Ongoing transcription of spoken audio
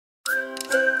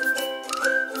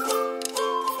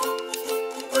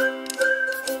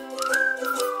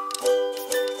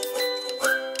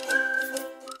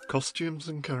Costumes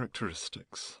and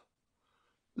characteristics.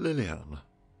 Liliane,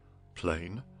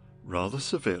 plain, rather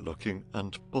severe-looking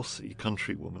and bossy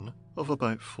countrywoman of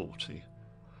about 40.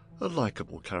 A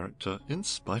likeable character in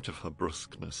spite of her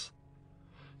brusqueness.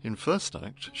 In first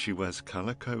act she wears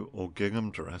calico or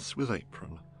gingham dress with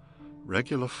apron,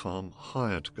 regular farm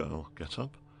hired girl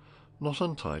get-up, not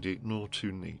untidy nor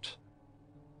too neat.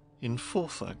 In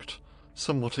fourth act,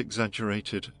 somewhat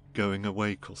exaggerated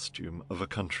going-away costume of a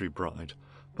country bride,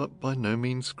 but by no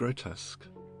means grotesque.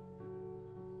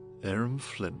 Aram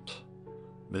Flint,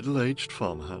 middle-aged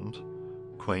farmhand,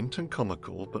 quaint and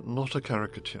comical but not a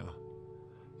caricature.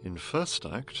 In first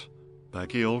act,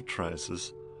 baggy old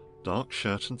trousers, dark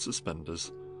shirt and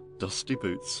suspenders, dusty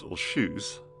boots or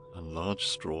shoes, and large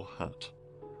straw hat.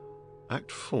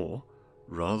 Act 4,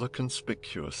 rather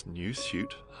conspicuous new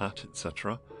suit, hat,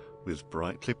 etc., with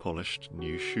brightly polished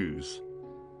new shoes.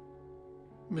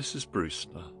 Mrs.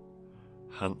 Brewster,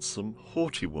 handsome,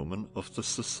 haughty woman of the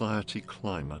society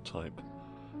climber type,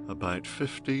 about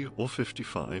 50 or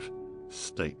 55,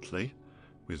 stately,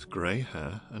 with grey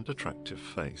hair and attractive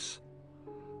face.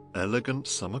 Elegant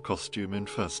summer costume in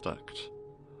first act.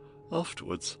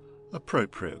 Afterwards,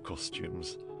 appropriate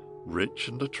costumes, rich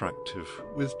and attractive,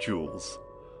 with jewels,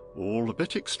 all a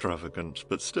bit extravagant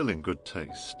but still in good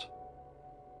taste.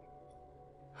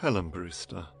 Helen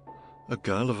Brewster, a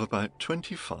girl of about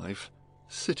 25,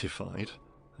 cityfied,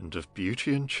 and of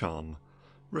beauty and charm,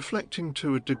 reflecting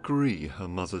to a degree her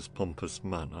mother's pompous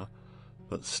manner,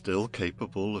 but still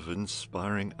capable of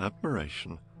inspiring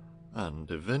admiration and,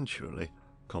 eventually,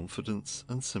 confidence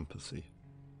and sympathy.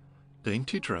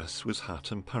 Dainty dress with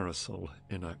hat and parasol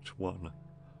in Act 1.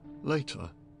 Later,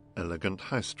 elegant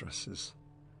house dresses.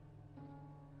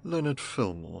 Leonard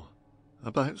Fillmore,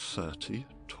 about 30,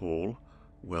 tall,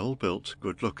 well-built,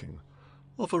 good-looking,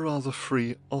 of a rather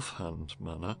free, off-hand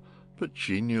manner, but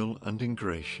genial and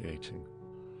ingratiating.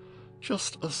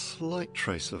 Just a slight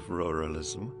trace of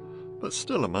ruralism, but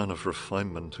still a man of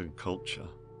refinement and culture.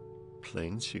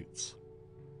 Plain suits.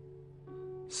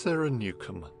 Sarah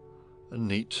Newcomb, a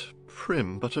neat,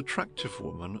 prim but attractive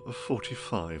woman of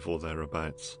 45 or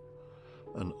thereabouts.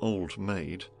 An old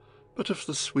maid, but of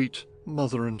the sweet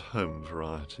mother-and-home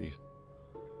variety.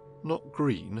 Not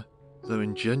green, though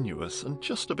ingenuous and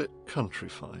just a bit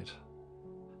countrified.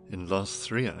 In last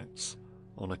 3 acts,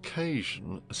 on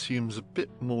occasion assumes a bit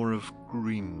more of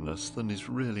greenness than is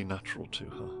really natural to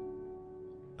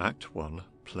her. Act 1,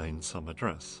 plain summer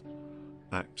dress.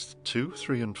 Acts 2,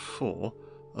 3 and 4,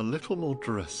 a little more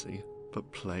dressy, but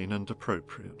plain and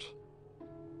appropriate.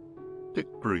 Dick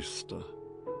Brewster,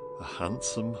 a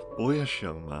handsome, boyish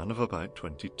young man of about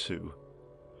 22.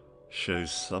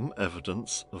 Shows some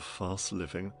evidence of fast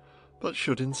living, but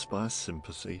should inspire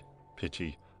sympathy,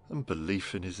 pity, and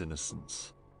belief in his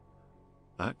innocence.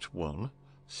 Act 1,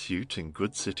 suit in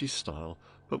good city style,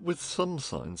 but with some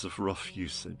signs of rough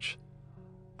usage.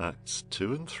 Acts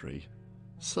 2 and 3,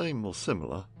 same or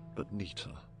similar, but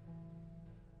neater.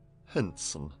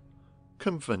 Henson,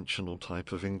 conventional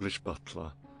type of English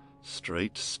butler,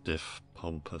 straight, stiff,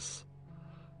 pompous.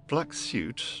 Black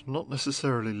suit, not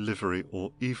necessarily livery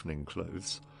or evening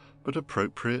clothes, but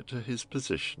appropriate to his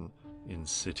position in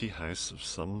city house of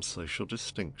some social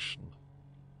distinction.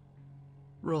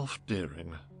 Ralph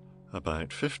Deering,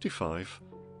 about 55,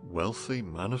 wealthy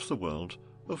man of the world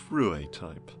of Rouen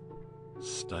type.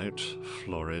 Stout,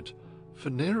 florid,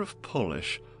 veneer of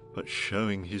polish, but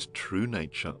showing his true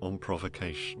nature on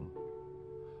provocation.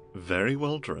 Very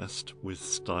well dressed with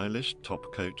stylish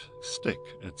topcoat, stick,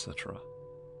 etc.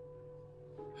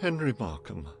 Henry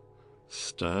Markham,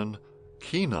 stern,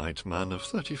 keen-eyed man of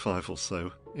 35 or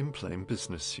so in plain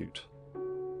business suit.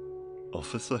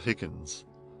 Officer Higgins,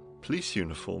 police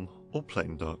uniform or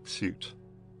plain dark suit.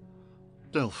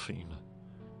 Delphine,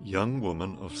 young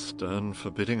woman of stern,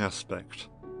 forbidding aspect,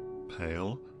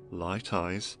 pale, light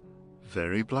eyes,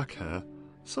 very black hair,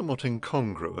 somewhat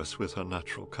incongruous with her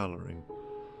natural colouring.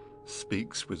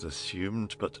 Speaks with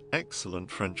assumed but excellent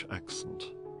French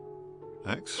accent.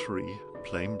 Act 3,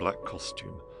 plain black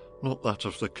costume, not that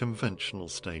of the conventional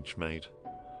stage maid.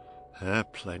 Hair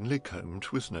plainly combed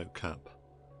with no cap.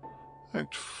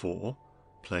 Act 4,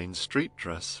 plain street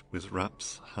dress with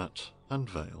wraps, hat and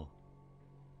veil.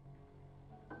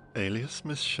 Alias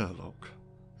Miss Sherlock.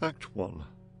 Act 1.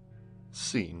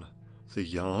 Scene: the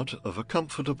yard of a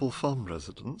comfortable farm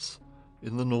residence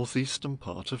in the northeastern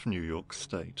part of New York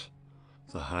State.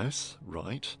 The house,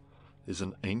 right, is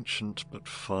an ancient but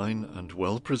fine and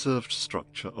well-preserved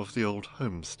structure of the old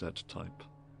homestead type.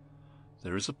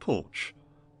 There is a porch,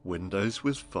 windows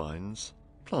with vines,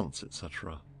 plants,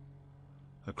 etc.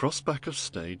 Across back of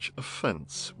stage, a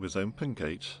fence with open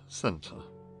gate, centre.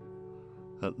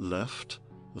 At left,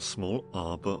 a small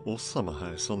arbour or summer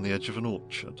house on the edge of an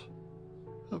orchard.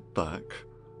 At back,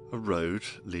 a road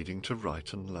leading to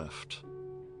right and left.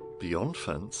 Beyond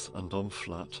fence and on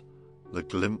flat, the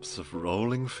glimpse of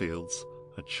rolling fields,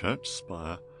 a church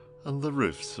spire, and the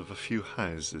roofs of a few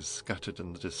houses scattered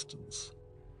in the distance.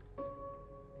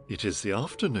 It is the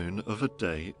afternoon of a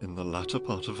day in the latter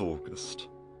part of August.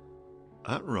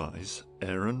 At rise,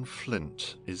 Aaron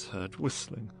Flint is heard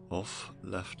whistling off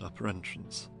left upper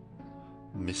entrance.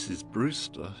 Mrs.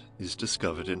 Brewster is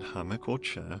discovered in hammock or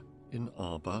chair, in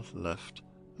arbour left,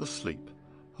 asleep,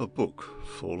 her book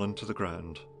fallen to the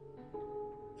ground.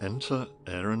 Enter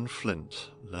Aaron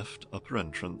Flint, left upper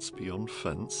entrance beyond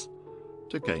fence,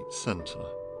 to gate centre.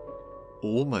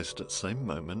 Almost at same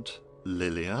moment,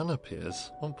 Lillian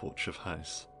appears on porch of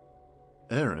house.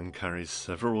 Aaron carries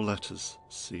several letters,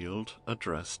 sealed,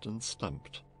 addressed and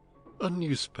stamped, a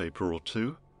newspaper or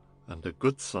two, and a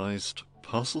good-sized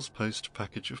parcels post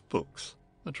package of books,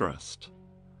 addressed.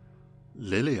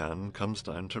 Lillian comes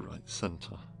down to right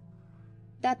centre.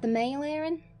 That the mail,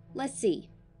 Aaron? Let's see.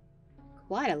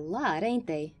 Quite a lot, ain't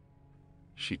they?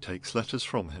 She takes letters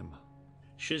from him.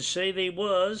 Should say they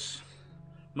was.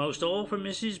 Most all for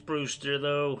Mrs. Brewster,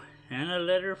 though, and a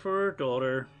letter for her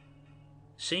daughter.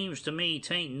 Seems to me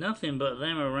 'tain't nothing but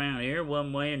them around here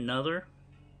one way or another.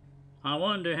 I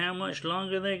wonder how much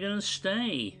longer they're gonna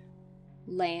stay.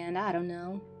 Land, I don't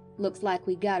know. Looks like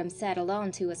we got 'em saddled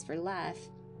on to us for life.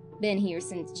 Been here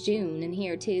since June, and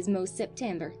here 'tis most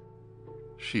September.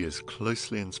 She is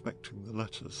closely inspecting the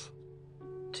letters.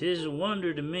 'Tis a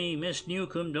wonder to me Miss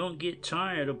Newcomb don't get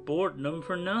tired of boarding 'em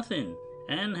for nothing,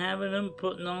 and having 'em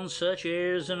putting on such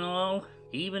airs and all,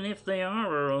 even if they are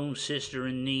her own sister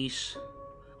and niece.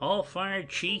 All fired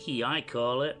cheeky, I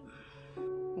call it.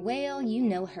 Well, you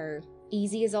know her.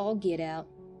 Easy as all get out.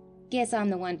 Guess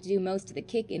I'm the one to do most of the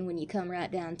kicking when you come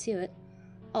right down to it.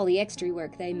 All the extra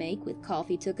work they make, with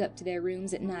coffee took up to their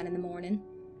rooms at 9 in the morning,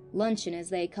 luncheon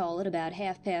as they call it about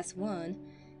 1:30,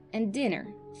 and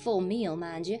dinner, full meal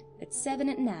mind you, at 7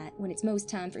 at night when it's most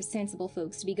time for sensible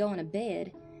folks to be going to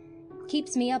bed.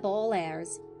 Keeps me up all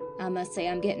hours. I must say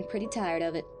I'm getting pretty tired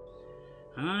of it.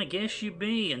 I guess you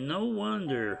be, and no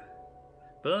wonder.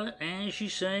 But, as you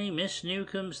say, Miss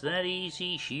Newcomb's that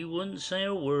easy she wouldn't say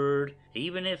a word,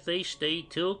 even if they stayed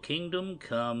till kingdom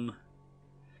come.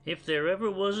 If there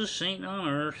ever was a saint on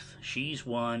earth, she's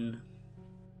one.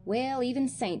 Well, even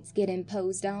saints get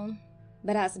imposed on.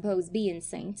 But I suppose being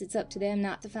saints, it's up to them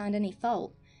not to find any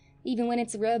fault, even when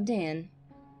it's rubbed in.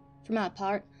 For my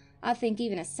part, I think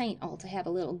even a saint ought to have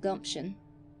a little gumption.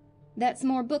 That's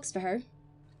more books for her.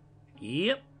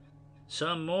 Yep.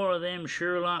 Some more of them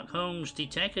Sherlock Holmes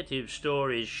deteckative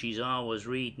stories she's always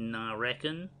reading, I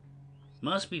reckon.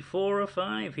 Must be 4 or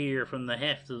 5 here from the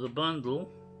heft of the bundle.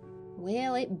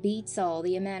 Well, it beats all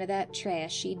the amount of that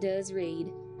trash she does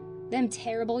read. Them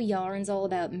terrible yarns all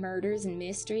about murders and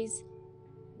mysteries.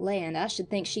 Land, I should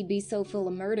think she'd be so full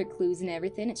of murder clues and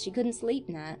everything that she couldn't sleep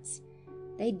nights.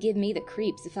 They'd give me the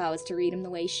creeps if I was to read 'em the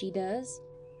way she does.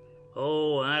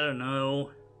 Oh, I don't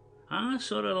know. I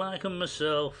sort of like 'em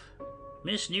myself.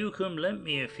 Miss Newcomb lent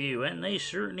me a few, and they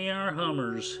certainly are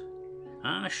hummers.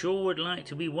 I sure would like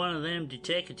to be one of them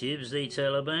detectives they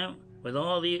tell about, with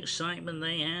all the excitement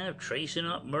they have tracing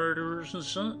up murderers and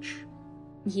such.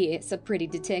 Yes, a pretty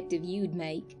detective you'd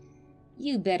make.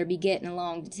 You better be getting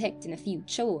along detecting a few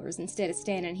chores instead of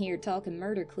standing here talking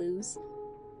murder clues.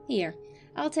 Here,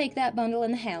 I'll take that bundle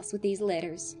in the house with these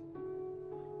letters.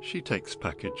 She takes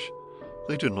package.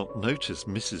 They do not notice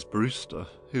Mrs. Brewster,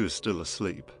 who is still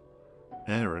asleep.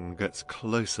 Aaron gets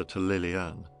closer to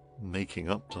Lillian, making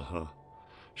up to her.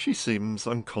 She seems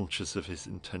unconscious of his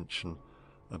intention,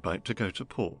 about to go to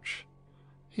porch.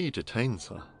 He detains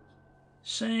her.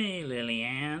 Say,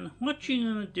 Lillian, what you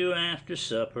gonna do after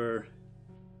supper?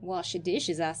 Wash the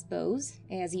dishes, I suppose,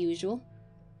 as usual.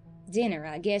 Dinner,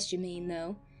 I guess you mean,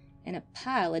 though. And a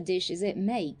pile of dishes it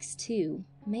makes, too.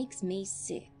 Makes me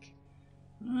sick.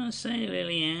 Say,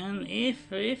 Lillian,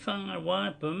 if I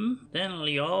wipe 'em, then'll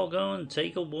you all go and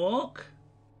take a walk?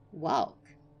 Walk?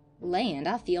 Land,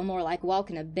 I feel more like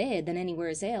walking to bed than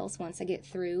anywheres else once I get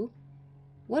through.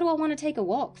 What do I want to take a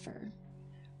walk for?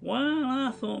 Well,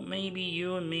 I thought maybe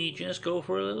you and me just go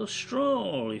for a little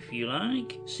stroll, if you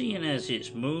like, seeing as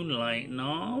it's moonlight and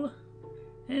all.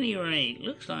 Any rate,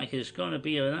 looks like it's going to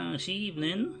be a nice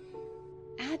evening.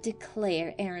 I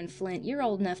declare, Aaron Flint, you're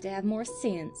old enough to have more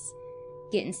sense.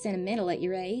 Getting sentimental at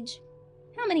your age.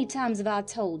 How many times have I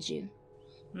told you?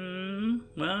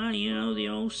 Well, you know the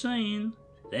old saying,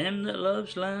 them that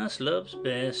loves last loves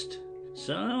best.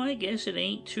 So I guess it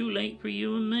ain't too late for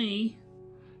you and me.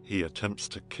 He attempts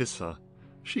to kiss her.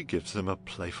 She gives him a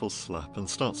playful slap and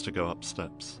starts to go up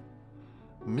steps.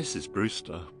 Mrs.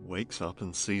 Brewster wakes up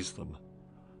and sees them.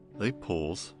 They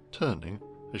pause, turning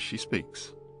as she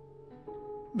speaks.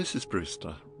 Mrs.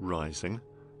 Brewster, rising,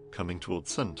 coming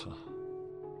towards centre.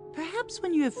 Perhaps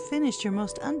when you have finished your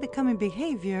most unbecoming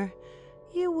behavior,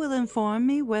 you will inform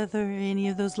me whether any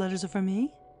of those letters are for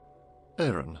me?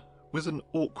 Aaron, with an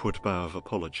awkward bow of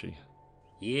apology.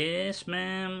 Yes,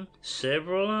 ma'am.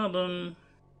 Several of 'em.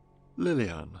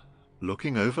 Lillian,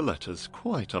 looking over letters,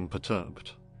 quite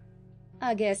unperturbed.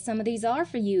 I guess some of these are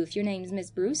for you if your name's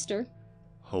Miss Brewster.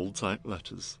 Holds out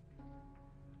letters.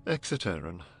 Exit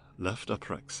Aaron, left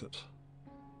upper exit.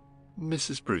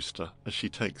 Mrs. Brewster, as she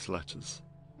takes letters.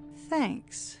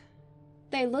 Thanks.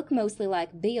 They look mostly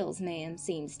like bills, ma'am,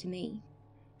 seems to me.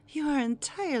 You are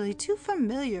entirely too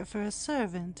familiar for a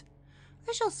servant.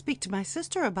 I shall speak to my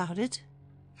sister about it.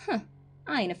 Huh.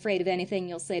 I ain't afraid of anything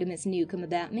you'll say to Miss Newcomb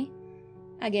about me.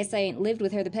 I guess I ain't lived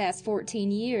with her the past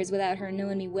 14 years without her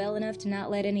knowing me well enough to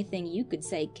not let anything you could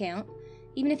say count,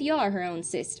 even if you are her own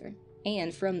sister,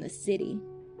 and from the city.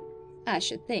 I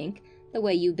should think, the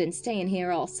way you've been staying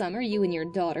here all summer, you and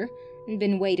your daughter, and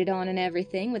been waited on and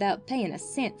everything without paying a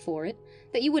cent for it,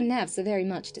 that you wouldn't have so very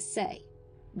much to say.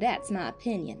 That's my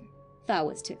opinion, if I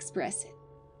was to express it.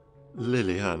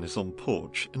 Lillian is on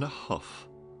porch in a huff.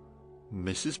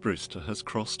 Mrs. Brewster has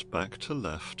crossed back to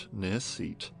left near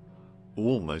seat,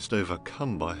 almost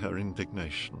overcome by her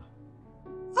indignation.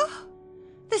 Oh,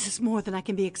 this is more than I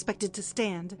can be expected to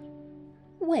stand.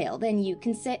 Well, then you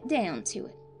can sit down to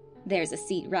it. There's a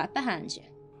seat right behind you.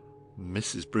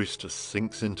 Mrs. Brewster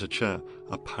sinks into chair,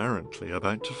 apparently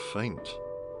about to faint.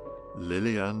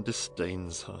 Lillian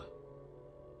disdains her.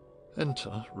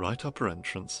 Enter, right upper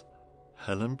entrance,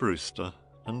 Helen Brewster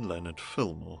and Leonard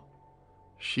Fillmore.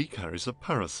 She carries a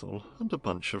parasol and a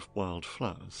bunch of wild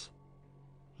flowers.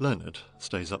 Leonard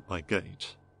stays up by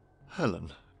gate.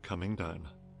 Helen coming down.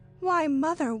 Why,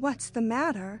 Mother, what's the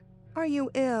matter? Are you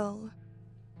ill?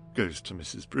 Goes to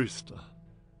Mrs. Brewster.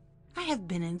 I have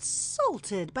been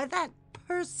insulted by that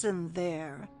person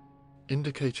there.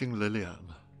 Indicating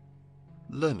Lillian.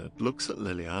 Leonard looks at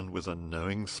Lillian with a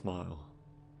knowing smile.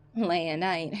 Land,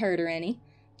 I ain't hurt her any.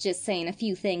 Just saying a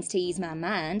few things to ease my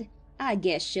mind. I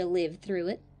guess she'll live through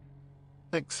it.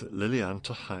 Exit Lillian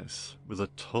to house with a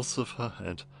toss of her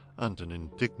head and an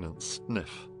indignant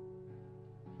sniff.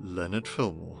 Leonard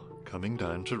Fillmore coming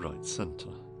down to right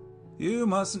centre. You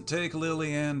mustn't take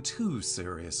Lillian too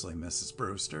seriously, Mrs.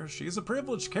 Brewster. She's a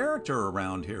privileged character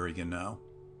around here, you know.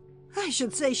 I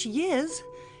should say she is.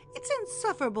 It's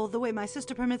insufferable the way my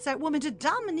sister permits that woman to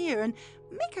domineer and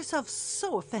make herself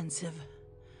so offensive.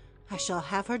 I shall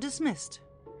have her dismissed.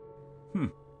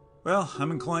 Well,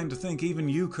 I'm inclined to think even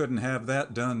you couldn't have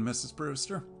that done, Mrs.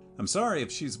 Brewster. I'm sorry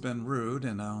if she's been rude,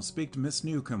 and I'll speak to Miss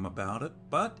Newcomb about it,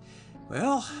 but,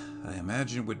 well, I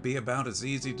imagine it would be about as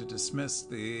easy to dismiss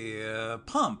the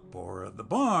pump or the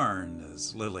barn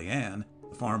as Lillian.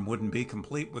 The farm wouldn't be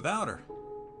complete without her.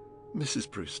 Mrs.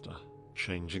 Brewster,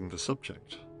 changing the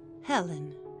subject.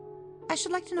 Helen, I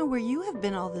should like to know where you have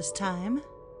been all this time.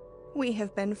 We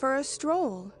have been for a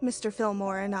stroll, Mr.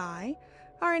 Fillmore and I.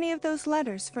 Are any of those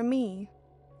letters for me?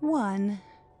 One.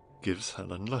 Gives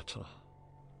Helen letter.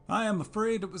 I am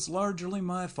afraid it was largely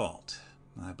my fault.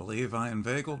 I believe I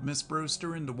inveigled Miss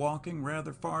Brewster into walking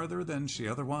rather farther than she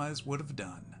otherwise would have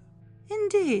done.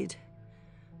 Indeed.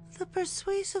 The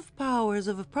persuasive powers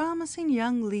of a promising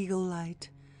young legal light.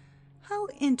 How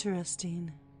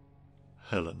interesting.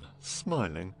 Helen,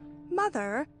 smiling.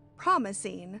 Mother,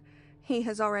 promising. He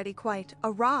has already quite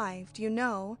arrived, you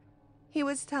know. He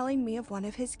was telling me of one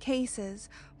of his cases.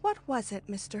 What was it,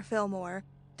 Mr. Fillmore?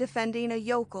 Defending a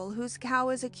yokel whose cow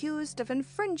is accused of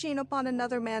infringing upon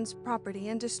another man's property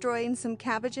and destroying some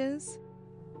cabbages?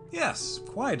 Yes,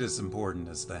 quite as important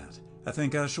as that. I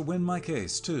think I shall win my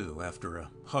case, too, after a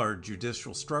hard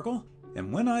judicial struggle.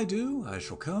 And when I do, I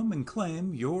shall come and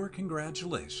claim your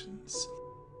congratulations.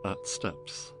 At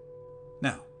steps.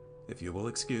 Now, if you will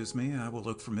excuse me, I will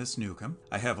look for Miss Newcomb.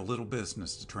 I have a little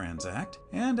business to transact,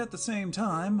 and at the same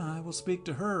time, I will speak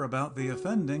to her about the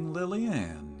offending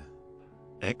Lillian.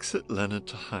 Exit Leonard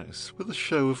to house with a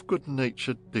show of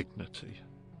good-natured dignity.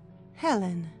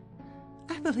 Helen,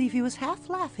 I believe he was half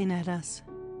laughing at us.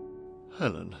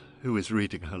 Helen, who is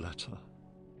reading her letter.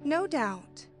 No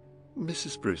doubt.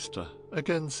 Mrs. Brewster,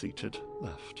 again seated,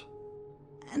 left.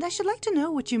 And I should like to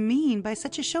know what you mean by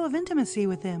such a show of intimacy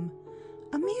with him.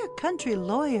 A mere country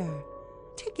lawyer.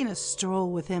 Taking a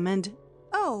stroll with him and...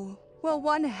 Oh, well,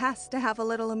 one has to have a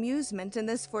little amusement in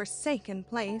this forsaken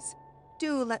place.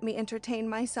 Do let me entertain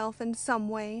myself in some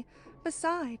way.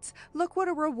 Besides, look what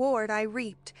a reward I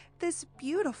reaped, this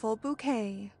beautiful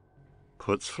bouquet.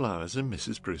 Puts flowers in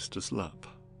Mrs. Brewster's lap.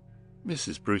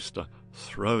 Mrs. Brewster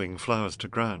throwing flowers to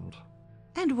ground.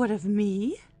 And what of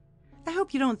me? I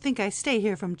hope you don't think I stay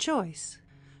here from choice.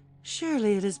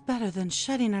 Surely it is better than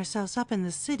shutting ourselves up in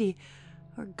the city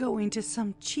or going to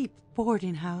some cheap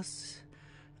boarding house,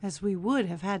 as we would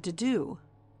have had to do.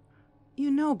 You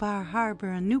know Bar Harbor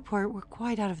and Newport were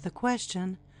quite out of the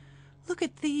question. Look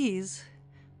at these.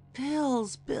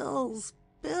 Bills, bills,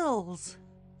 bills.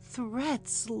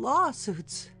 Threats,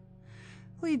 lawsuits.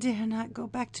 We dare not go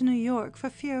back to New York for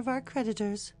fear of our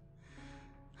creditors.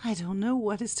 I don't know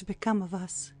what is to become of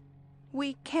us.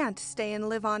 We can't stay and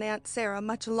live on Aunt Sarah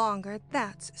much longer,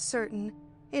 that's certain.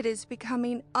 It is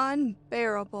becoming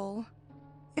unbearable.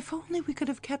 If only we could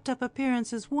have kept up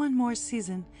appearances one more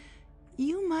season,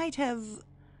 you might have...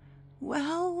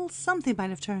 well, something might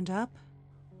have turned up.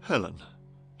 Helen.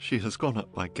 She has gone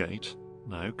up by gate,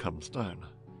 now comes down.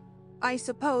 I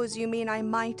suppose you mean I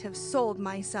might have sold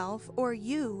myself, or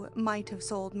you might have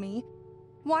sold me.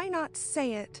 Why not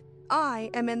say it? I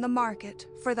am in the market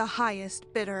for the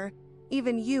highest bidder.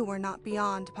 Even you are not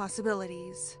beyond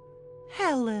possibilities.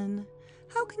 Helen,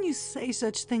 how can you say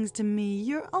such things to me,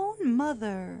 your own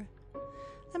mother?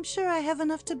 I'm sure I have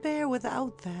enough to bear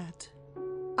without that.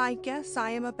 I guess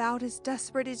I am about as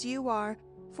desperate as you are,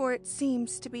 for it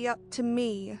seems to be up to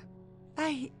me.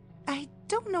 I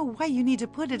don't know why you need to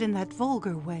put it in that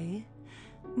vulgar way,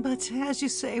 but as you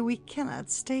say, we cannot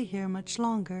stay here much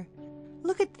longer.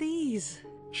 Look at these.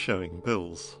 Showing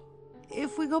bills.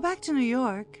 If we go back to New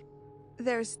York...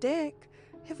 There's Dick.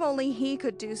 If only he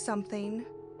could do something.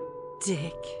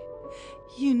 Dick.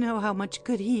 You know how much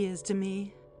good he is to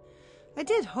me. I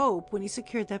did hope, when he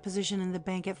secured that position in the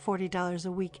bank at $40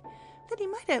 a week, that he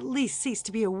might at least cease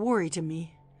to be a worry to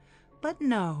me. But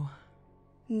no.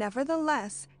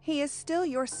 Nevertheless, he is still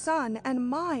your son and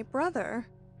my brother.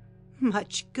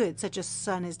 Much good such a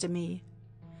son is to me.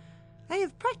 I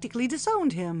have practically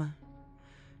disowned him.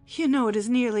 You know it is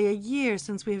nearly a year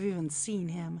since we have even seen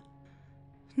him.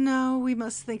 No, we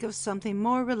must think of something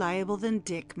more reliable than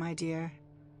Dick, my dear.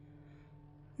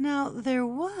 Now, there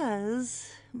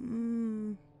was...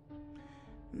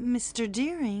 Mr.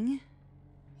 Deering.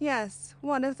 Yes,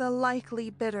 one of the likely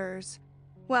bidders.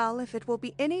 Well, if it will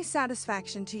be any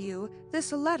satisfaction to you,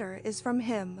 this letter is from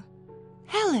him.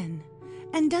 Helen!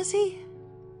 And does he?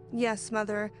 Yes,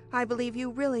 Mother. I believe you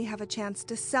really have a chance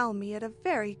to sell me at a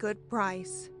very good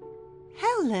price.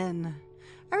 Helen!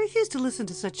 I refuse to listen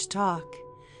to such talk.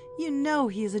 You know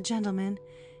he is a gentleman.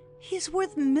 He is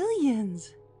worth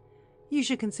millions. You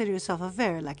should consider yourself a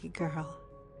very lucky girl.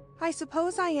 I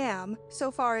suppose I am,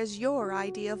 so far as your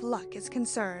idea of luck is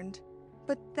concerned.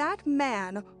 But that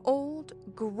man, old,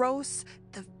 gross,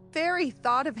 the very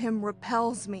thought of him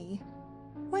repels me.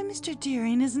 Why, Mr.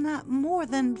 Deering is not more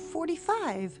than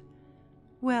 45.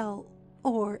 Well,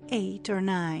 or 8 or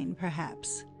 9,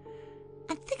 perhaps.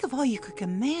 And think of all you could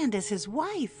command as his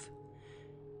wife.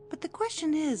 But the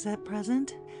question is, at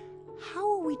present,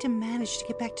 how are we to manage to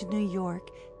get back to New York,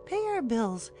 pay our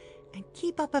bills, and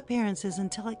keep up appearances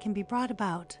until it can be brought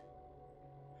about?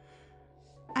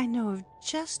 I know of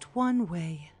just one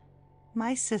way.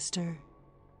 My sister.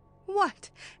 What?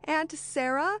 Aunt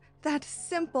Sarah? That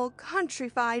simple,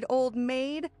 countrified old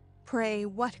maid? Pray,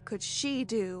 what could she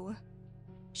do?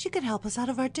 She could help us out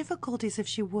of our difficulties if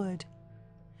she would.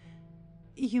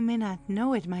 You may not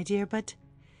know it, my dear, but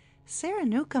Sarah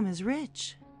Newcomb is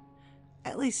rich.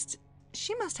 At least,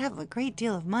 she must have a great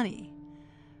deal of money.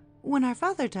 When our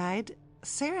father died,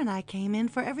 Sarah and I came in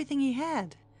for everything he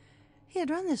had. He had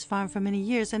run this farm for many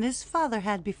years, and his father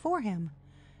had before him,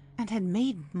 and had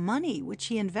made money which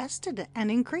he invested and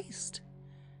increased.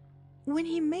 When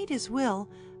he made his will,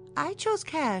 I chose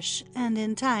cash and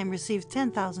in time received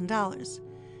 $10,000.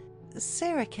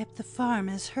 Sarah kept the farm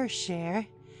as her share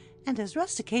and has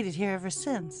rusticated here ever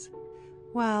since.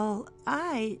 While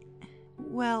I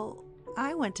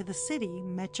went to the city,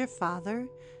 met your father,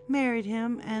 married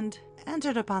him, and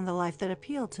entered upon the life that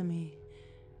appealed to me.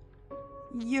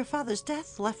 Your father's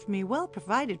death left me well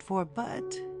provided for,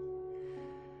 but...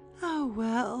 oh,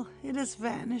 well, it has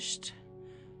vanished.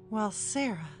 While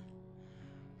Sarah,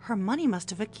 her money must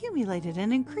have accumulated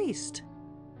and increased.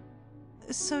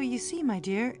 So you see, my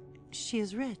dear, she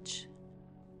is rich.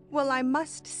 Well, I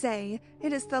must say,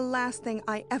 it is the last thing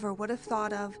I ever would have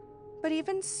thought of. But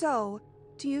even so,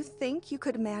 do you think you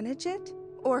could manage it?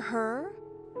 Or her?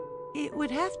 It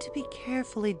would have to be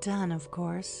carefully done, of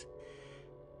course.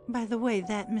 By the way,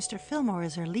 that Mr. Fillmore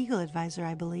is her legal advisor,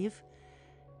 I believe.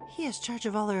 He has charge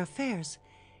of all her affairs.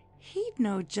 He'd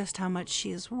know just how much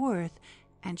she is worth,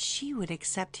 and she would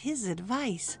accept his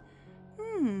advice.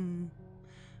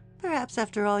 Perhaps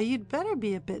after all you'd better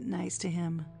be a bit nice to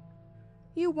him.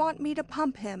 You want me to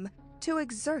pump him, to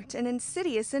exert an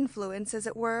insidious influence, as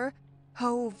it were?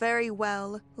 Oh, very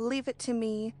well, leave it to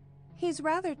me. He's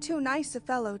rather too nice a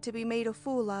fellow to be made a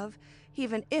fool of,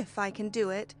 even if I can do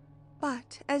it.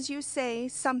 But, as you say,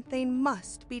 something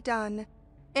must be done.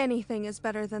 Anything is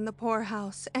better than the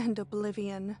poorhouse and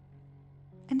oblivion.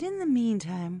 And in the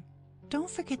meantime, don't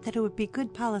forget that it would be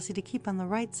good policy to keep on the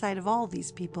right side of all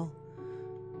these people,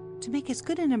 to make as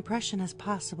good an impression as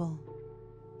possible.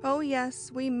 Oh yes,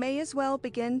 we may as well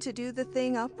begin to do the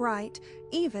thing upright,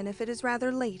 even if it is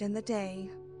rather late in the day.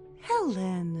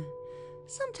 Helen,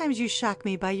 sometimes you shock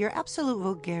me by your absolute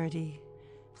vulgarity.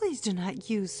 Please do not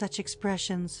use such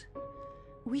expressions.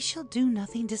 We shall do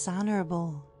nothing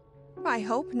dishonorable. I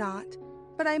hope not,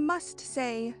 but I must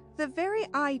say, the very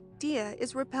idea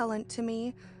is repellent to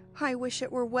me. I wish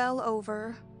it were well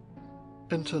over.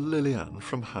 Enter Lillian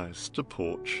from house to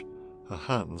porch, her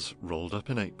hands rolled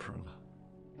up in apron.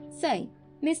 Say,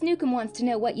 Miss Newcomb wants to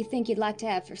know what you think you'd like to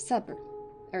have for supper.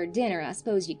 Or dinner, I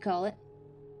suppose you'd call it.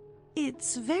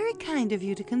 It's very kind of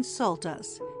you to consult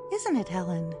us, isn't it,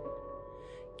 Helen?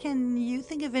 Can you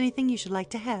think of anything you should like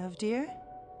to have, dear?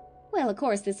 Well, of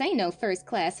course, this ain't no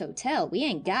first-class hotel. We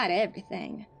ain't got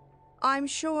everything. I'm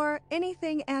sure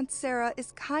anything Aunt Sarah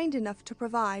is kind enough to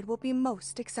provide will be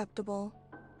most acceptable.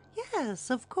 Yes,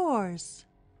 of course.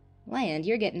 Land,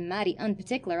 you're getting mighty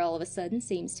unparticular all of a sudden,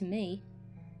 seems to me.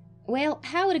 Well,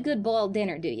 how would a good boiled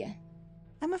dinner do you?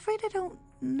 I'm afraid I don't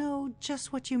know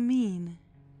just what you mean.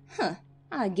 Huh,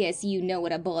 I guess you know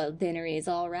what a boiled dinner is,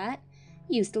 all right.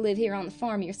 Used to live here on the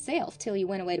farm yourself till you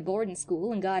went away to boarding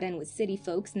school and got in with city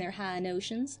folks and their high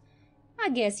notions. I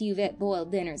guess you've ate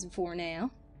boiled dinners before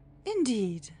now.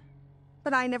 Indeed.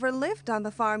 But I never lived on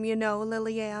the farm, you know,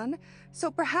 Lillian, so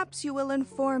perhaps you will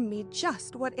inform me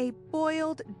just what a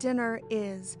boiled dinner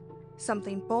is.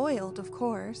 Something boiled, of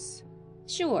course.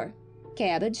 Sure.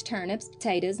 Cabbage, turnips,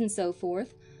 potatoes, and so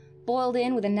forth. Boiled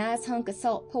in with a nice hunk of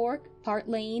salt pork, part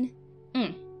lean.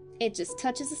 It just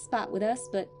touches the spot with us,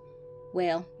 but,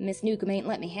 well, Miss Newcomb ain't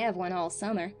let me have one all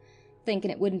summer, thinking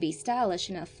it wouldn't be stylish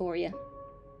enough for you.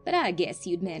 But I guess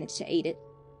you'd manage to eat it.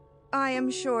 I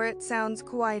am sure it sounds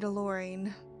quite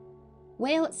alluring.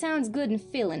 Well, it sounds good and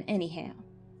filling, anyhow.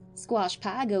 Squash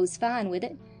pie goes fine with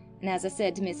it, and as I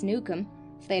said to Miss Newcomb,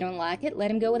 if they don't like it,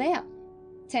 let 'em go without.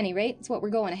 At any rate, it's what we're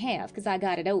going to have, 'cause I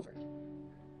got it over.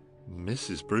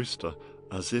 Mrs. Brewster,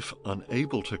 as if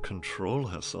unable to control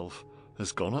herself,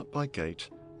 has gone up by gate,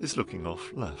 is looking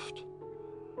off left.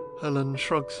 Helen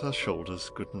shrugs her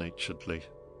shoulders good-naturedly.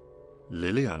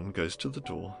 Lillian goes to the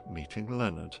door, meeting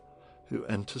Leonard, who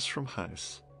enters from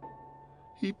house.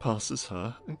 He passes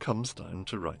her and comes down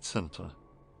to right centre.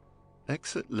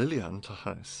 Exit Lillian to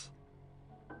house.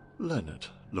 Leonard,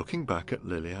 looking back at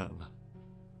Lillian.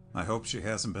 I hope she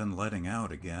hasn't been letting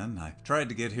out again. I tried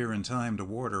to get here in time to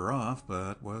ward her off,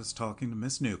 but was talking to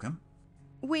Miss Newcomb.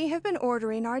 We have been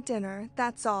ordering our dinner,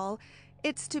 that's all.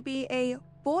 It's to be a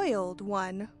boiled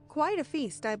one. Quite a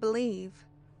feast, I believe.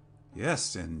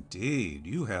 Yes, indeed.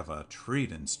 You have a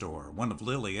treat in store. One of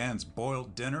Lillian's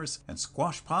boiled dinners and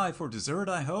squash pie for dessert,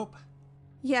 I hope?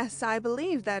 Yes, I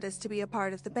believe that is to be a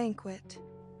part of the banquet.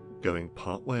 Going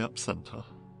partway up centre.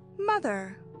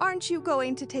 Mother, aren't you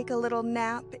going to take a little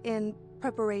nap in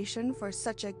preparation for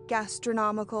such a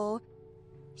gastronomical...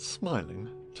 Smiling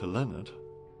to Leonard.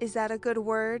 Is that a good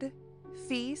word?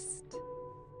 Feast?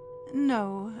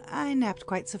 No, I napped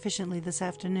quite sufficiently this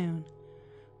afternoon,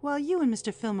 while you and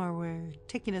Mr. Fillmore were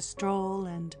taking a stroll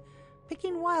and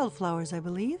picking wildflowers, I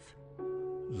believe.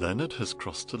 Leonard has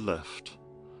crossed to left,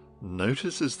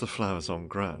 notices the flowers on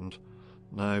ground,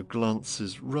 now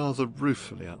glances rather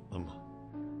ruefully at them.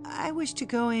 I wish to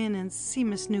go in and see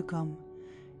Miss Newcomb.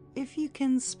 If you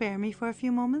can spare me for a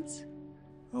few moments?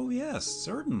 Oh, yes,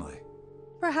 certainly.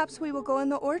 Perhaps we will go in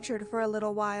the orchard for a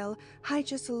little while. I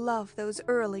just love those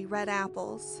early red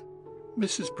apples.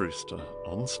 Mrs. Brewster,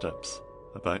 on steps,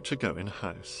 about to go in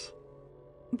house.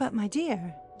 But, my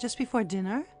dear, just before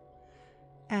dinner?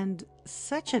 And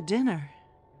such a dinner.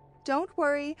 Don't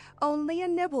worry, only a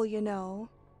nibble, you know.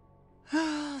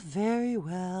 Very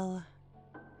well.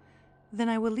 Then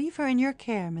I will leave her in your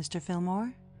care, Mr.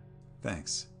 Fillmore.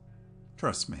 Thanks.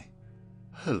 Trust me.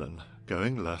 Helen,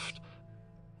 going left.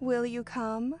 Will you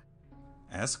come?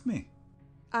 Ask me.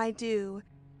 I do,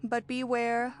 but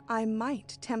beware, I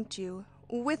might tempt you.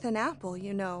 With an apple,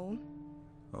 you know.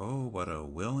 Oh, what a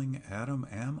willing atom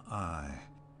am I.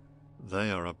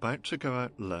 They are about to go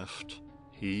out left.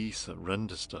 He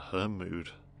surrenders to her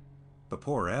mood. But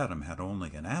poor Adam had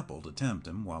only an apple to tempt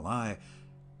him, while I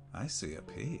see a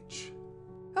peach.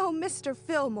 Oh, Mr.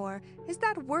 Fillmore, is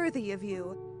that worthy of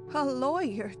you? A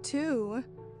lawyer, too.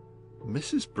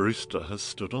 Mrs. Brewster has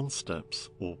stood on steps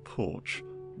or porch,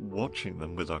 watching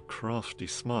them with a crafty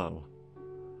smile.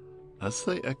 As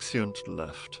they exeunt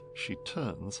left, she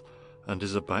turns and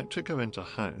is about to go into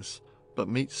house, but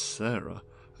meets Sarah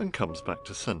and comes back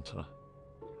to centre.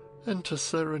 Enter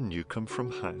Sarah Newcomb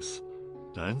from house,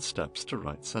 down steps to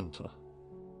right centre.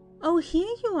 Oh,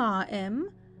 here you are, Em.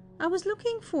 I was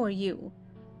looking for you.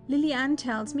 Lily Ann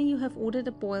tells me you have ordered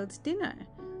a boiled dinner.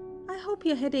 I hope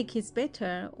your headache is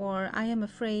better, or I am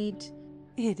afraid...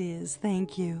 It is,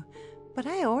 thank you. But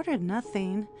I ordered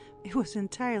nothing. It was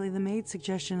entirely the maid's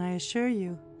suggestion, I assure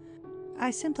you.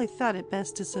 I simply thought it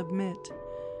best to submit.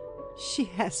 She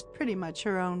has pretty much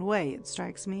her own way, it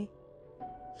strikes me.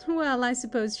 Well, I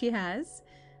suppose she has.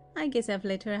 I guess I've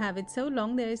let her have it so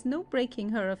long there is no breaking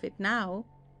her of it now.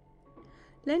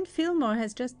 Len Fillmore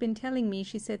has just been telling me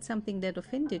she said something that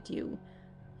offended you.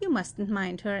 You mustn't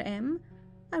mind her, Em.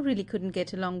 I really couldn't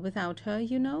get along without her,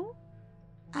 you know.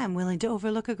 I'm willing to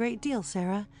overlook a great deal,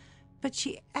 Sarah, but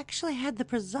she actually had the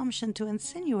presumption to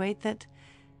insinuate that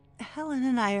Helen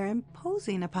and I are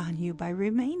imposing upon you by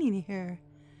remaining here.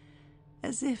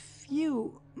 As if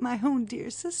you, my own dear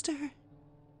sister...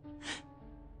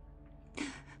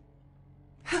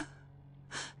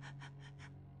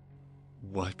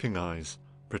 Wiping eyes,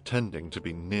 pretending to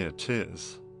be near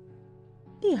tears.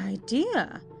 The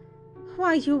idea!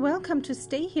 Why, you're welcome to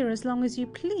stay here as long as you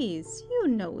please. You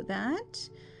know that.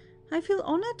 I feel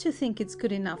honored to think it's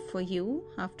good enough for you,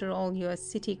 after all your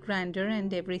city grandeur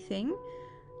and everything.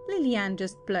 Lily Ann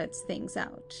just blurts things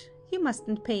out. You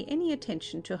mustn't pay any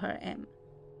attention to her, Em.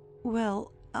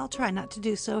 Well, I'll try not to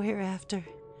do so hereafter.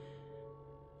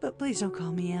 But please don't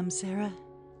call me Em, Sarah.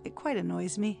 It quite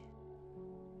annoys me.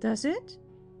 Does it?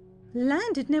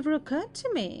 Land, it never occurred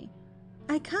to me.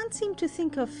 I can't seem to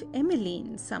think of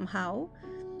Emmeline somehow.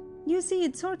 You see,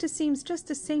 it sort of seems just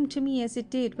the same to me as it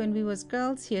did when we was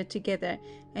girls here together,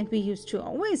 and we used to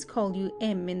always call you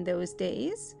Em in those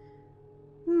days.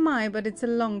 My, but it's a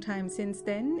long time since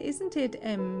then, isn't it,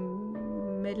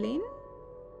 Emmeline?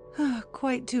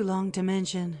 Quite too long to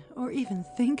mention, or even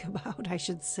think about, I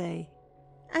should say.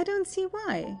 I don't see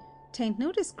why. 'Tain't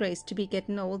no disgrace to be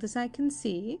getting old, as I can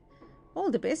see. All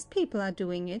the best people are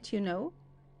doing it, you know.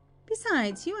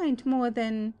 Besides, you ain't more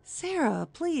than... Sarah,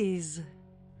 please.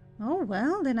 Oh,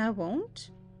 well, then I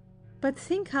won't. But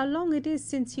think how long it is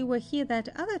since you were here that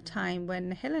other time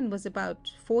when Helen was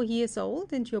about 4 years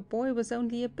old and your boy was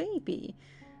only a baby.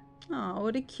 Oh,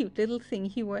 what a cute little thing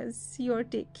he was, your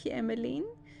Dick, Emmeline.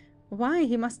 Why,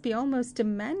 he must be almost a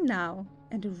man now,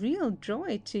 and a real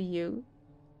joy to you.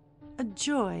 A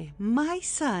joy, my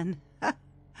son.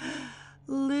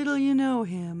 Little you know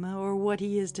him, or what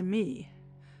he is to me.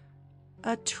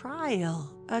 A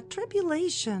trial, a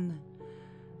tribulation.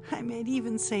 I might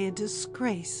even say a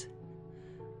disgrace.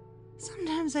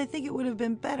 Sometimes I think it would have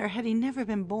been better had he never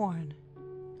been born.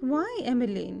 Why,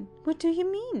 Emmeline? What do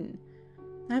you mean?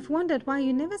 I've wondered why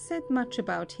you never said much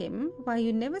about him, why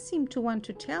you never seemed to want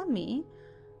to tell me.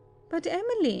 But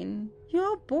Emmeline,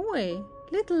 your boy,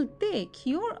 little Dick,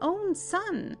 your own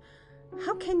son.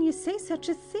 How can you say such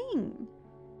a thing?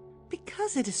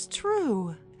 Because it is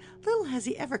true. Little has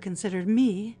he ever considered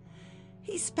me.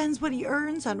 He spends what he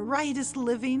earns on riotous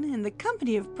living in the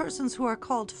company of persons who are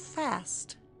called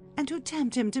fast, and who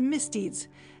tempt him to misdeeds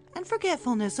and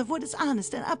forgetfulness of what is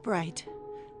honest and upright.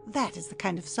 That is the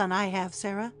kind of son I have,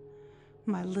 Sarah.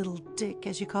 My little Dick,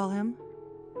 as you call him.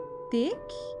 Dick?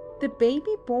 The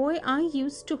baby boy I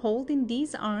used to hold in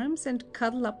these arms and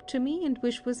cuddle up to me and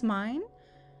wish was mine?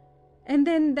 And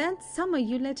then that summer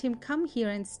you let him come here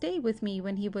and stay with me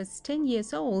when he was 10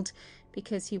 years old,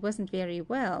 because he wasn't very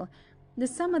well. The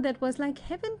summer that was like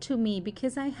heaven to me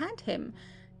because I had him,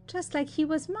 just like he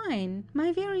was mine,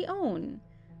 my very own.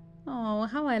 Oh,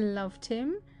 how I loved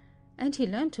him. And he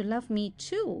learned to love me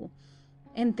too.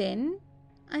 And then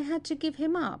I had to give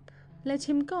him up, let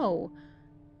him go.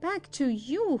 Back to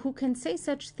you who can say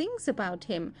such things about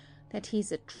him, that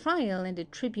he's a trial and a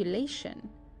tribulation.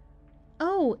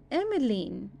 Oh,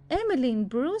 Emmeline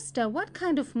Brewster, what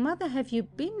kind of mother have you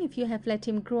been if you have let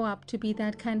him grow up to be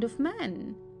that kind of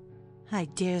man? I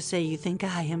dare say you think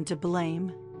I am to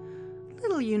blame.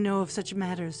 Little you know of such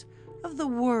matters, of the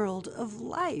world, of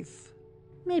life.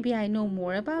 Maybe I know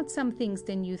more about some things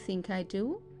than you think I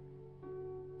do.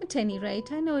 At any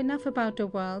rate, I know enough about the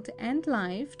world and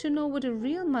life to know what a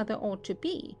real mother ought to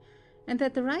be, and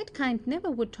that the right kind never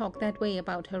would talk that way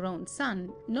about her own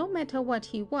son, no matter what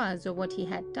he was or what he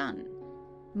had done.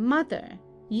 Mother,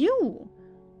 You!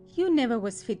 You never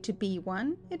was fit to be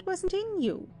one. It wasn't in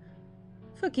you.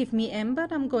 Forgive me, Em,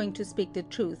 but I'm going to speak the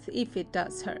truth, if it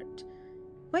does hurt.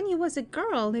 When you was a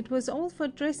girl, it was all for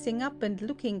dressing up and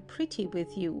looking pretty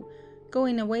with you,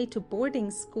 going away to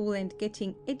boarding school and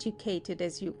getting educated,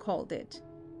 as you called it.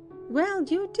 Well,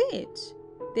 you did.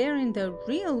 There in the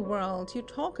real world you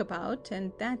talk about,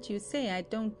 and that you say I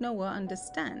don't know or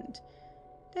understand.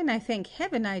 Then I thank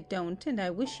heaven I don't, and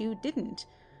I wish you didn't.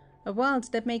 A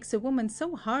world that makes a woman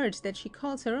so hard that she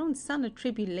calls her own son a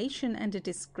tribulation and a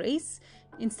disgrace,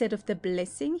 instead of the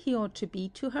blessing he ought to be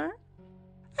to her.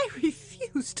 I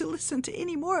refuse to listen to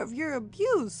any more of your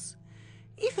abuse.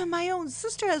 Even my own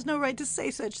sister has no right to say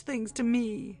such things to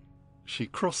me. She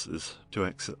crosses to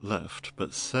exit left,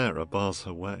 but Sarah bars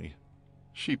her way.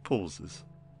 She pauses.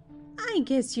 I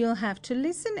guess you'll have to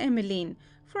listen, Emmeline,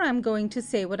 for I'm going to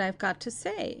say what I've got to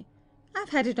say. I've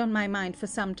had it on my mind for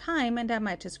some time, and I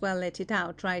might as well let it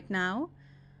out right now.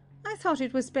 I thought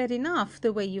it was bad enough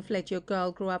the way you've let your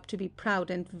girl grow up to be proud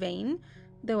and vain,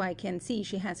 though I can see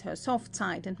she has her soft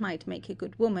side and might make a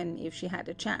good woman if she had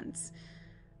a chance.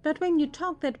 But when you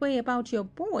talk that way about your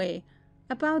boy,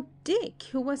 about Dick,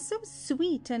 who was so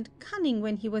sweet and cunning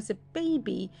when he was a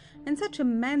baby, and such a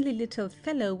manly little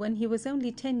fellow when he was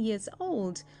only 10 years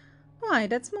old, why,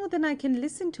 that's more than I can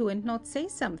listen to and not say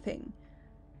something.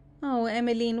 Oh,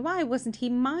 Emmeline, why wasn't he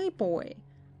my boy?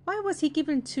 Why was he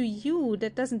given to you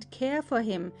that doesn't care for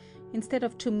him, instead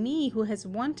of to me who has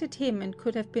wanted him and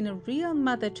could have been a real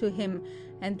mother to him,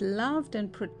 and loved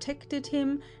and protected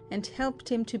him, and helped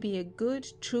him to be a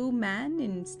good, true man,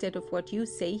 instead of what you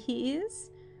say he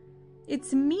is?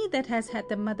 It's me that has had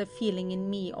the mother feeling in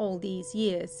me all these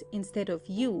years, instead of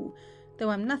you, though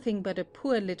I'm nothing but a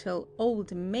poor little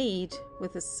old maid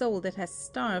with a soul that has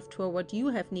starved for what you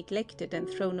have neglected and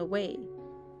thrown away.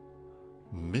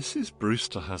 Mrs.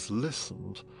 Brewster has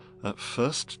listened, at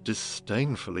first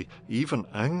disdainfully, even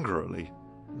angrily,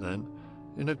 then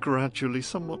in a gradually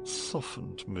somewhat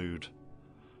softened mood.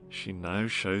 She now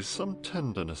shows some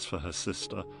tenderness for her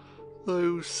sister,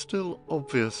 though still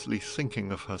obviously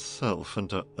thinking of herself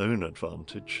and her own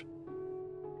advantage.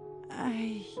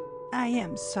 I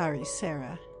am sorry,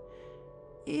 Sarah,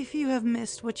 if you have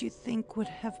missed what you think would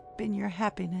have been your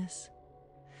happiness.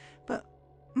 But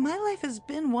my life has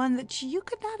been one that you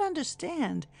could not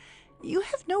understand. You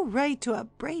have no right to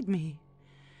upbraid me.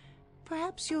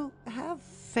 Perhaps you have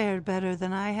fared better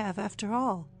than I have after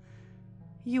all.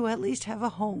 You at least have a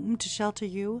home to shelter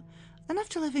you, enough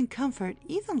to live in comfort,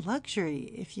 even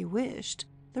luxury, if you wished,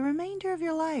 the remainder of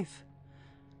your life,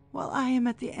 while I am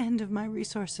at the end of my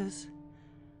resources.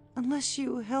 Unless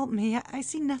you help me, I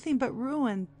see nothing but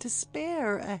ruin,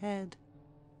 despair ahead.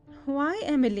 Why,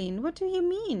 Emmeline, what do you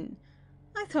mean?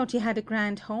 I thought you had a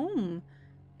grand home.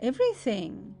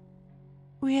 Everything.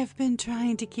 We have been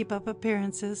trying to keep up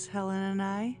appearances, Helen and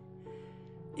I.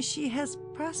 She has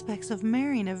prospects of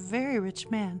marrying a very rich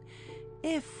man,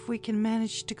 if we can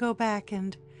manage to go back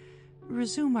and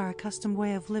resume our accustomed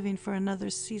way of living for another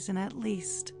season at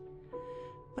least.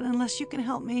 But unless you can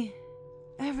help me,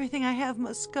 everything I have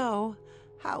must go,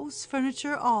 house,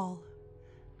 furniture, all.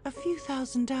 A few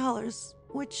 $1,000s,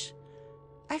 which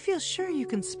I feel sure you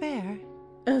can spare.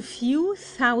 A few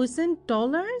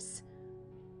 $1,000s?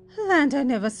 Land, I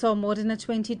never saw more than a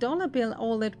 $20 bill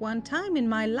all at one time in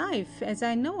my life, as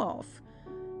I know of.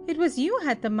 It was you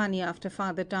had the money after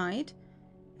father died.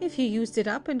 If you used it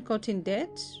up and got in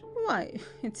debt, why,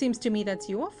 it seems to me that's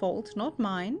your fault, not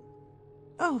mine.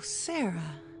 Oh,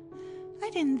 Sarah, I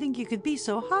didn't think you could be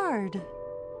so hard.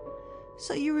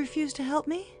 So you refuse to help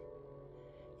me?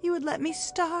 You would let me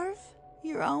starve?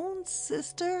 Your own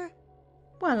sister?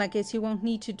 Well, I guess you won't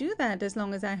need to do that as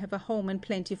long as I have a home and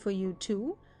plenty for you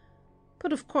too.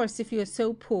 But of course, if you're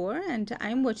so poor and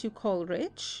I'm what you call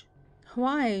rich,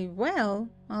 why, well,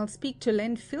 I'll speak to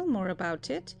Len Fillmore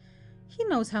about it. He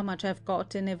knows how much I've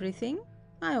got and everything.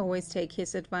 I always take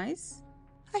his advice.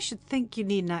 I should think you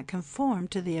need not conform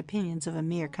to the opinions of a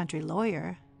mere country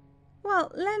lawyer.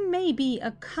 Well, Len may be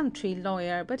a country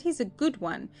lawyer, but he's a good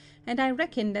one, and I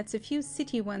reckon that's a few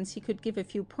city ones he could give a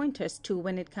few pointers to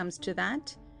when it comes to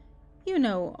that. You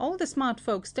know, all the smart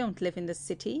folks don't live in the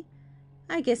city.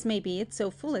 I guess maybe it's so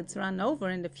full it's run over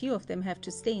and a few of them have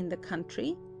to stay in the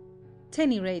country. At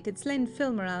any rate, it's Len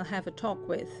Fillmore I'll have a talk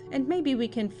with, and maybe we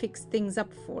can fix things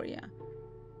up for you.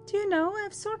 Do you know,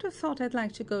 I've sort of thought I'd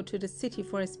like to go to the city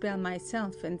for a spell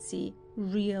myself and see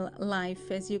real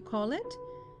life, as you call it.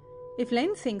 If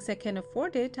Len thinks I can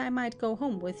afford it, I might go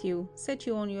home with you, set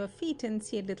you on your feet and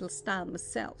see a little style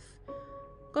myself.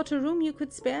 Got a room you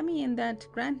could spare me in that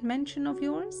grand mansion of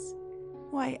yours?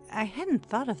 Why, I hadn't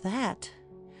thought of that.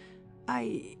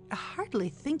 I hardly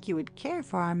think you would care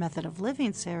for our method of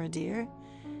living, Sarah dear.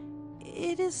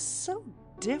 It is so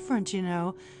different, you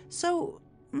know. So...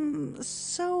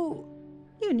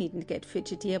 You needn't get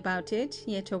fidgety about it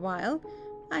yet a while.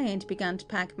 I ain't begun to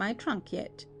pack my trunk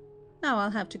yet. Now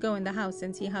I'll have to go in the house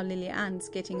and see how Lily Ann's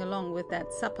getting along with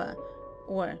that supper,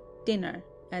 or dinner,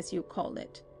 as you call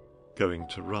it. Going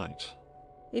to write.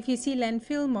 If you see Len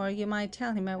Fillmore, you might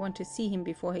tell him I want to see him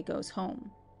before he goes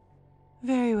home.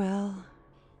 Very well.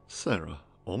 Sarah,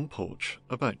 on porch,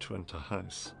 about to enter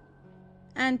house.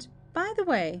 And, by the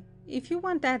way, if you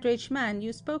want that rich man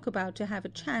you spoke about to have a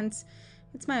chance,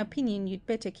 it's my opinion you'd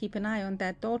better keep an eye on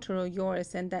that daughter of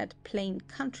yours and that plain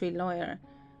country lawyer.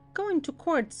 Going to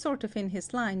court sort of in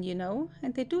his line, you know,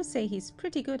 and they do say he's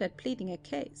pretty good at pleading a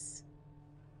case.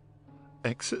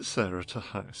 Exit Sarah to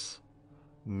house.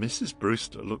 Mrs.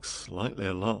 Brewster looks slightly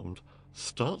alarmed,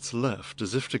 starts left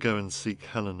as if to go and seek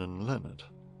Helen and Leonard.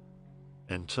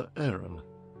 Enter Aaron,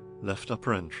 left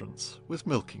upper entrance, with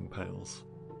milking pails.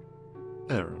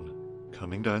 Aaron,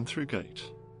 coming down through gate.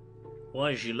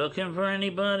 Was you looking for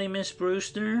anybody, Miss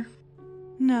Brewster?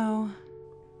 No.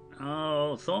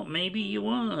 Oh, thought maybe you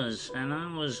was, and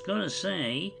I was gonna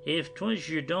say, if 'twas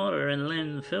your daughter and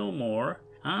Len Fillmore,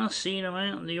 I seen 'em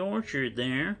out in the orchard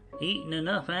there, eating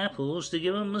enough apples to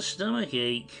give 'em a stomach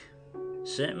ache.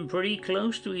 Setting pretty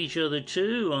close to each other,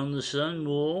 too, on the sun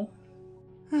wall.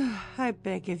 I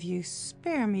beg of you,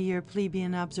 spare me your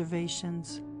plebeian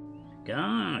observations.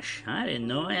 Gosh, I didn't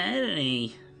know I had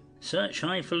any. Such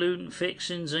highfalutin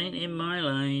fixins ain't in my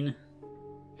line.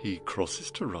 He crosses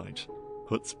to right,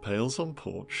 puts pails on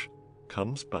porch,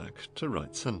 comes back to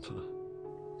right centre.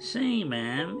 Say,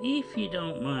 ma'am, if you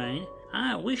don't mind,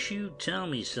 I wish you'd tell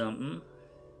me something.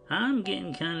 I'm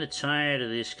getting kind of tired of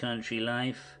this country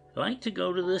life. Like to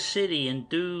go to the city and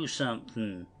do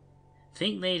something.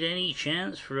 Think they'd any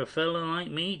chance for a fellow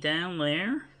like me down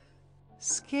there?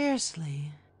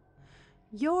 Scarcely.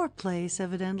 Your place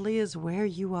evidently is where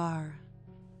you are.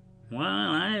 Well,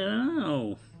 I don't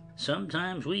know.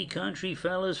 Sometimes we country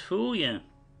fellas fool you.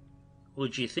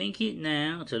 Would you think it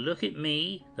now to look at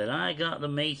me that I got the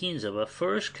makings of a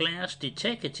first-class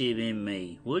deteckative in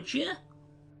me, would you?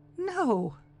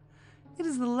 No. It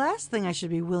is the last thing I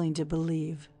should be willing to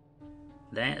believe.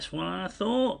 That's what I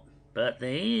thought, but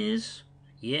there is.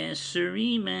 Yes,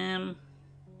 sirree, ma'am.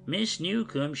 Miss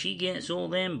Newcomb, she gets all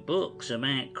them books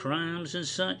about crimes and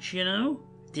such, you know.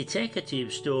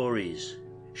 Deteckative stories.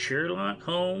 Sherlock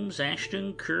Holmes,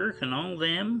 Ashton Kirk, and all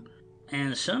them.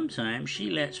 And sometimes she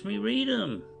lets me read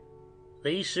 'em.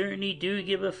 They certainly do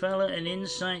give a fella an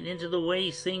insight into the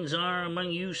way things are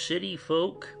among you city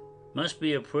folk. Must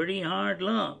be a pretty hard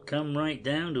lot, come right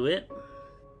down to it.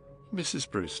 Mrs.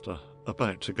 Brewster,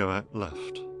 about to go out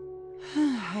left.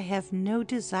 I have no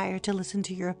desire to listen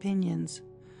to your opinions.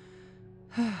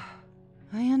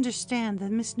 I understand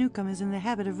that Miss Newcomb is in the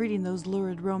habit of reading those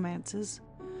lurid romances,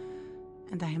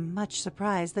 and I am much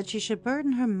surprised that she should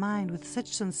burden her mind with such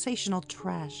sensational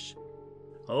trash.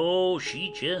 Oh,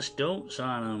 she just dotes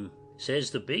on 'em.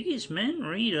 Says the biggest men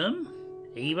read 'em.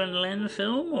 Even Len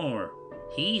Fillmore.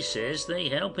 He says they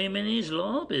help him in his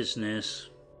law business.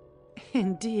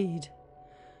 Indeed.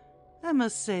 I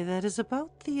must say that is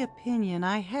about the opinion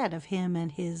I had of him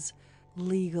and his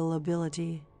legal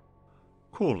ability.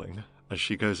 Calling as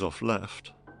she goes off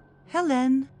left.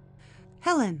 Helen!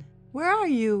 Helen, where are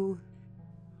you?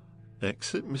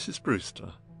 Exit Mrs.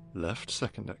 Brewster, left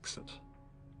second exit.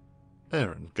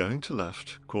 Aaron going to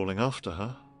left, calling after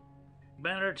her.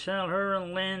 Better tell her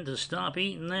and Len to stop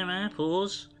eating them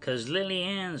apples, 'cause Lily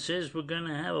Ann says we're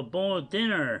gonna have a boiled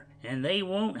dinner, and they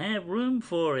won't have room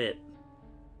for it.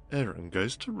 Aaron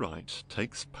goes to right,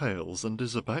 takes pails, and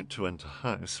is about to enter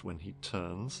house when he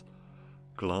turns,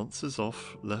 glances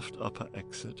off left upper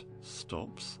exit,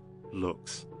 stops,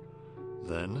 looks,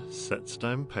 then sets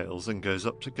down pails and goes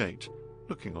up to gate,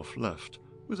 looking off left,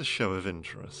 with a show of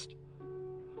interest.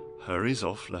 Hurries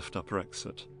off left upper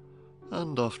exit,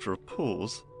 and after a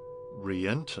pause,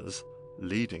 re-enters,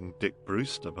 leading Dick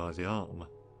Brewster by the arm.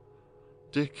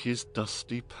 Dick is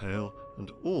dusty, pale,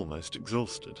 and almost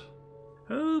exhausted.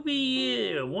 Who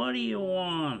be you? What do you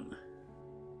want?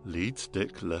 Leads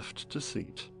Dick left to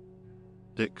seat.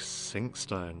 Dick sinks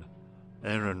down.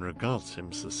 Aaron regards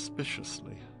him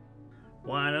suspiciously.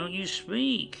 Why don't you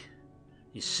speak?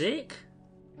 You sick?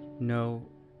 No,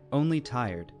 only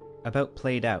tired. About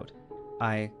played out.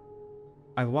 I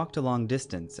walked a long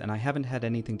distance, and I haven't had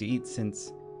anything to eat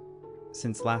since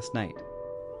last night.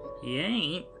 You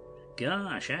ain't?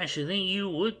 Gosh, I should think you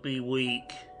would be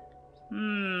weak.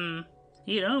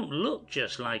 You don't look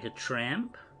just like a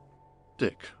tramp.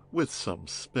 Dick, with some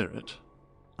spirit.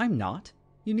 I'm not.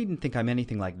 You needn't think I'm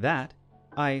anything like that.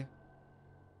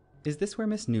 Is this where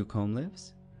Miss Newcomb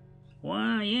lives?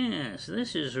 Why, yes,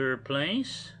 this is her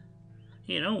place.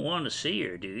 You don't want to see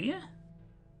her, do you?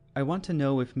 I want to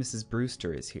know if Mrs.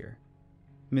 Brewster is here.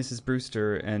 Mrs.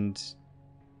 Brewster and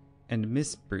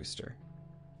Miss Brewster.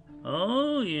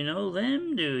 Oh, you know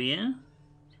them, do you?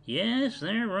 Yes,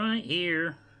 they're right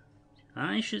here.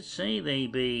 I should say they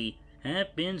be.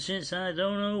 Have been since I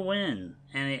don't know when,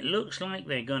 and it looks like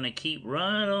they're gonna keep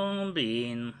right on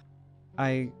being.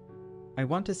 I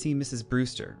want to see Mrs.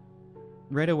 Brewster.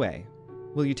 Right away.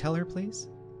 Will you tell her, please?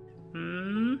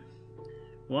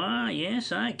 Why,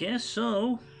 yes, I guess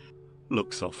so.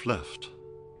 Looks off left.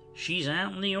 She's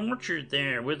out in the orchard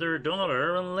there with her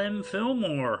daughter and Lem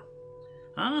Fillmore.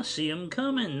 I see 'em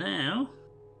coming now.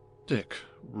 Dick,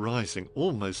 rising,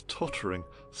 almost tottering,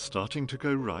 starting to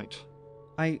go right.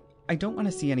 I don't want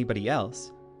to see anybody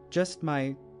else. Just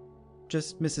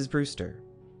Mrs. Brewster.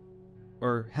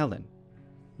 Or Helen.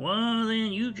 Well,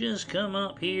 then you just come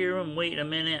up here and wait a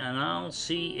minute and I'll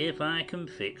see if I can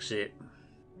fix it.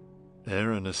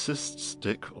 Aaron assists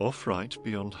Dick off right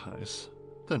beyond house,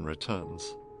 then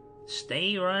returns.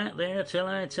 Stay right there till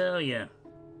I tell you.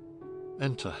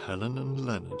 Enter Helen and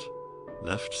Leonard,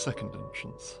 left second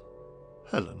entrance.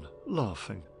 Helen,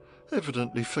 laughing,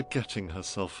 evidently forgetting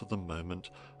herself for the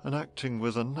moment and acting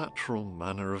with a natural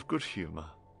manner of good humour.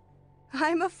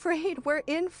 I'm afraid we're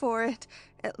in for it.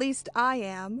 At least I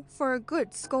am, for a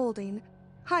good scolding.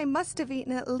 I must have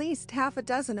eaten at least half a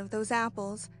dozen of those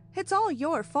apples. It's all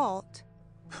your fault.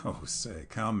 Oh, say,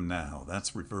 come now.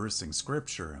 That's reversing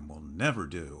scripture and will never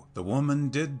do. The woman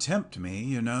did tempt me,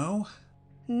 you know.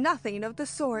 Nothing of the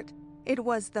sort. It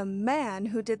was the man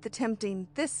who did the tempting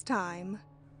this time.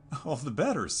 All the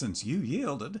better, since you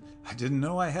yielded. I didn't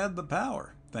know I had the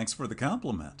power. Thanks for the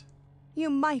compliment. You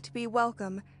might be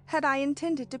welcome, had I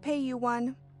intended to pay you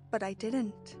one, but I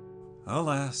didn't.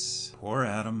 Alas, poor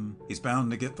Adam. He's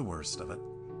bound to get the worst of it.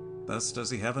 Thus does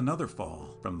he have another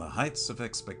fall, from the heights of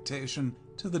expectation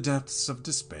to the depths of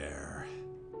despair.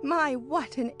 My,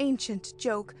 what an ancient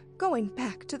joke, going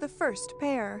back to the first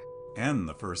pear. And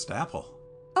the first apple.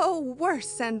 Oh,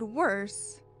 worse and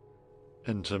worse.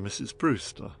 Enter Mrs.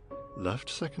 Brewster, left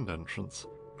second entrance,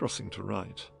 crossing to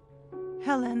right.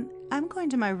 Helen, I'm going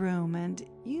to my room, and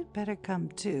you'd better come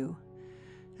too.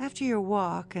 After your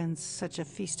walk and such a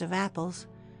feast of apples,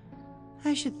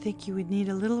 I should think you would need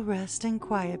a little rest and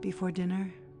quiet before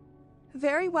dinner.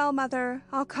 Very well, Mother.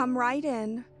 I'll come right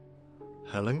in.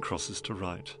 Helen crosses to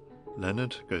right.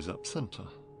 Leonard goes up centre.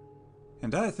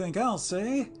 And I think I'll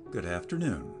say good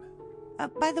afternoon.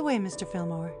 By the way, Mr.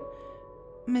 Fillmore,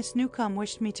 Miss Newcomb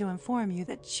wished me to inform you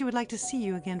that she would like to see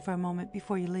you again for a moment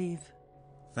before you leave.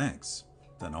 Thanks.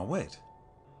 Then I'll wait.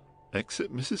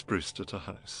 Exit Mrs. Brewster to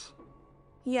house.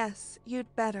 Yes,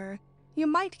 you'd better. You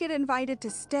might get invited to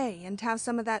stay and have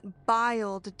some of that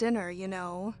biled dinner, you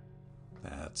know.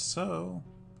 That's so.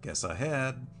 Guess I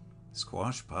had.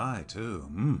 Squash pie,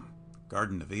 too.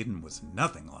 Garden of Eden was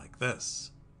nothing like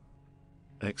this.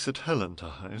 Exit Helen to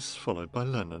house, followed by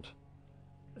Leonard.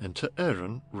 Enter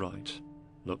Aaron, right.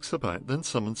 Looks about, then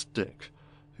summons Dick,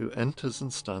 who enters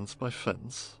and stands by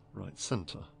fence, right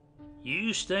centre.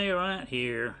 You stay right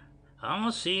here.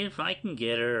 I'll see if I can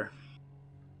get her.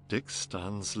 Dick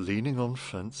stands leaning on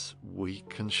fence,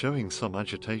 weak and showing some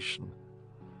agitation.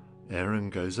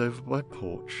 Aaron goes over by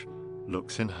porch,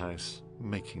 looks in house,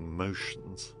 making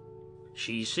motions.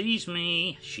 She sees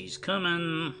me. She's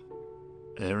coming.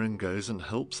 Aaron goes and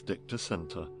helps Dick to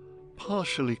centre,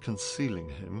 partially concealing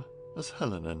him as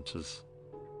Helen enters.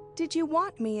 Did you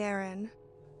want me, Aaron?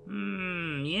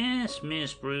 Yes,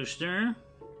 Miss Brewster.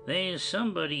 There's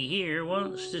somebody here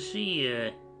wants to see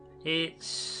you.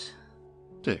 It's...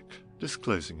 Dick,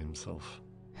 disclosing himself.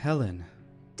 Helen.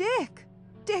 Dick!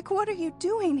 Dick, what are you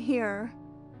doing here?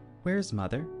 Where's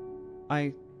Mother?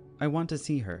 I want to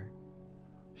see her.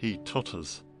 He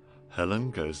totters.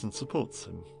 Helen goes and supports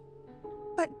him.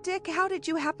 But Dick, how did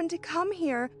you happen to come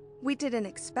here? We didn't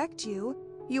expect you.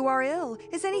 You are ill.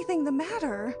 Is anything the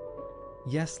matter?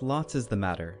 Yes, lots is the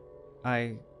matter.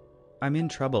 I'm in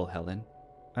trouble, Helen.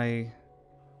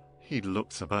 He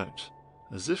looks about,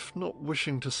 as if not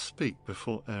wishing to speak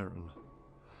before Aaron.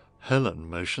 Helen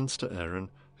motions to Aaron,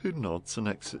 who nods and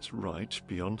exits right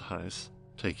beyond house,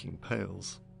 taking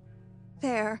pails.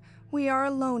 There, we are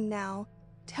alone now.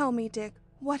 Tell me, Dick,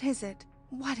 what is it?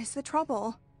 What is the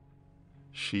trouble?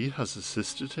 She has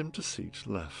assisted him to seat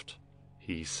left.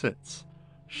 He sits.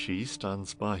 She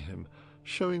stands by him,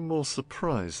 showing more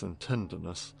surprise than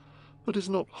tenderness, but is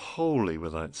not wholly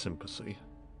without sympathy.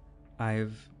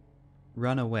 I've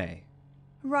run away.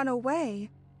 Run away?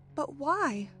 But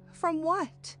why? From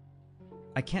what?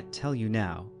 I can't tell you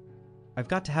now. I've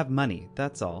got to have money,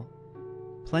 that's all.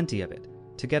 Plenty of it,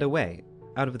 to get away,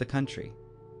 out of the country.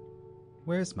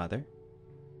 Where's Mother?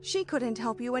 She couldn't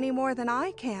help you any more than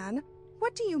I can.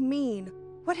 What do you mean?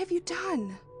 What have you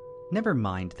done? Never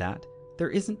mind that. There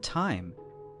isn't time.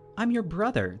 I'm your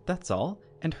brother, that's all,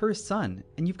 and her son,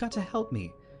 and you've got to help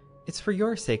me. It's for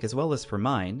your sake as well as for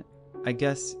mine. I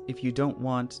guess if you don't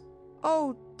want...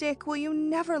 Oh, Dick, will you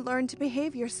never learn to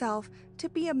behave yourself, to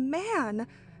be a man?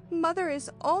 Mother is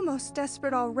almost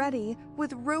desperate already,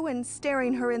 with ruin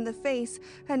staring her in the face,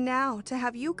 and now to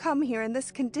have you come here in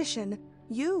this condition,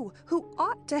 you, who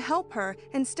ought to help her,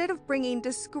 instead of bringing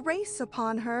disgrace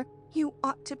upon her, you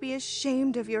ought to be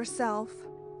ashamed of yourself.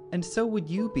 And so would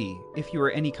you be, if you were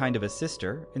any kind of a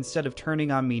sister, instead of turning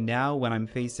on me now when I'm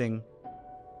facing...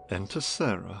 Enter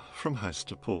Sarah from house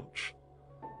to porch.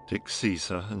 Dick sees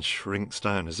her and shrinks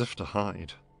down as if to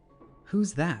hide.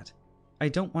 Who's that? I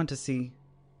don't want to see...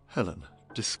 Helen,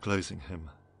 disclosing him.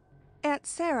 Aunt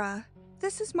Sarah,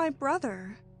 this is my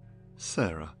brother.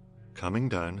 Sarah, coming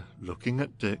down, looking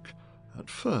at Dick, at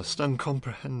first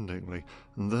uncomprehendingly,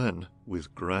 and then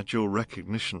with gradual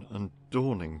recognition and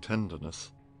dawning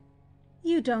tenderness.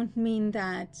 You don't mean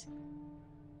that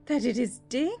it is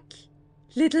Dick?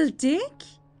 Little Dick?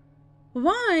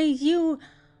 Why,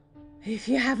 if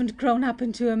you haven't grown up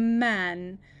into a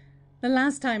man. The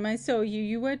last time I saw you,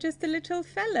 you were just a little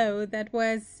fellow it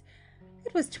was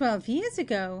 12 years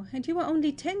ago, and you were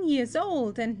only 10 years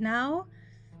old, and now...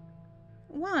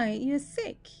 Why, you're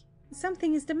sick.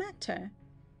 Something is the matter.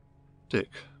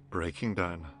 Dick, breaking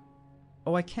down.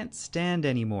 Oh, I can't stand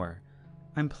any more.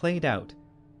 I'm played out.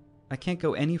 I can't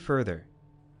go any further.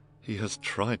 He has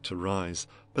tried to rise,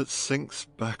 but sinks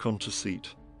back onto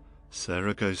seat.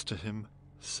 Sarah goes to him,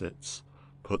 sits,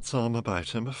 puts arm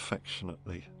about him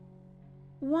affectionately.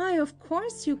 Why, of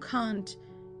course you can't.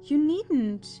 You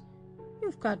needn't.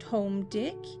 You've got home,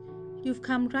 Dick. You've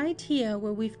come right here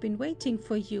where we've been waiting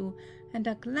for you, and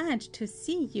are glad to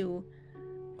see you.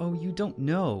 Oh, you don't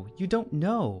know. You don't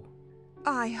know.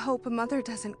 I hope Mother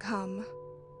doesn't come.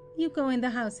 You go in the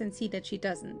house and see that she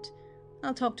doesn't.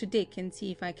 I'll talk to Dick and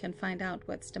see if I can find out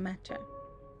what's the matter.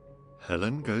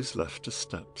 Helen goes left a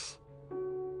steps.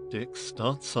 Dick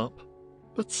starts up,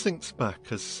 but sinks back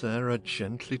as Sarah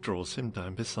gently draws him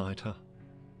down beside her.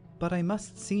 But I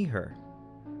must see her.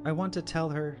 I want to tell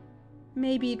her...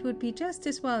 Maybe it would be just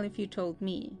as well if you told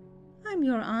me. I'm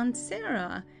your Aunt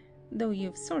Sarah, though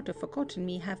you've sort of forgotten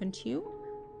me, haven't you?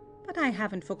 But I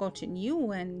haven't forgotten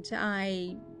you, and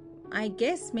I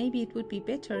guess maybe it would be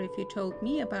better if you told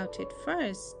me about it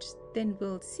first. Then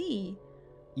we'll see.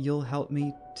 You'll help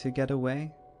me to get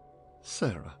away?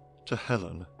 Sarah, to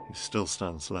Helen, who still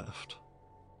stands left.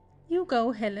 You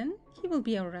go, Helen. He will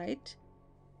be all right.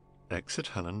 Exit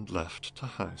Helen left to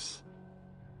house.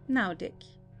 Now, Dick,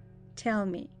 tell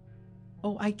me.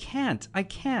 Oh, I can't.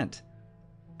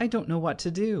 I don't know what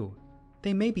to do.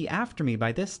 They may be after me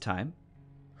by this time.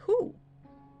 Who?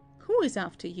 Who is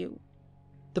after you?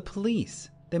 The police.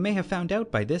 They may have found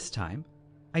out by this time.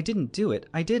 I didn't do it.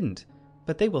 I didn't.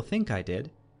 But they will think I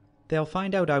did. They'll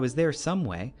find out I was there some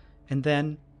way, and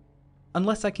then...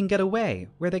 Unless I can get away,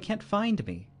 where they can't find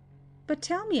me. But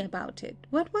tell me about it.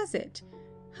 What was it?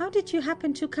 How did you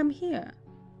happen to come here?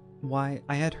 Why,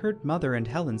 I had heard Mother and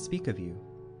Helen speak of you.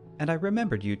 And I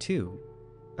remembered you, too.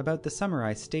 About the summer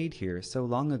I stayed here so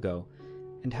long ago,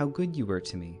 and how good you were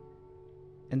to me.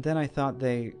 And then I thought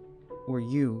they, or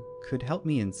you, could help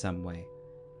me in some way.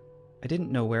 I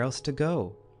didn't know where else to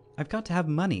go. I've got to have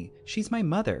money. She's my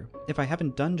mother, if I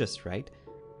haven't done just right.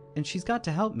 And she's got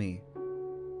to help me.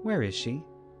 Where is she?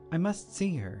 I must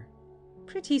see her.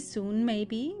 Pretty soon,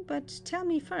 maybe, but tell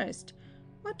me first,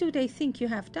 what do they think you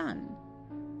have done?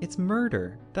 It's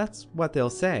murder. That's what they'll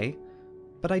say.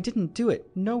 But I didn't do it.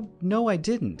 No, I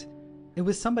didn't. It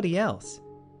was somebody else.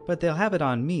 But they'll have it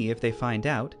on me if they find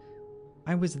out.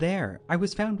 I was there. I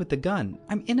was found with the gun.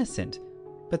 I'm innocent.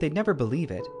 But they'd never believe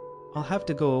it. I'll have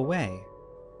to go away.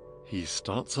 He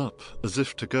starts up as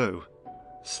if to go.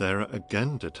 Sarah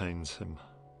again detains him.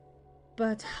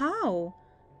 But how?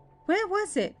 Where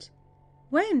was it?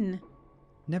 When?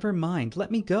 Never mind.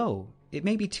 Let me go. It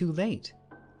may be too late.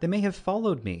 They may have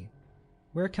followed me.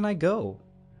 Where can I go?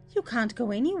 You can't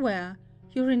go anywhere.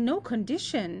 You're in no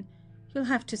condition. You'll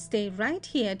have to stay right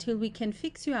here till we can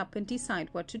fix you up and decide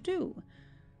what to do.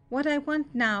 What I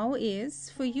want now is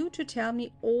for you to tell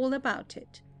me all about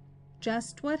it.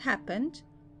 Just what happened,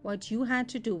 what you had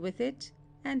to do with it,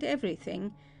 and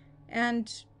everything.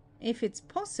 And if it's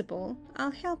possible,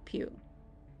 I'll help you.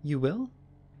 You will?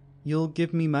 You'll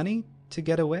give me money to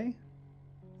get away?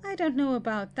 I don't know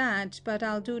about that, but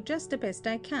I'll do just the best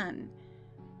I can.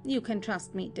 You can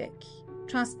trust me, Dick.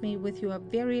 Trust me with your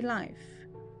very life.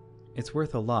 It's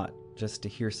worth a lot just to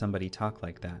hear somebody talk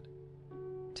like that.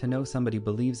 To know somebody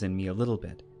believes in me a little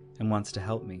bit and wants to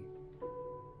help me.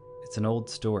 It's an old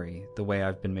story, the way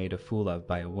I've been made a fool of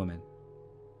by a woman.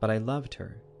 But I loved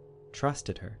her,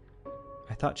 trusted her.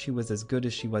 I thought she was as good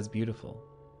as she was beautiful.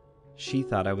 She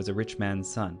thought I was a rich man's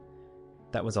son.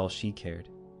 That was all she cared.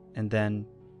 And then,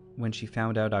 when she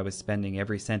found out I was spending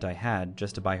every cent I had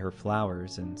just to buy her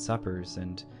flowers and suppers,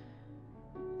 and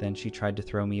then she tried to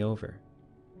throw me over.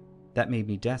 That made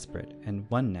me desperate, and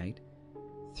one night,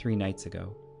 3 nights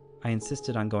ago, I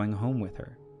insisted on going home with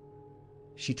her.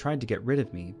 She tried to get rid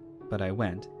of me, but I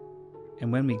went,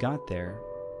 and when we got there,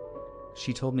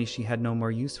 she told me she had no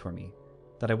more use for me,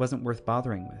 that I wasn't worth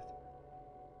bothering with.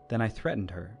 Then I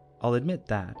threatened her, I'll admit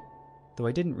that, though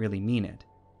I didn't really mean it.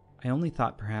 I only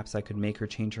thought perhaps I could make her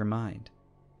change her mind.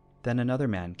 Then another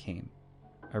man came,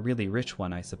 a really rich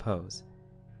one, I suppose,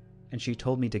 and she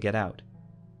told me to get out.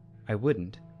 I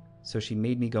wouldn't, so she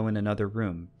made me go in another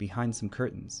room, behind some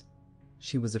curtains.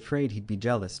 She was afraid he'd be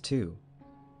jealous, too.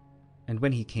 And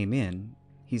when he came in,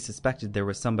 he suspected there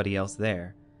was somebody else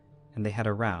there, and they had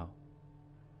a row.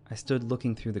 I stood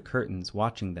looking through the curtains,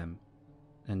 watching them,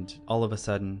 and all of a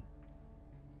sudden...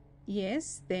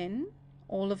 Yes, then,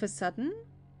 all of a sudden?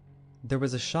 There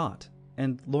was a shot,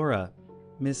 and Laura,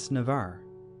 Miss Navarre,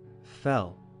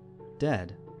 fell,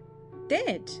 dead.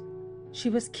 Dead? She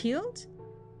was killed?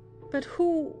 But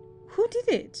who did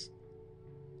it?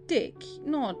 Dick,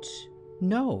 not...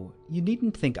 No, you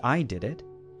needn't think I did it.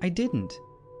 I didn't.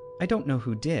 I don't know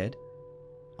who did.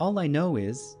 All I know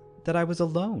is that I was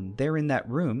alone there in that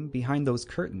room behind those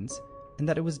curtains, and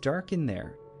that it was dark in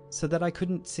there, so that I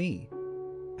couldn't see.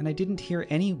 And I didn't hear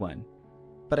anyone,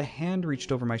 but a hand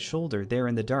reached over my shoulder there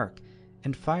in the dark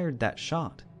and fired that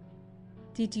shot.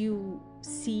 Did you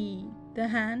see the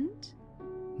hand?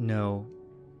 No,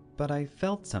 but I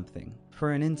felt something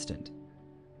for an instant.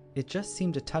 It just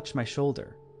seemed to touch my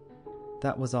shoulder.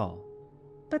 That was all.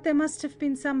 But there must have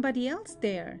been somebody else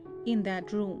there, in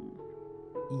that room.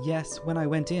 Yes, when I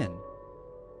went in.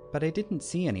 But I didn't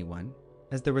see anyone,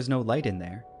 as there was no light in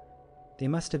there. They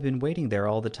must have been waiting there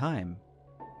all the time.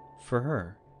 For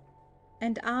her.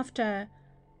 And after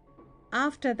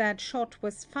that shot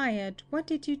was fired, what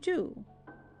did you do?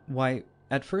 Why,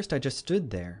 at first I just stood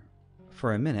there.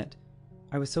 For a minute.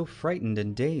 I was so frightened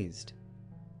and dazed.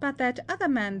 But that other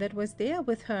man that was there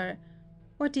with her,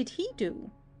 what did he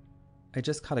do? I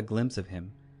just caught a glimpse of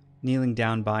him, kneeling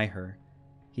down by her.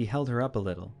 He held her up a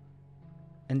little.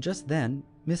 And just then,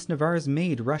 Miss Navarre's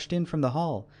maid rushed in from the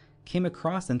hall, came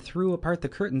across and threw apart the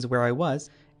curtains where I was,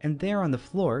 and there on the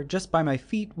floor, just by my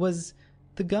feet, was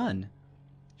the gun.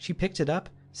 She picked it up,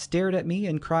 stared at me,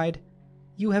 and cried,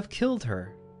 "You have killed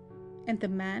her." And the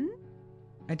man?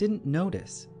 I didn't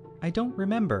notice. I don't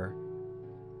remember.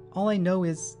 All I know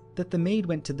is that the maid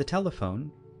went to the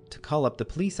telephone, to call up the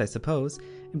police, I suppose,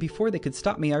 and before they could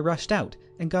stop me, I rushed out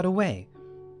and got away.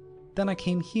 Then I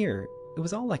came here. It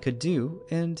was all I could do,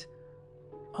 and...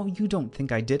 Oh, you don't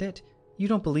think I did it? You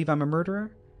don't believe I'm a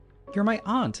murderer? You're my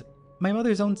aunt, my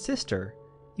mother's own sister.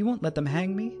 You won't let them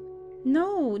hang me?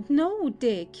 No,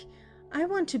 Dick. I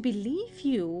want to believe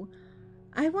you.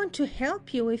 I want to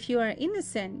help you if you are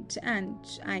innocent, and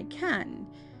I can.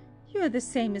 You are the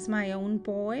same as my own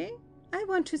boy. I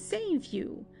want to save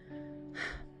you.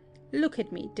 Look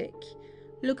at me, Dick.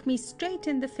 Look me straight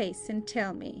in the face and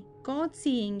tell me, God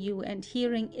seeing you and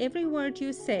hearing every word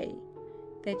you say,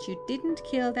 that you didn't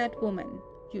kill that woman.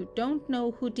 You don't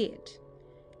know who did.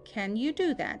 Can you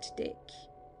do that, Dick?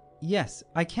 Yes,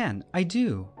 I can. I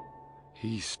do.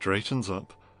 He straightens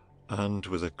up, and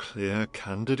with a clear,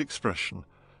 candid expression,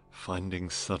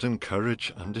 finding sudden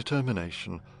courage and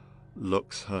determination,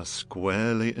 looks her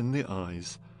squarely in the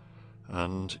eyes,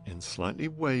 and, in slightly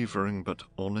wavering but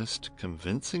honest,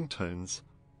 convincing tones,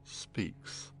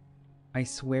 speaks. I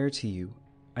swear to you,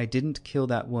 I didn't kill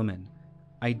that woman.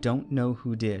 I don't know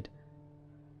who did.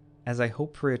 As I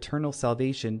hope for eternal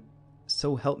salvation,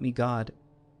 so help me God,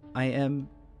 I am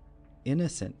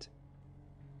innocent.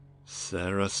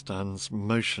 Sarah stands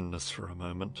motionless for a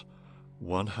moment,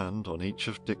 one hand on each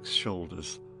of Dick's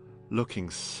shoulders, looking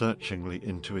searchingly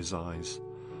into his eyes,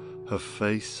 her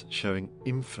face showing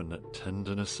infinite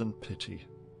tenderness and pity.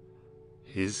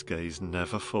 His gaze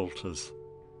never falters.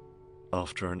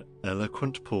 After an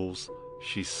eloquent pause,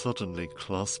 she suddenly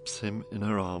clasps him in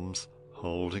her arms,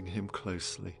 holding him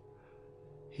closely.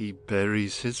 He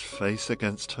buries his face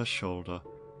against her shoulder,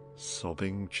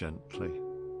 sobbing gently.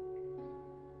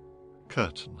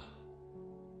 Curtain.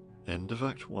 End of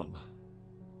Act 1.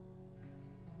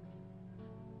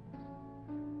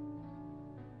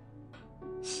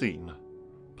 Scene: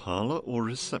 parlour or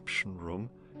reception room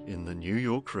in the New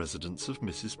York residence of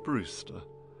Mrs. Brewster,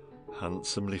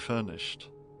 handsomely furnished.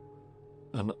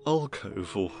 An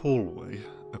alcove or hallway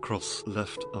across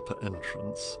left upper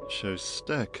entrance shows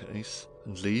staircase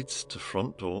and leads to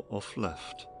front door off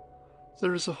left.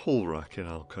 There is a hall rack in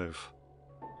alcove.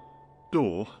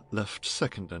 Door left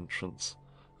second entrance,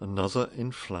 another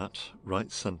in flat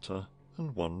right centre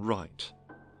and one right.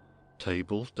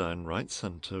 Table down right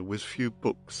centre with few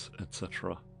books,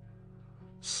 etc.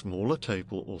 Smaller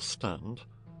table or stand,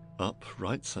 up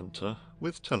right centre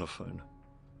with telephone.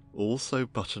 Also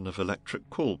button of electric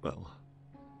call bell.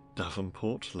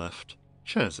 Davenport left,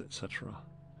 chairs, etc.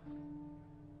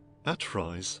 At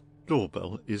rise,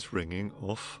 doorbell is ringing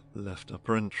off left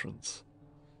upper entrance.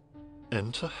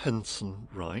 Enter Henson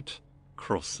right,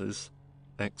 crosses,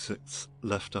 exits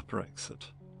left upper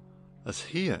exit. As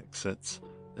he exits,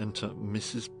 enter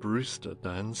Mrs. Brewster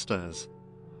downstairs.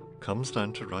 Comes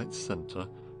down to right centre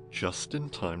just in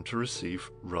time to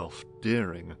receive Ralph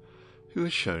Deering, who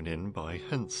is shown in by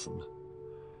Henson.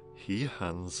 He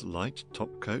hands light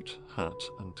topcoat, hat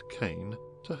and cane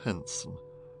to Henson,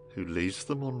 who leaves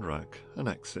them on rack and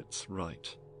exits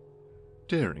right.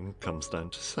 Deering comes down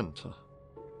to centre.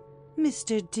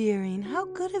 Mr. Deering, how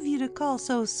good of you to call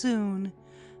so soon.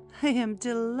 I am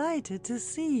delighted to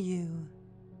see you.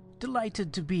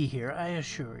 Delighted to be here, I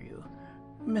assure you.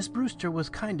 Miss Brewster was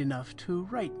kind enough to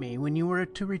write me when you were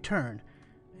to return,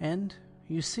 and,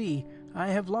 you see, I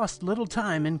have lost little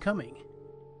time in coming.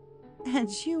 And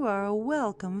you are a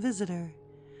welcome visitor.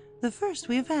 The first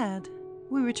we have had.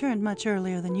 We returned much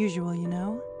earlier than usual, you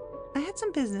know. I had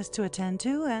some business to attend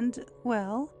to, and,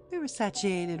 well, we were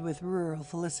satiated with rural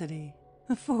felicity.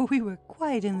 For we were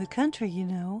quite in the country, you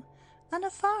know. On a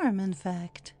farm, in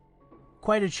fact.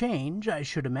 Quite a change, I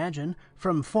should imagine,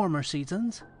 from former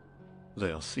seasons.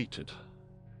 They are seated.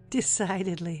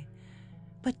 Decidedly.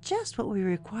 But just what we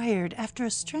required after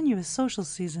a strenuous social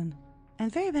season,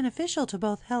 and very beneficial to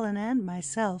both Helen and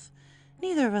myself.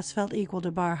 Neither of us felt equal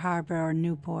to Bar Harbor or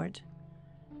Newport.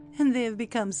 And they have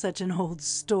become such an old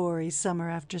story summer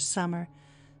after summer,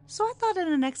 so I thought it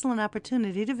an excellent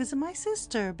opportunity to visit my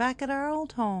sister back at our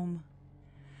old home.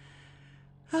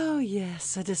 Oh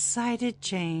yes, a decided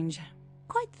change.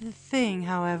 Quite the thing,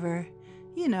 however,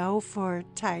 you know, for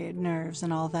tired nerves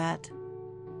and all that.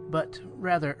 But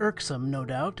rather irksome, no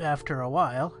doubt, after a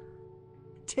while.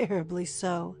 Terribly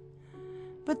so.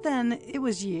 But then, it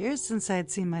was years since I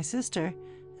had seen my sister,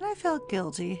 and I felt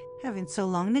guilty, having so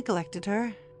long neglected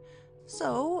her.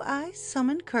 So I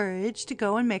summoned courage to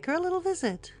go and make her a little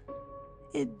visit.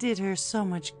 It did her so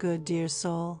much good, dear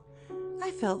soul.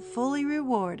 I felt fully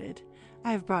rewarded.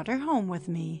 I've brought her home with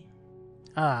me.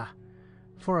 Ah,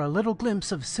 for a little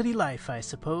glimpse of city life, I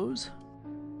suppose.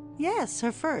 Yes,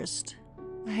 her first.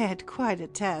 I had quite a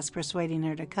task persuading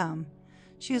her to come.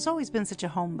 She has always been such a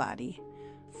homebody.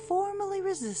 Formally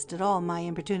resisted all my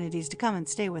importunities to come and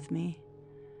stay with me.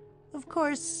 Of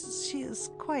course, she is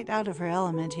quite out of her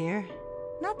element here.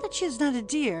 Not that she is not a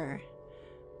dear,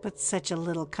 but such a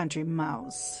little country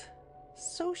mouse.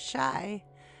 So shy.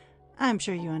 I'm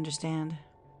sure you understand.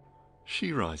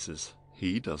 She rises.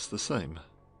 He does the same.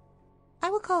 I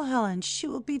will call Helen. She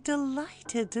will be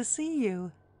delighted to see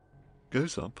you.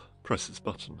 Goes up, presses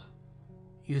button.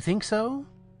 You think so?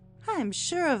 I'm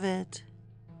sure of it.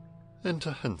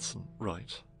 Enter Henson,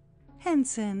 right.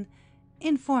 Henson,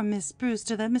 inform Miss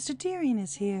Brewster that Mr. Deering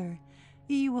is here.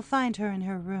 You will find her in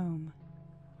her room.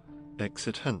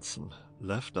 Exit Henson,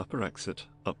 left upper exit,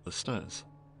 up the stairs.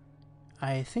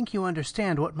 I think you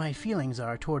understand what my feelings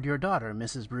are toward your daughter,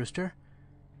 Mrs. Brewster.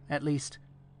 At least,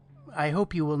 I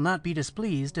hope you will not be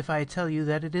displeased if I tell you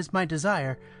that it is my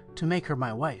desire to make her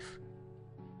my wife.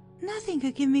 Nothing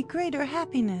could give me greater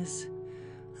happiness.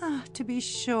 To be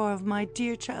sure of my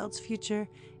dear child's future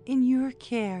in your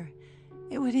care.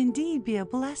 It would indeed be a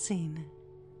blessing.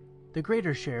 The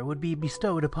greater share would be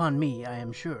bestowed upon me, I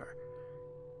am sure.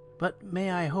 But may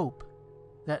I hope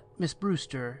that Miss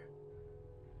Brewster,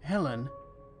 Helen...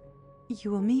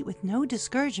 You will meet with no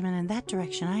discouragement in that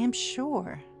direction, I am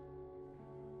sure.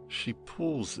 She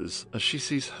pauses as she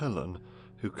sees Helen,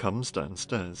 who comes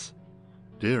downstairs.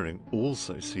 Deering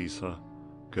also sees her,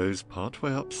 goes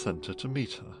partway up centre to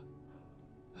meet her.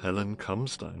 Helen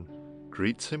comes down,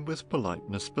 greets him with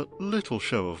politeness but little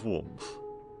show of warmth.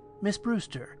 Miss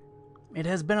Brewster, it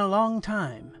has been a long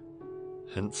time.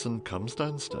 Henson comes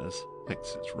downstairs,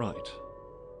 exits right.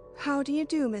 How do you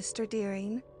do, Mr.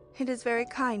 Deering? It is very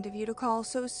kind of you to call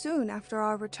so soon after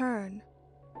our return.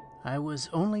 I was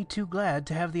only too glad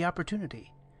to have the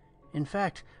opportunity. In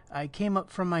fact, I came up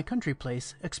from my country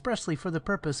place expressly for the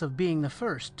purpose of being the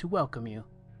first to welcome you.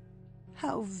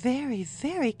 How very,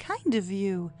 very kind of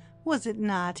you, was it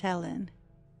not, Helen?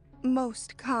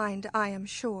 Most kind, I am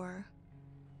sure.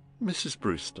 Mrs.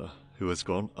 Brewster, who has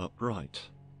gone upright.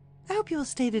 I hope you will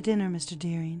stay to dinner, Mr.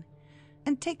 Deering,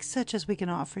 and take such as we can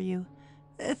offer you.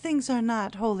 Things are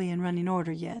not wholly in running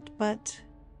order yet, but...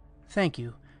 Thank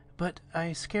you, but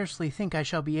I scarcely think I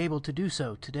shall be able to do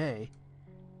so today.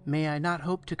 May I not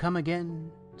hope to come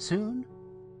again soon?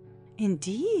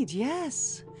 Indeed,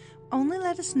 yes. Only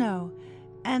let us know.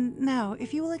 And now,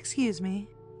 if you will excuse me...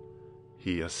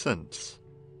 He assents.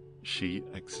 She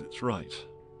exits right.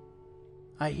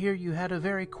 I hear you had a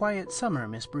very quiet summer,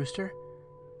 Miss Brewster.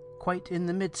 Quite in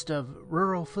the midst of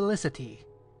rural felicity.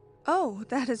 Oh,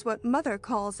 that is what Mother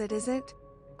calls it, is it?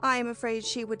 I am afraid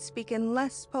she would speak in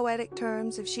less poetic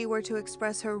terms if she were to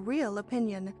express her real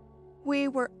opinion. We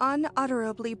were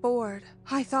unutterably bored.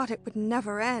 I thought it would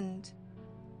never end.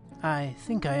 I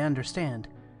think I understand.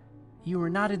 You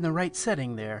were not in the right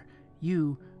setting there.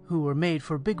 You, who were made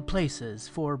for big places,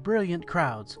 for brilliant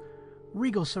crowds,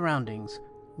 regal surroundings,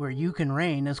 where you can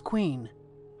reign as queen.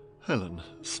 Helen,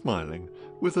 smiling,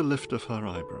 with a lift of her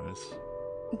eyebrows.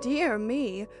 Dear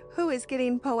me, who is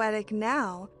getting poetic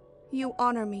now? You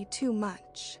honor me too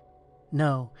much.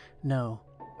 No,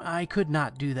 I could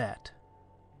not do that.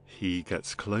 He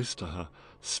gets close to her,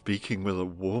 speaking with a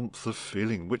warmth of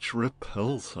feeling which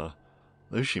repels her,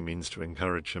 though she means to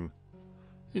encourage him.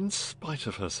 In spite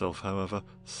of herself, however,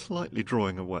 slightly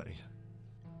drawing away.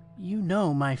 You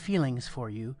know my feelings for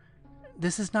you.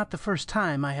 This is not the first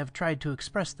time I have tried to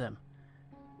express them.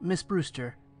 Miss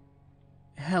Brewster,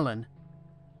 Helen,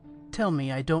 tell me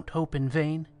I don't hope in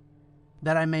vain,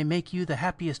 that I may make you the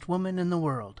happiest woman in the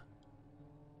world.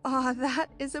 Ah,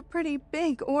 that is a pretty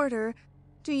big order.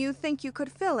 Do you think you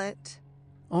could fill it?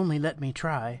 Only let me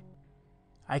try.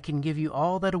 I can give you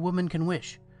all that a woman can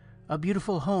wish. A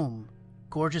beautiful home,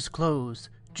 gorgeous clothes,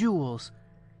 jewels.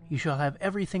 You shall have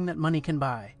everything that money can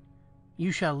buy.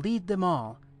 You shall lead them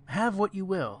all, have what you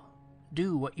will,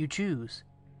 do what you choose.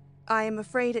 I am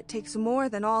afraid it takes more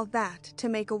than all that to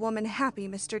make a woman happy,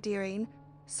 Mr. Deering.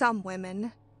 Some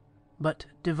women. But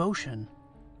devotion,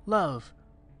 love,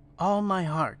 all my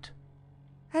heart.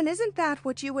 And isn't that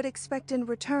what you would expect in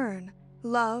return?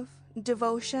 Love,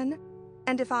 devotion?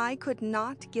 And if I could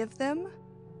not give them?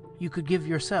 You could give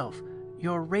yourself,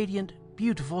 your radiant,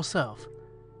 beautiful self.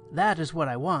 That is what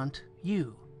I want,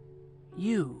 you.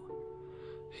 You.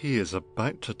 He is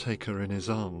about to take her in his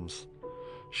arms.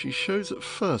 She shows at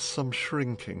first some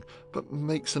shrinking, but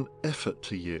makes an effort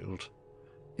to yield.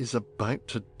 Is about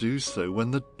to do so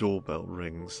when the doorbell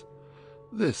rings.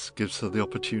 This gives her the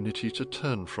opportunity to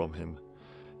turn from him.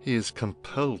 He is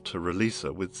compelled to release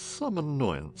her with some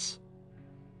annoyance.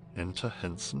 Enter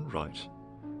Henson right.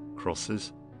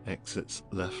 Crosses, exits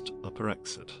left upper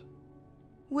exit.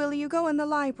 Will you go in the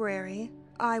library?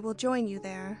 I will join you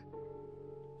there.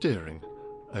 Deering,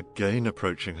 again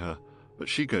approaching her, but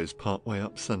she goes part way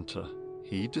up centre.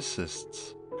 He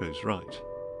desists, goes right.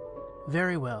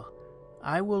 Very well.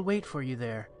 I will wait for you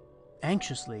there,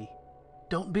 anxiously.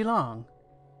 Don't be long.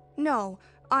 No,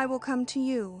 I will come to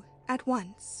you at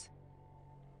once.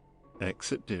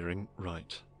 Exit Deering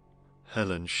right.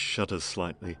 Helen shudders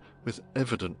slightly, with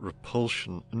evident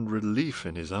repulsion and relief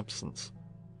in his absence.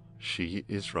 She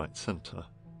is right centre.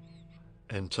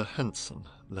 Enter Henson,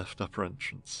 left upper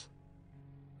entrance.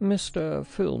 Mr.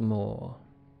 Fillmore.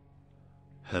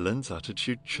 Helen's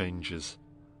attitude changes.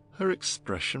 Her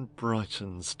expression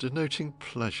brightens, denoting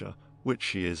pleasure, which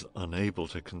she is unable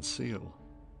to conceal.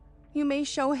 You may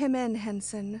show him in,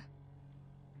 Henson.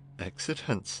 Exit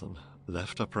Henson,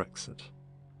 left upper exit.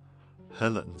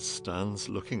 Helen stands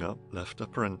looking up left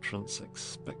upper entrance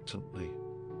expectantly.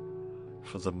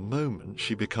 For the moment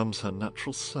she becomes her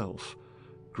natural self,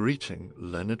 greeting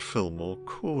Leonard Fillmore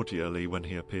cordially when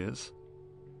he appears.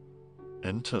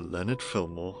 Enter Leonard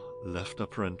Fillmore, left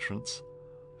upper entrance,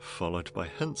 followed by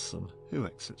Henson, who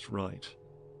exits right.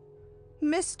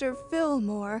 Mr.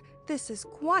 Fillmore, this is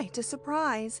quite a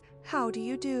surprise. How do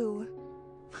you do?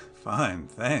 Fine,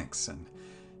 thanks, and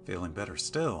feeling better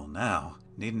still now.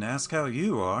 Needn't ask how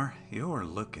you are. You're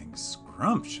looking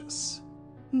scrumptious.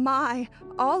 My,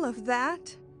 all of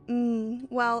that?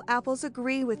 Well, apples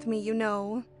agree with me, you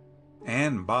know.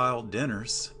 And biled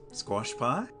dinners. Squash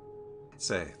pie?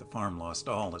 Say, the farm lost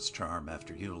all its charm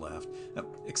after you left.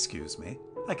 Excuse me.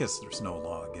 I guess there's no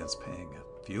law against paying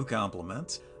a few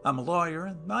compliments. I'm a lawyer,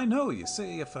 and I know, you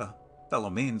see, if a fellow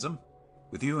means 'em.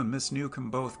 With you and Miss Newcomb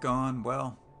both gone,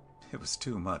 well, it was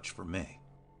too much for me.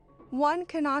 One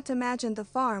cannot imagine the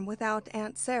farm without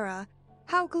Aunt Sarah.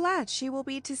 How glad she will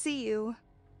be to see you.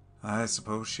 I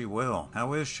suppose she will.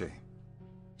 How is she?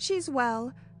 She's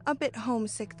well. A bit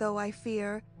homesick, though, I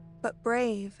fear, but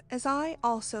brave, as I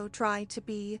also try to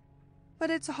be. But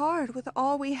it's hard with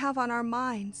all we have on our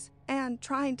minds, and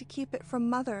trying to keep it from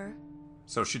Mother.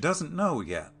 So she doesn't know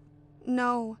yet?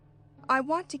 No. I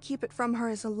want to keep it from her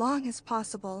as long as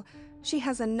possible. She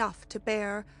has enough to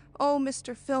bear. Oh,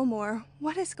 Mr. Fillmore,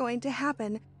 what is going to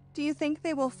happen? Do you think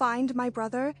they will find my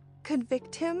brother?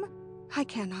 Convict him? I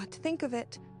cannot think of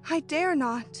it. I dare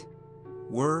not.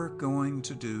 We're going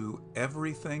to do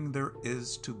everything there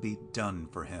is to be done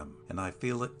for him, and I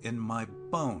feel it in my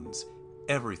bones.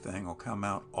 Everything will come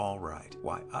out all right.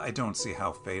 Why, I don't see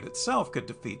how fate itself could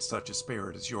defeat such a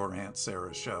spirit as your Aunt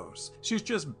Sarah shows. She's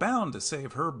just bound to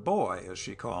save her boy, as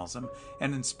she calls him,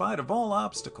 and in spite of all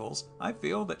obstacles, I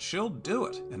feel that she'll do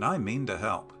it, and I mean to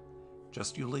help.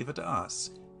 Just you leave it to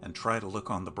us, and try to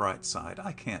look on the bright side.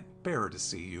 I can't bear to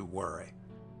see you worry.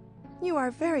 You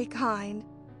are very kind.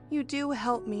 You do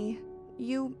help me.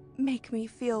 You make me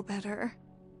feel better.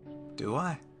 Do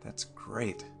I? That's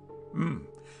great.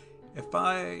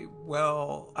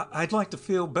 I'd like to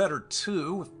feel better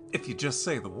too, if you just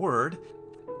say the word.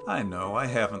 I know I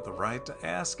haven't the right to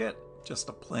ask it, just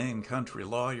a plain country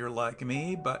lawyer like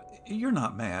me, but you're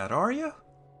not mad, are you?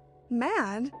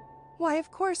 Mad? Why,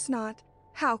 of course not.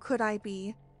 How could I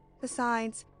be?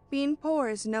 Besides, being poor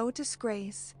is no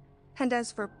disgrace. And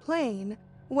as for plain,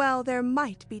 well, there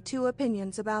might be two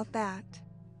opinions about that.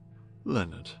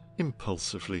 Leonard,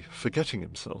 impulsively forgetting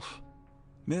himself.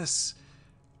 Miss...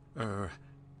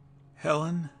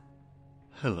 Helen?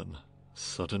 Helen,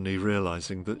 suddenly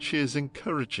realizing that she is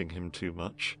encouraging him too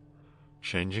much,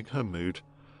 changing her mood,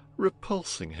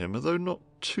 repulsing him, though not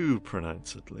too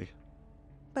pronouncedly.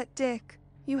 But Dick,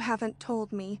 you haven't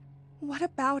told me. What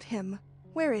about him?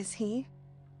 Where is he?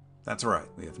 That's right.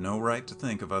 We have no right to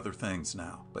think of other things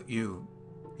now. But you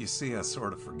see, I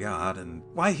sort of forgot, and...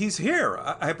 Why, he's here!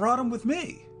 I brought him with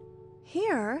me!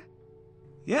 Here?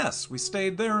 Yes, we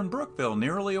stayed there in Brookville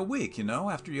nearly a week,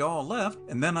 after you all left,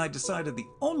 and then I decided the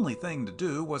only thing to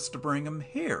do was to bring him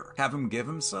here, have him give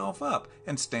himself up,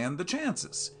 and stand the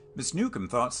chances. Miss Newcomb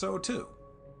thought so, too.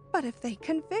 But if they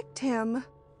convict him...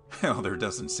 Well, there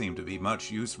doesn't seem to be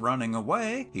much use running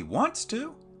away. He wants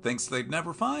to, thinks they'd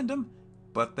never find him,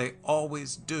 but they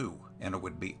always do, and it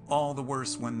would be all the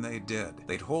worse when they did.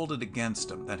 They'd hold it against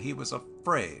him that he was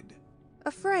afraid.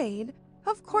 Afraid?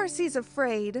 Of course he's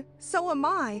afraid. So am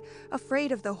I.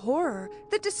 Afraid of the horror,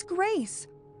 the disgrace.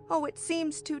 Oh, it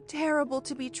seems too terrible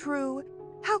to be true.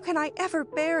 How can I ever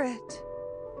bear it?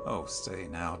 Oh, say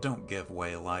now, don't give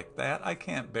way like that. I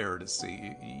can't bear to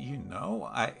see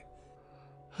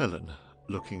Helen,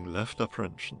 looking left upper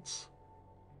entrance.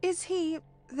 Is he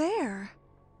there?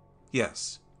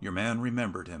 Yes, your man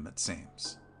remembered him, it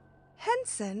seems.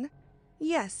 Henson?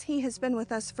 Yes, he has been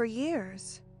with us for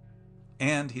years.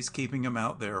 And he's keeping him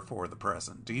out there for the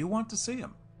present. Do you want to see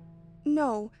him?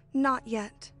 No, not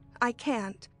yet. I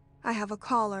can't. I have a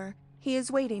caller. He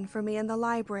is waiting for me in the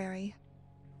library.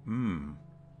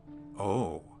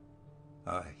 Oh,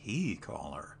 a he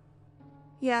caller.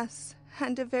 Yes,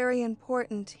 and a very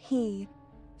important he.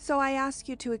 So I ask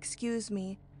you to excuse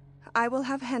me. I will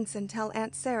have Henson tell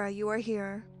Aunt Sarah you are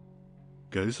here.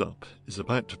 Goes up, is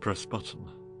about to press button.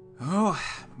 Oh,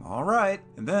 all right.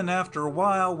 And then after a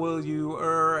while, will you,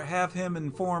 have him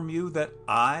inform you that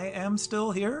I am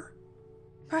still here?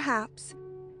 Perhaps,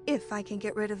 if I can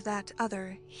get rid of that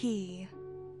other he.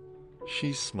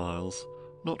 She smiles,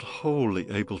 not wholly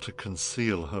able to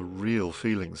conceal her real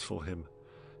feelings for him.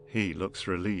 He looks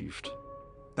relieved.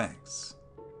 Thanks.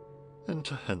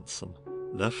 Enter Henson,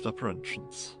 left upper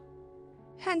entrance.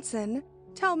 Henson,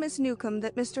 tell Miss Newcomb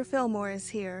that Mr. Fillmore is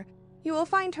here. You will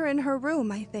find her in her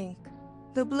room, I think.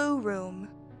 The blue room.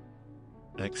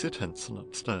 Exit Henson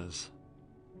upstairs.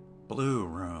 Blue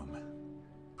room.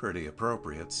 Pretty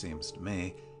appropriate, seems to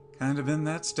me. Kind of in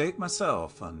that state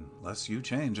myself, unless you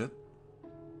change it.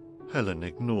 Helen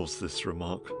ignores this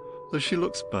remark, though she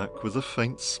looks back with a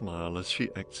faint smile as she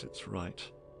exits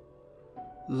right.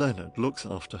 Leonard looks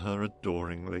after her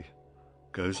adoringly,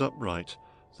 goes upright,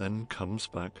 then comes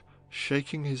back,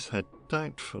 shaking his head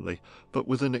doubtfully, but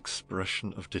with an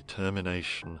expression of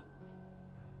determination.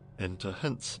 Enter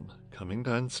Henson, coming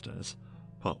downstairs,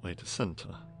 partway to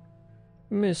centre.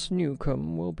 Miss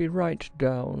Newcomb will be right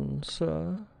down,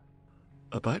 sir.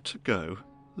 About to go,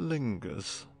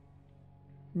 lingers.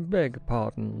 Beg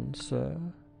pardon, sir,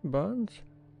 but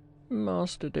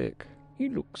Master Dick, he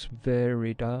looks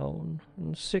very down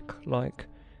and sick-like.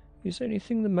 Is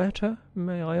anything the matter,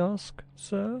 may I ask,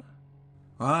 sir?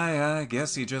 Why, I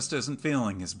guess he just isn't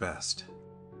feeling his best.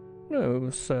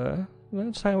 No, sir,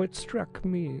 that's how it struck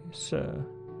me, sir.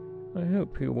 I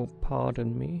hope you will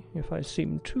pardon me if I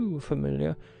seem too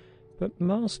familiar, but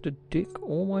Master Dick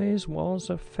always was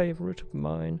a favourite of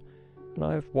mine, and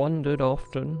I've wondered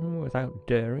often, without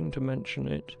daring to mention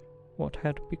it, what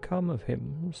had become of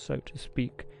him, so to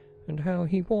speak, and how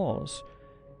he was.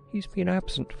 He's been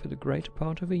absent for the greater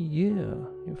part of a year,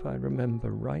 if I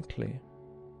remember rightly.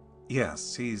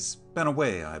 Yes, he's been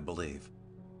away, I believe.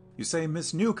 You say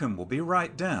Miss Newcomb will be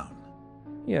right down?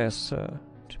 Yes, sir.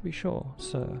 To be sure,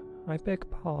 sir. I beg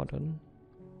pardon.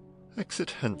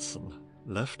 Exit Henson,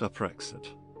 left upper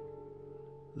exit.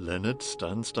 Leonard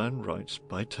stands down right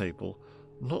by table,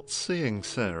 not seeing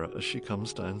Sarah as she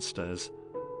comes downstairs,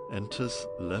 enters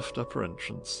left upper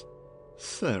entrance.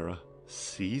 Sarah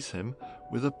sees him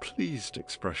with a pleased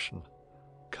expression,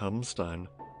 comes down,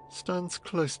 stands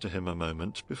close to him a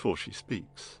moment before she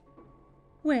speaks.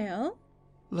 Well?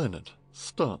 Leonard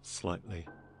starts slightly,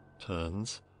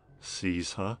 turns,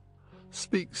 sees her,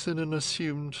 speaks in an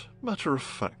assumed,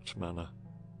 matter-of-fact manner.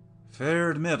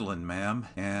 Fared middlin', ma'am,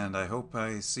 and I hope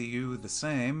I see you the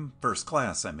same. First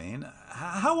class, I mean.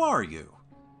 How are you?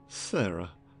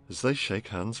 Sarah, as they shake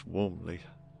hands warmly.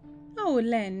 Oh,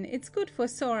 Len, it's good for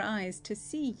sore eyes to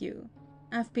see you.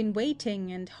 I've been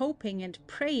waiting and hoping and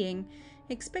praying,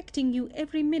 expecting you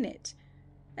every minute.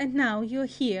 And now you're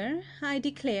here, I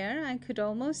declare I could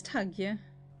almost hug you.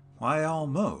 Why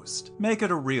almost? Make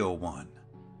it a real one.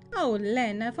 Oh,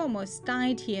 Len, I've almost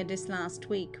died here this last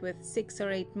week with 6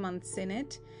 or 8 months in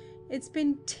it. It's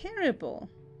been terrible.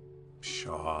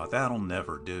 Pshaw, that'll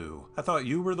never do. I thought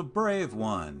you were the brave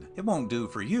one. It won't do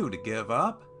for you to give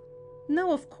up.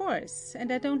 No, of course, and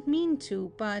I don't mean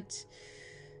to, but...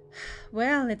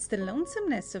 well, it's the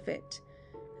lonesomeness of it.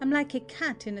 I'm like a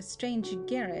cat in a strange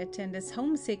garret and as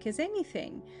homesick as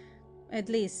anything. At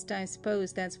least, I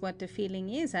suppose that's what the feeling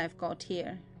is I've got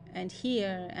here, and...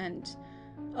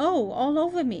 oh, all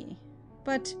over me.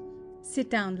 But sit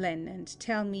down, Len, and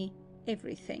tell me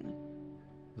everything.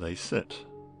 They sit.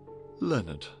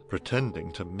 Leonard,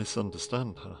 pretending to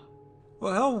misunderstand her.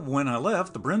 Well, when I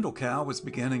left, the brindle cow was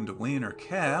beginning to wean her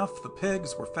calf, the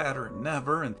pigs were fatter than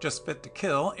ever and just fit to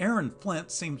kill. Aaron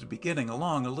Flint seemed to be getting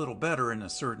along a little better in a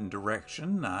certain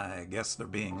direction. I guess their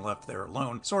being left there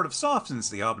alone sort of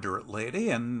softens the obdurate lady,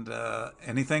 and,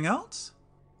 anything else?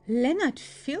 Leonard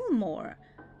Fillmore?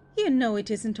 You know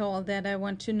it isn't all that I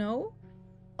want to know.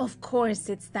 Of course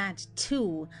it's that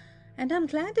too, and I'm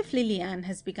glad if Liliane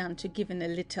has begun to give in a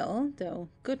little, though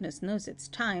goodness knows it's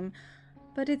time.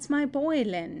 But it's my boy,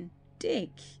 Len,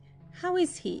 Dick. How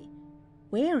is he?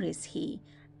 Where is he?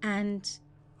 And...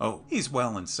 Oh, he's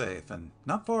well and safe, and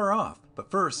not far off. But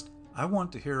first, I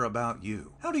want to hear about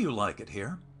you. How do you like it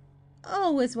here?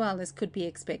 Oh, as well as could be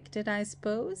expected, I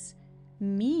suppose.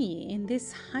 Me in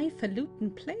this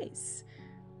highfalutin place.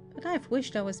 But I've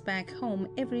wished I was back home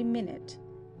every minute.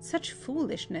 Such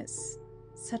foolishness.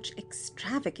 Such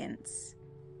extravagance.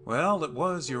 Well, it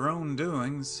was your own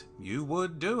doings. You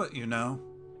would do it, you know.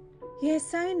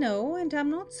 Yes, I know, and I'm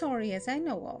not sorry as I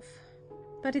know of.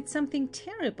 But it's something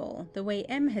terrible, the way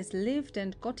Em has lived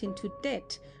and got into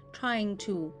debt, trying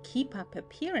to keep up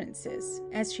appearances,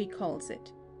 as she calls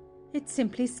it. It's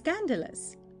simply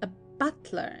scandalous. A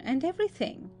butler and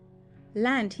everything.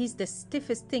 Land, he's the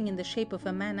stiffest thing in the shape of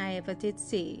a man I ever did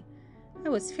see. I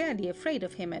was fairly afraid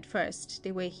of him at first,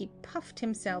 the way he puffed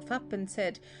himself up and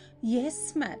said,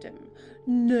 "Yes, madam,"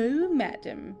 "No,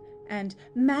 madam," and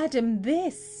 "Madam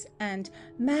this," and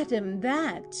 "Madam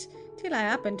that," till I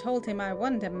up and told him I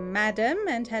wasn't a madam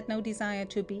and had no desire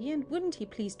to be, and wouldn't he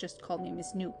please just call me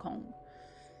Miss Newcomb.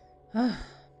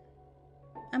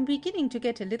 I'm beginning to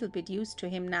get a little bit used to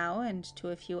him now, and to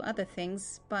a few other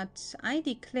things, but I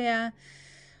declare,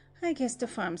 I guess the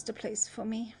farm's the place for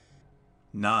me.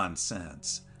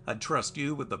 Nonsense. I'd trust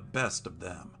you with the best of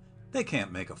them. They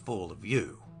can't make a fool of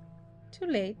you. Too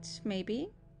late,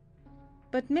 maybe.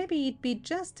 But maybe it'd be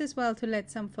just as well to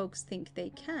let some folks think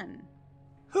they can.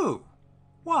 Who?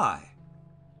 Why?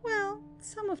 Well,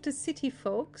 some of the city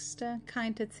folks, the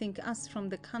kind that think us from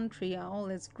the country are all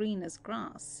as green as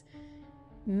grass.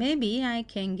 Maybe I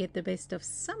can get the best of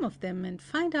some of them and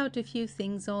find out a few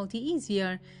things all the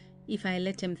easier if I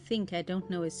let them think I don't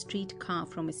know a streetcar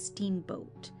from a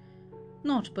steamboat.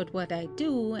 Not but what I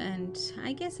do, and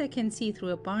I guess I can see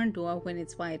through a barn door when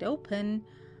it's wide open.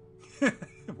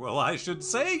 Well, I should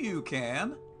say you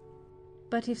can.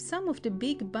 But if some of the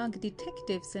big bug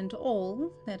detectives and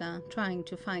all that are trying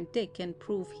to find Dick and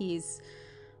prove he's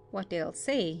what they'll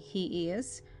say he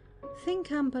is,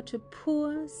 think I'm but a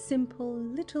poor, simple,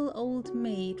 little old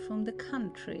maid from the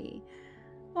country,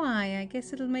 why, I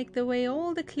guess it'll make the way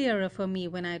all the clearer for me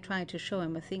when I try to show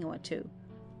him a thing or two.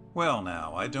 Well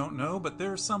now, I don't know, but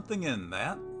there's something in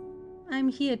that. I'm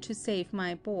here to save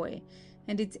my boy,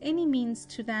 and it's any means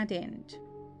to that end.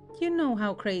 You know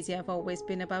how crazy I've always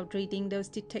been about reading those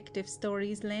detective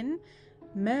stories, Len.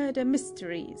 Murder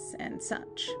mysteries and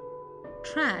such.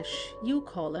 Trash, you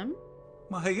call 'em.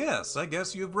 Why, yes, I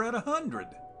guess you've read 100.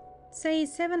 Say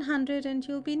 700 and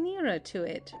you'll be nearer to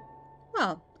it.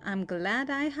 Well, I'm glad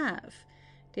I have.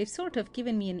 They've sort of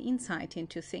given me an insight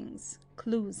into things,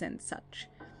 clues and such.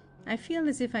 I feel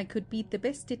as if I could beat the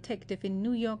best detective in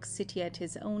New York City at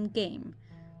his own game.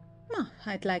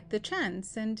 I'd like the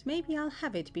chance, and maybe I'll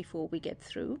have it before we get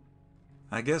through.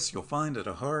 I guess you'll find it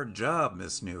a hard job,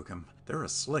 Miss Newcomb. They're a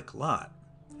slick lot,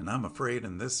 and I'm afraid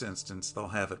in this instance they'll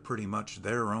have it pretty much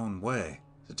their own way.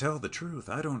 To tell the truth,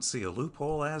 I don't see a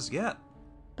loophole as yet.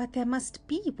 But there must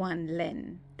be one,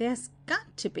 Len. There's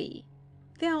got to be.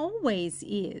 There always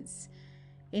is.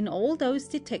 In all those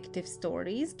detective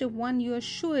stories, the one you're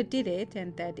sure did it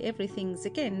and that everything's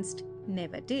against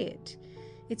never did.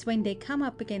 It's when they come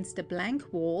up against a blank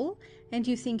wall and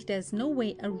you think there's no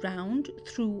way around,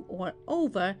 through, or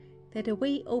over that a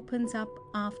way opens up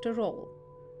after all.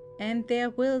 And there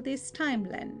will this time,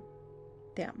 Len.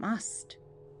 There must.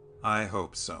 I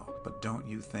hope so, but don't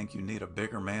you think you need a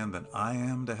bigger man than I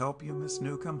am to help you, Miss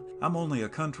Newcomb? I'm only a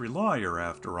country lawyer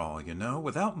after all, you know,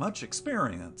 without much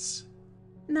experience.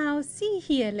 Now, see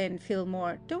here, Len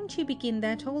Fillmore, don't you begin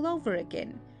that all over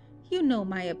again. You know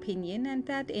my opinion, and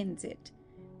that ends it.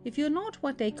 If you're not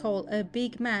what they call a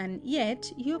big man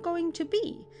yet, you're going to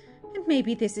be, and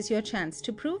maybe this is your chance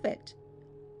to prove it.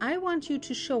 I want you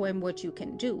to show 'em what you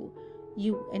can do,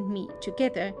 you and me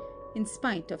together, in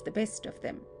spite of the best of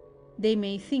them. They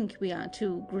may think we are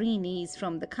two greenies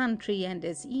from the country and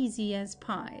as easy as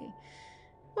pie.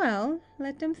 Well,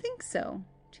 let them think so,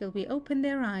 till we open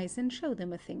their eyes and show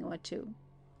them a thing or two.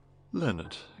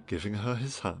 Leonard, giving her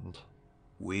his hand.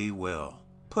 We will.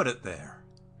 Put it there.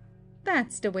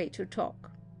 That's the way to talk.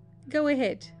 Go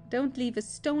ahead, don't leave a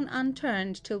stone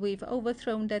unturned till we've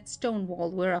overthrown that stone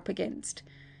wall we're up against.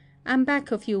 I'm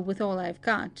back of you with all I've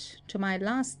got, to my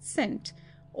last cent,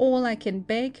 all I can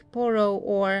beg, borrow,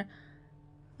 or...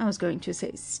 I was going to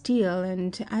say steal,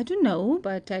 and I don't know,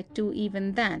 but I'd do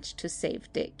even that to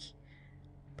save Dick.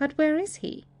 But where is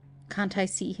he? Can't I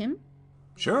see him?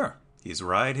 Sure, he's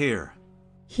right here.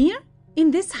 Here? In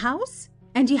this house?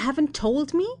 And you haven't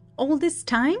told me all this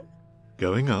time?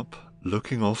 Going up,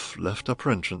 looking off left upper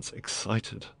entrance,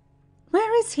 excited.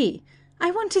 Where is he?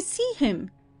 I want to see him.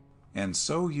 And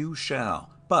so you shall.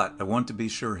 But I want to be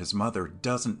sure his mother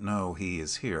doesn't know he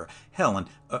is here. Helen,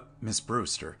 Miss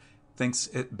Brewster, thinks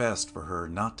it best for her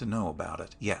not to know about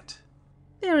it yet.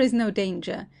 There is no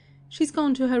danger. She's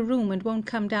gone to her room and won't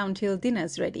come down till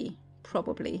dinner's ready,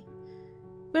 probably.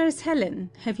 Where's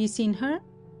Helen? Have you seen her?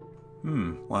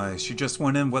 Why, she just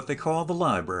went in what they call the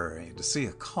library to see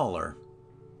a caller.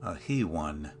 A he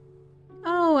one.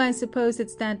 Oh, I suppose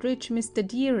it's that rich Mr.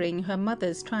 Deering her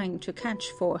mother's trying to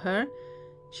catch for her.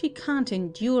 She can't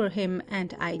endure him,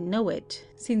 and I know it,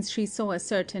 since she saw a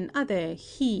certain other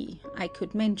he I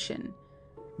could mention.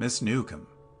 Miss Newcomb,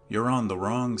 you're on the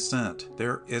wrong scent.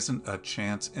 There isn't a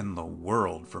chance in the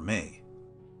world for me.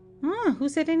 Who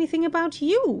said anything about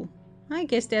you? I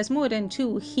guess there's more than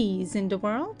two he's in the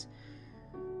world.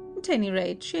 At any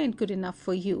rate, she ain't good enough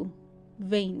for you.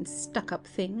 Vain, stuck-up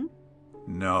thing.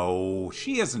 No,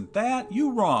 she isn't that.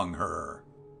 You wrong her.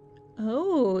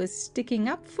 Oh, sticking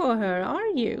up for her, are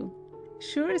you?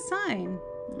 Sure sign.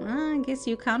 I guess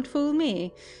you can't fool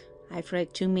me. I've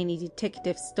read too many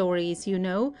detective stories, you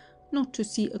know, not to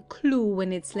see a clue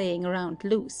when it's laying around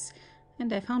loose.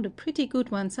 And I found a pretty good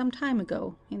one some time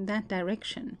ago, in that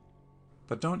direction.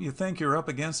 But don't you think you're up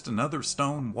against another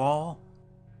stone wall?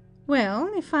 Well,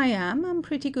 if I am, I'm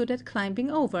pretty good at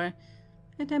climbing over,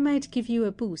 and I might give you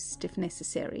a boost if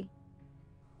necessary.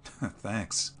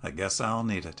 Thanks. I guess I'll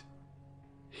need it.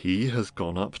 He has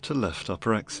gone up to left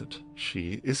upper exit.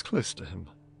 She is close to him.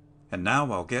 And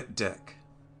now I'll get Dick.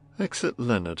 Exit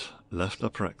Leonard, left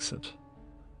upper exit.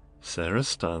 Sarah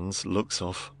stands, looks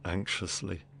off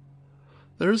anxiously.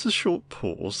 There is a short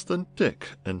pause, then Dick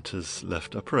enters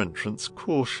left upper entrance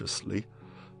cautiously,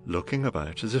 looking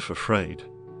about as if afraid.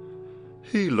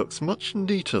 He looks much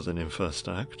neater than in first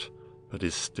act, but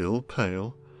is still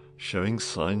pale, showing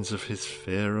signs of his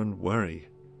fear and worry.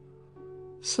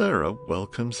 Sarah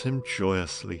welcomes him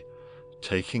joyously,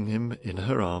 taking him in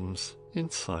her arms in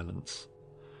silence.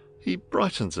 He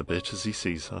brightens a bit as he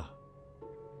sees her.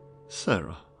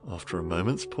 Sarah, after a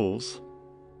moment's pause.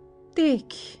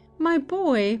 Dick, my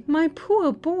boy, my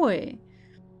poor boy.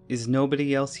 Is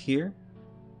nobody else here?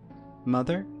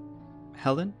 Mother?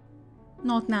 Helen?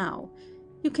 Not now.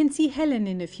 You can see Helen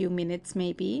in a few minutes,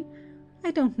 maybe.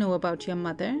 I don't know about your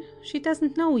mother. She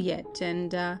doesn't know yet,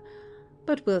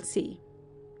 but we'll see.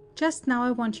 Just now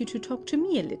I want you to talk to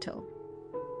me a little.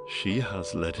 She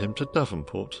has led him to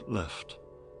Davenport left,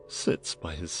 sits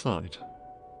by his side.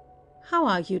 How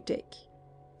are you, Dick?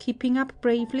 Keeping up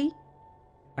bravely?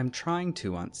 I'm trying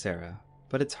to, Aunt Sarah,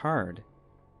 but it's hard.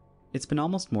 It's been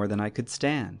almost more than I could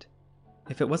stand.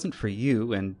 If it wasn't for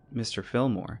you and Mr.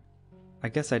 Fillmore, I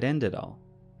guess I'd end it all.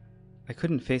 I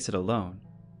couldn't face it alone.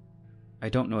 I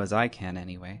don't know as I can,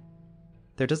 anyway.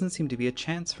 There doesn't seem to be a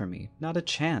chance for me, not a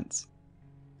chance.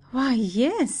 Why,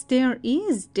 yes, there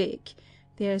is, Dick.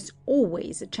 There's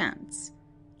always a chance.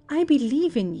 I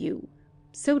believe in you.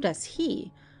 So does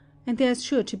he. And there's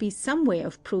sure to be some way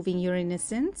of proving your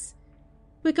innocence.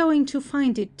 We're going to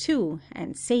find it too,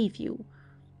 and save you.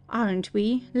 Aren't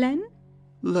we, Len?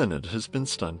 Leonard has been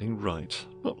standing right,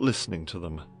 not listening to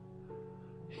them.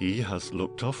 He has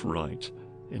looked off right,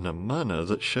 in a manner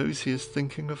that shows he is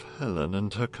thinking of Helen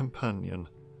and her companion.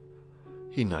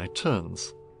 He now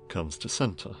turns, comes to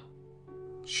centre.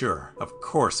 Sure, of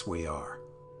course we are.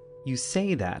 You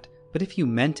say that, but if you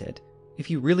meant it, if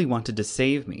you really wanted to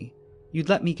save me, you'd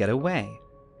let me get away.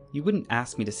 You wouldn't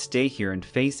ask me to stay here and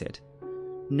face it.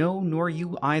 No, nor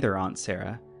you either, Aunt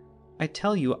Sarah. I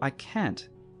tell you I can't.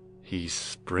 He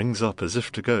springs up as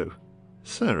if to go.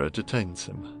 Sarah detains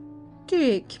him.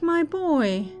 Dick, my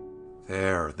boy.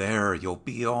 There, you'll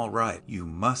be all right. You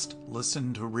must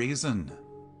listen to reason.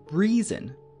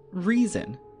 Reason?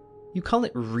 Reason? You call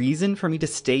it reason for me to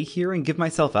stay here and give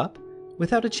myself up?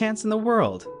 Without a chance in the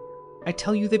world? I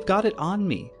tell you they've got it on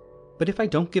me. But if I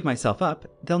don't give myself up,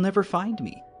 they'll never find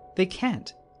me. They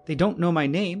can't. They don't know my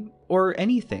name, or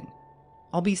anything.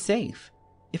 I'll be safe,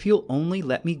 if you'll only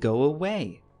let me go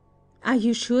away. Are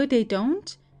you sure they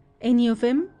don't? Any of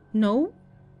them? No?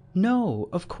 No,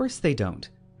 of course they don't.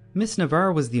 Miss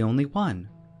Navarre was the only one.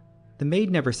 The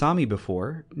maid never saw me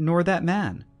before, nor that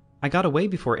man. I got away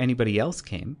before anybody else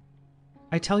came.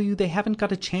 I tell you they haven't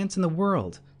got a chance in the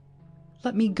world.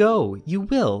 Let me go. You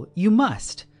will. You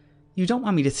must. You don't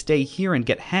want me to stay here and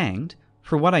get hanged,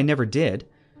 for what I never did.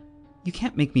 You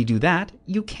can't make me do that.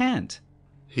 You can't.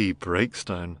 He breaks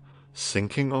down,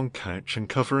 sinking on couch and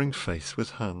covering face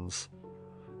with hands.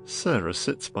 Sarah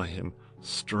sits by him,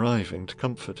 striving to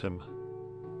comfort him.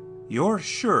 You're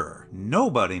sure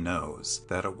nobody knows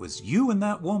that it was you in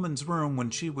that woman's room when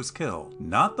she was killed,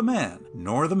 not the man,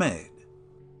 nor the maid?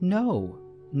 No,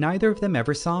 neither of them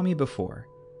ever saw me before.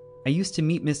 I used to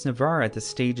meet Miss Navarre at the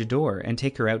stage door and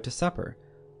take her out to supper,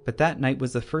 but that night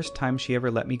was the first time she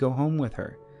ever let me go home with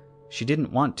her. She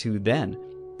didn't want to then,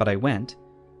 but I went.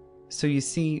 So you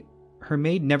see, her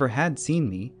maid never had seen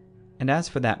me, and as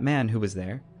for that man who was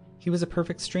there, he was a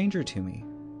perfect stranger to me.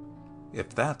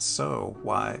 If that's so,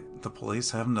 why, the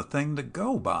police haven't a thing to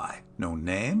go by. No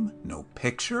name, no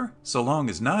picture, so long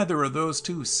as neither of those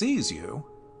two sees you.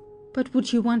 But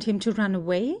would you want him to run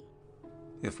away?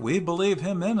 If we believe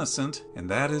him innocent, and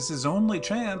that is his only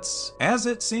chance, as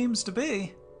it seems to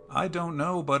be, I don't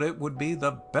know, but it would be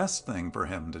the best thing for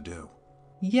him to do.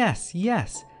 Yes,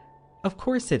 yes. Of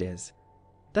course it is.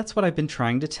 That's what I've been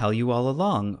trying to tell you all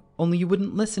along, only you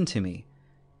wouldn't listen to me.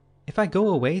 If I go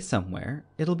away somewhere,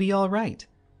 it'll be all right.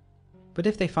 But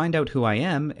if they find out who I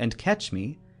am and catch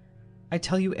me, I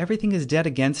tell you everything is dead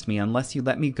against me unless you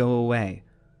let me go away.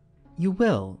 You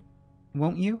will,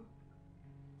 won't you?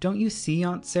 Don't you see,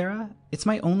 Aunt Sarah? It's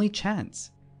my only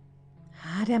chance.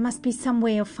 There must be some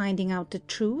way of finding out the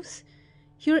truth.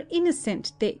 You're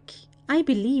innocent, Dick. I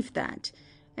believe that,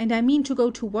 and I mean to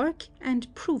go to work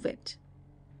and prove it.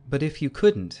 But if you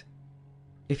couldn't?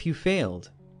 If you failed?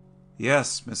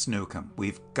 Yes, Miss Newcomb,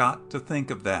 we've got to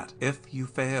think of that, if you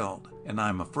failed, and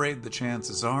I'm afraid the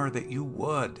chances are that you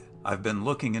would. I've been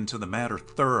looking into the matter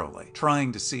thoroughly,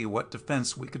 trying to see what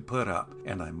defense we could put up,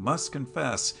 and I must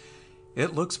confess,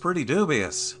 it looks pretty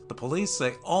dubious. The police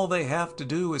say all they have to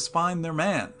do is find their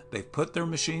man. They've put their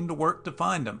machine to work to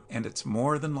find him, and it's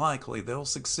more than likely they'll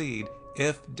succeed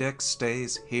if Dick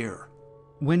stays here.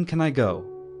 When can I go?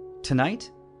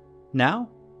 Tonight? Now?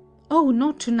 Oh,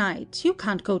 not tonight. You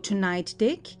can't go tonight,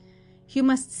 Dick. You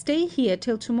must stay here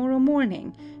till tomorrow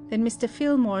morning. Then Mr.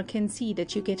 Fillmore can see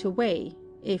that you get away,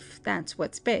 if that's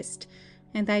what's best.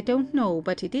 And I don't know,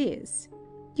 but it is.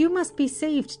 You must be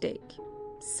saved, Dick.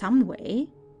 Some way.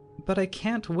 But I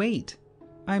can't wait.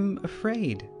 I'm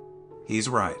afraid. He's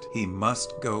right. He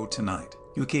must go tonight.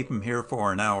 You keep him here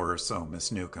for an hour or so,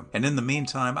 Miss Newcomb, and in the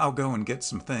meantime I'll go and get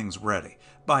some things ready,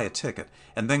 buy a ticket,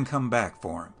 and then come back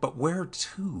for him. But where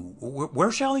to?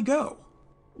 Where shall he go?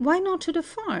 Why not to the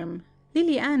farm?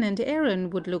 Lily Ann and Aaron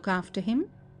would look after him.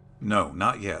 No,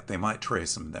 not yet. They might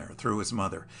trace him there, through his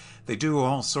mother. They do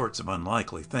all sorts of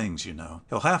unlikely things, you know.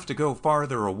 He'll have to go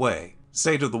farther away,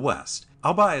 say to the west.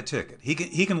 I'll buy a ticket. He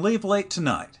can leave late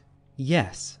tonight.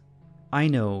 Yes, I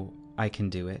know I can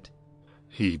do it.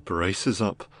 He braces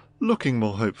up, looking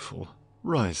more hopeful,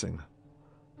 rising.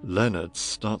 Leonard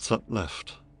starts up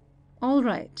left. All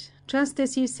right, just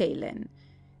as you say, Len.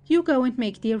 You go and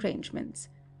make the arrangements.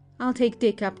 I'll take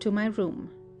Dick up to my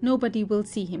room. Nobody will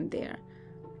see him there.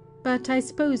 But I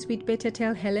suppose we'd better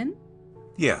tell Helen?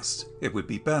 Yes, it would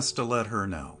be best to let her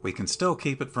know. We can still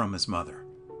keep it from his mother.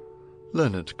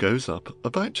 Leonard goes up,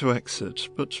 about to exit,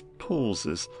 but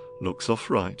pauses, looks off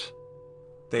right.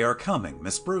 They are coming,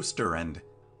 Miss Brewster and...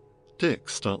 Dick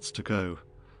starts to go.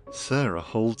 Sarah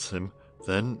holds him,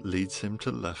 then leads him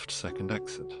to left second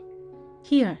exit.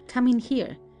 Here, come in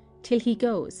here, till he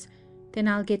goes. Then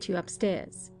I'll get you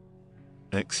upstairs.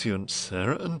 Exeunt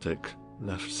Sarah and Dick,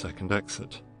 left second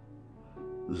exit.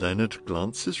 Leonard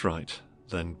glances right,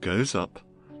 then goes up,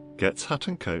 gets hat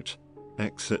and coat,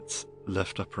 exits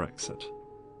left upper exit.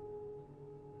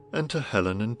 Enter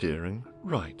Helen and Deering,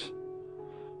 right.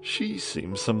 She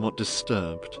seems somewhat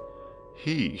disturbed.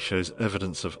 He shows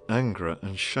evidence of anger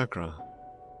and chagrin.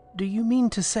 Do you mean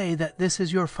to say that this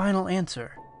is your final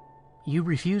answer? You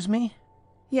refuse me?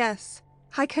 Yes,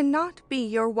 I cannot be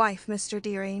your wife, Mr.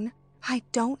 Deering. I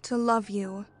don't love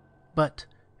you. But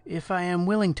if I am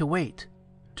willing to wait,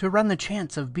 to run the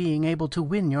chance of being able to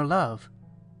win your love...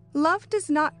 Love does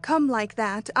not come like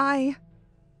that.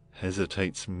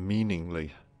 Hesitates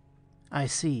meaningly. I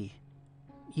see.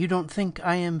 You don't think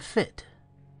I am fit?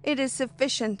 It is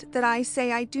sufficient that I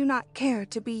say I do not care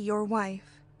to be your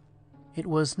wife. It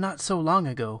was not so long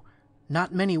ago,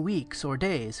 not many weeks or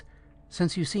days,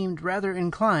 since you seemed rather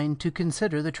inclined to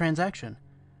consider the transaction.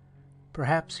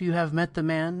 Perhaps you have met the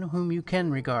man whom you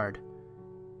can regard.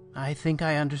 I think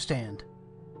I understand.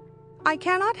 I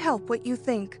cannot help what you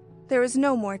think. There is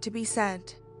no more to be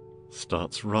said.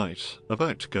 Starts right,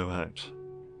 about to go out.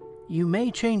 You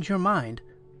may change your mind.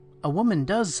 A woman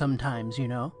does sometimes, you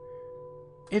know.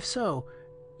 If so,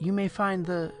 you may find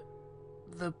the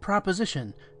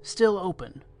proposition still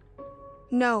open.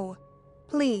 No,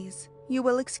 please, you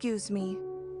will excuse me.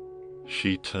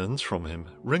 She turns from him,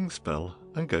 rings bell,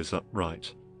 and goes up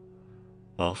right.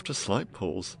 After slight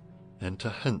pause, enter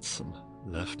Henson,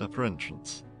 left upper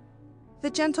entrance. The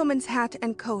gentleman's hat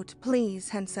and coat, please,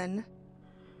 Henson.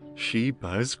 She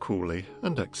bows coolly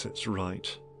and exits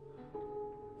right.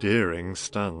 Deering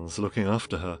stands looking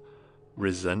after her,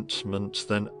 resentment,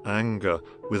 then anger,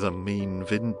 with a mean,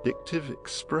 vindictive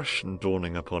expression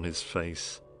dawning upon his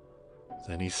face.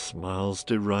 Then he smiles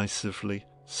derisively,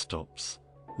 stops,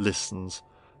 listens,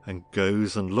 and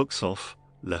goes and looks off,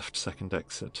 left second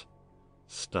exit.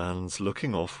 Stands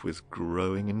looking off with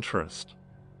growing interest.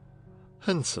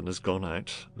 Henson has gone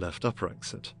out, left upper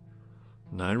exit.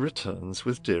 Now returns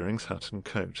with Deering's hat and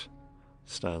coat.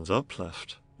 Stands up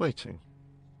left, waiting.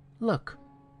 Look,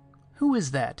 who is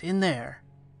that in there?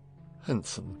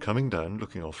 Henson coming down,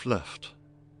 looking off left.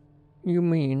 You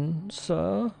mean,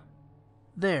 sir?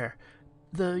 There,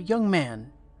 the young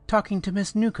man, talking to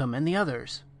Miss Newcomb and the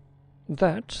others.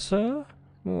 That, sir?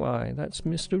 Why, that's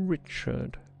Mr.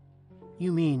 Richard.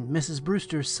 You mean Mrs.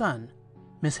 Brewster's son,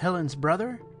 Miss Helen's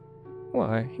brother?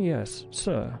 Why, yes,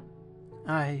 sir.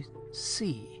 I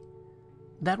see.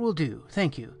 That will do,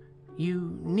 thank you.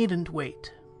 You needn't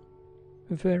wait.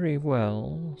 Very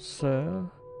well, sir.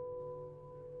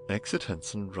 Exit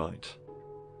Henson right.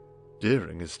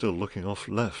 Deering is still looking off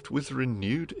left with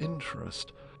renewed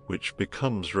interest, which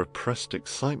becomes repressed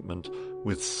excitement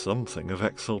with something of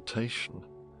exultation.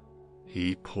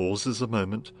 He pauses a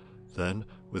moment, then,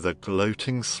 with a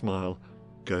gloating smile,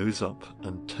 goes up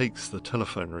and takes the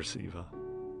telephone receiver.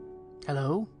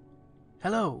 Hello?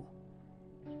 Hello?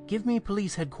 Give me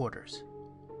police headquarters.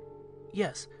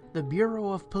 Yes, the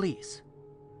Bureau of Police.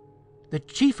 The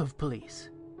Chief of Police.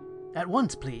 At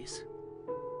once, please.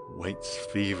 Waits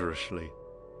feverishly.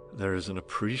 There is an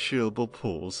appreciable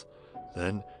pause.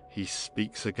 Then he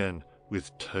speaks again,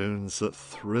 with tones that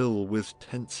thrill with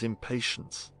tense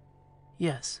impatience.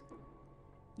 Yes.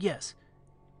 Yes.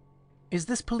 Is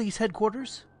this police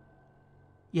headquarters?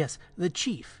 Yes, the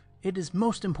chief. It is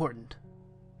most important.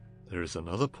 There is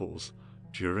another pause,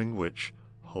 during which,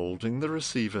 holding the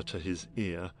receiver to his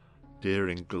ear,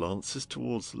 Deering glances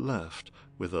towards left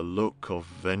with a look of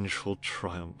vengeful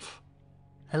triumph.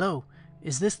 Hello,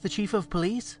 is this the chief of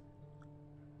police?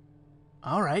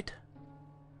 All right.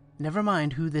 Never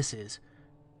mind who this is.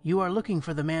 You are looking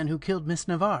for the man who killed Miss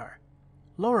Navarre.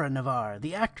 Laura Navarre,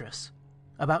 the actress.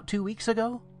 About 2 weeks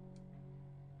ago?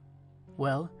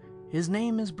 Well, his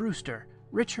name is Brewster,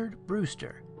 Richard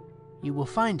Brewster. You will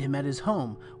find him at his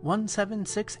home,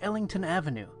 176 Ellington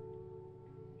Avenue.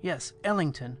 Yes,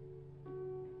 Ellington.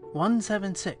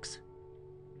 176.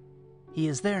 He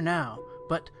is there now,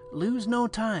 but lose no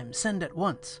time, send at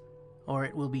once, or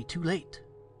it will be too late.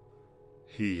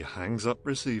 He hangs up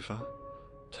receiver,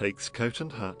 takes coat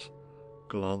and hat,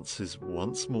 glances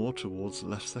once more towards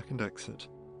left second exit,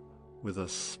 with a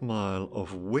smile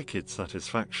of wicked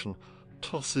satisfaction,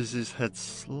 tosses his head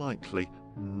slightly,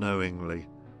 knowingly,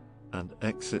 and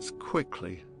exits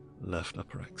quickly left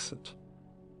upper exit.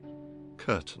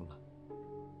 Curtain.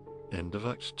 End of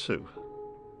Act 2.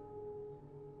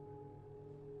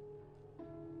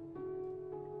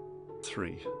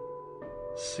 Three.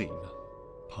 Scene.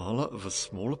 Parlour of a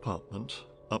small apartment,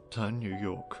 uptown New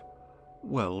York.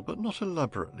 Well, but not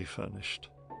elaborately furnished.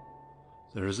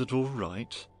 There is a door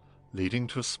right, leading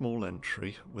to a small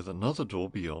entry, with another door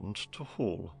beyond to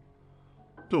hall.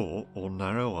 Door or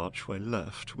narrow archway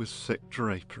left, with thick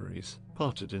draperies,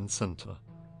 parted in centre.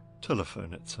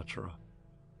 Telephone, etc.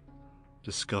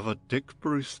 Discover Dick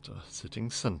Brewster sitting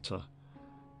centre.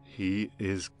 He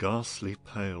is ghastly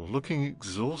pale, looking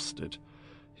exhausted,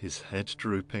 his head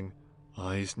drooping,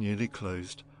 eyes nearly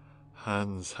closed,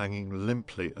 hands hanging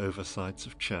limply over sides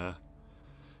of chair.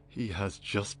 He has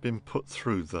just been put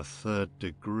through the 3rd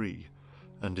degree,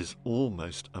 and is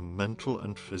almost a mental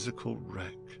and physical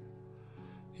wreck.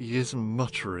 He is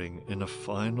muttering in a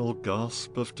final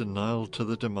gasp of denial to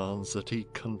the demands that he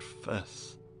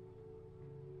confess.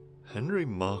 Henry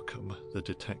Markham, the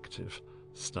detective,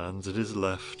 stands at his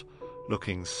left,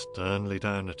 looking sternly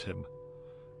down at him.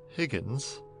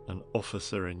 Higgins, an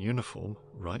officer in uniform,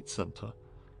 right centre,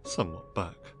 somewhat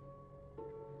back.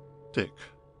 Dick,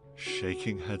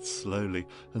 shaking head slowly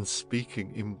and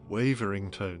speaking in wavering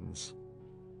tones.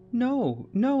 No,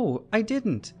 I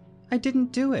didn't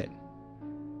do it.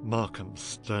 Markham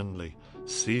sternly,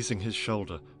 seizing his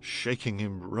shoulder, shaking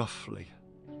him roughly.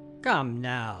 Come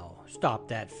now, stop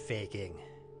that faking.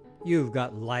 You've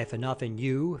got life enough in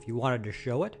you if you wanted to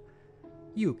show it.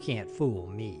 You can't fool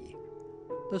me.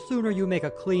 The sooner you make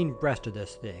a clean breast of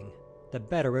this thing, the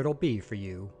better it'll be for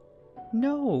you.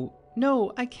 No,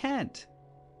 I can't.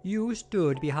 You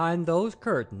stood behind those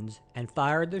curtains and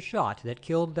fired the shot that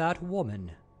killed that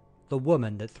woman. The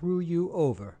woman that threw you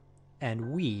over.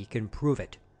 And we can prove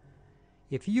it.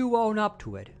 If you own up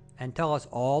to it and tell us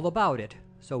all about it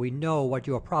so we know what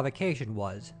your provocation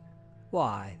was,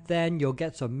 why, then you'll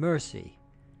get some mercy.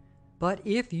 But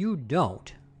if you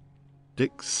don't...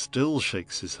 Dick still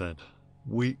shakes his head,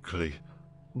 weakly,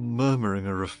 murmuring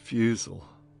a refusal.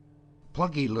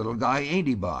 Plucky little guy, ain't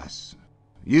he, boss?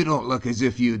 You don't look as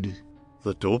if you'd...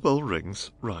 The doorbell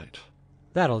rings, right.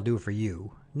 That'll do for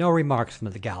you. No remarks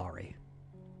from the gallery.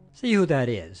 See who that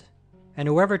is, and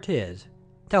whoever 'tis,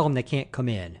 tell 'em they can't come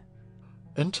in.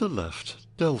 Enter left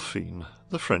Delphine,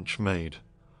 the French maid.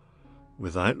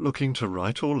 Without looking to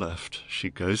right or left, she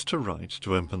goes to right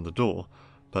to open the door,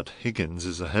 but Higgins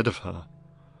is ahead of her.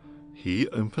 He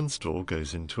opens door,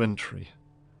 goes into entry.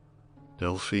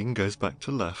 Delphine goes back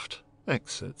to left,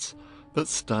 exits, but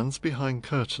stands behind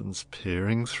curtains,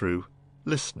 peering through,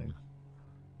 listening.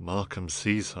 Markham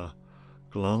sees her,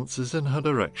 glances in her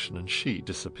direction, and she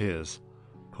disappears,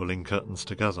 pulling curtains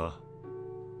together.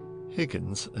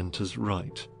 Higgins enters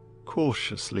right,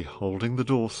 cautiously holding the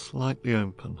door slightly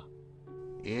open.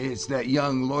 It's that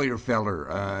young lawyer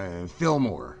feller,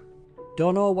 Fillmore.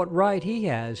 Dunno what right he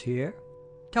has here.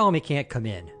 Tell him he can't come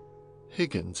in.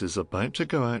 Higgins is about to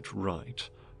go out right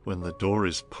when the door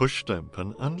is pushed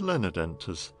open and Leonard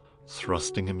enters,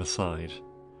 thrusting him aside.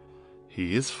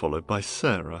 He is followed by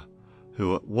Sarah,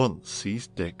 who at once sees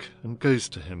Dick and goes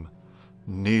to him,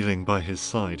 kneeling by his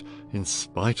side in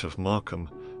spite of Markham,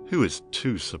 who is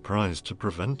too surprised to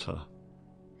prevent her.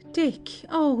 Dick,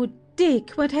 oh,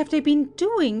 Dick, what have they been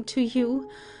doing to you?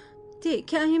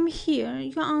 Dick, I am here,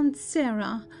 your Aunt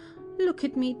Sarah. Look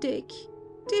at me, Dick.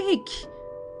 Dick!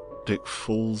 Dick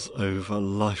falls over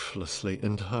lifelessly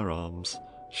into her arms.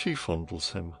 She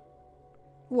fondles him.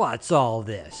 What's all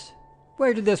this?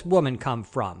 Where did this woman come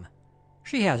from?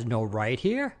 She has no right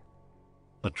here.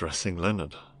 Addressing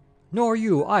Leonard. Nor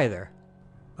you either.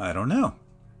 I don't know.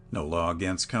 No law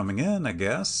against coming in, I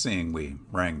guess, seeing we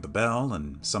rang the bell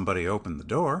and somebody opened the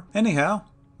door. Anyhow,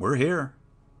 we're here.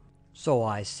 So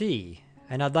I see,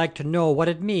 and I'd like to know what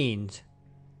it means.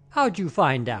 How'd you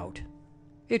find out?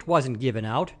 It wasn't given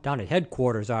out down at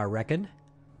headquarters, I reckon.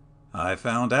 I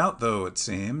found out, though, it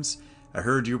seems. I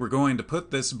heard you were going to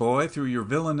put this boy through your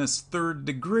villainous 3rd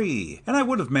degree, and I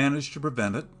would have managed to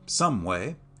prevent it, some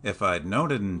way, if I'd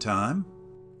known it in time.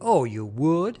 Oh, you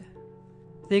would?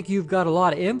 Think you've got a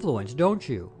lot of influence, don't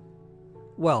you?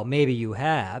 Well, maybe you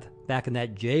have, back in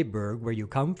that Jayburg where you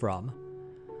come from.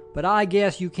 But I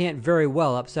guess you can't very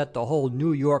well upset the whole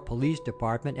New York Police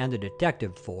Department and the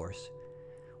detective force.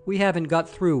 We haven't got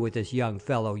through with this young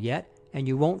fellow yet, and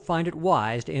you won't find it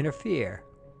wise to interfere.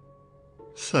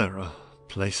 Sarah,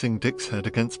 placing Dick's head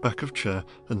against back of chair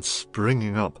and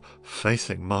springing up,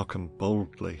 facing Markham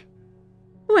boldly.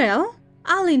 Well,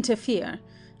 I'll interfere.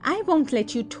 I won't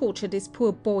let you torture this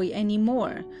poor boy any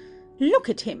more. Look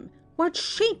at him, what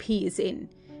shape he is in.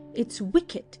 It's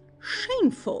wicked,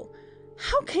 shameful.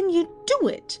 How can you do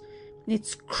it?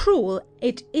 It's cruel,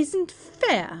 it isn't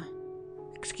fair.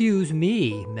 Excuse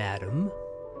me, madam,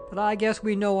 but I guess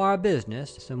we know our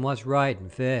business and what's right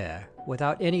and fair,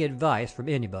 without any advice from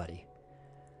anybody.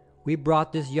 We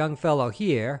brought this young fellow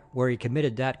here, where he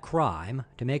committed that crime,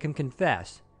 to make him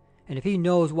confess, and if he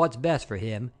knows what's best for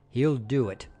him, he'll do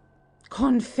it.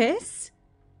 Confess?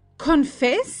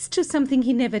 Confess to something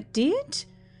he never did?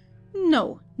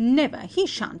 No, never. He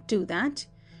shan't do that.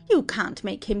 You can't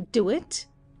make him do it.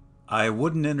 I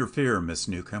wouldn't interfere, Miss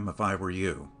Newcomb, if I were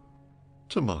you.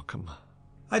 To Markham.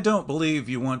 I don't believe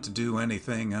you want to do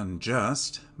anything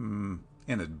unjust.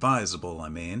 Inadvisable, I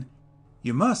mean.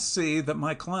 You must see that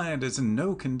my client is in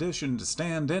no condition to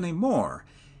stand any more.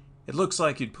 It looks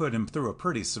like you'd put him through a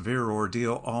pretty severe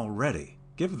ordeal already.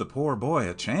 Give the poor boy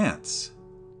a chance.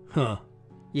 Huh.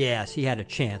 Yes, he had a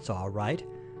chance, all right.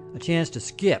 A chance to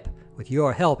skip, with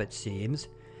your help, it seems.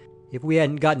 If we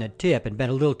hadn't gotten a tip and been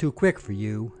a little too quick for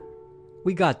you.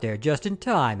 We got there just in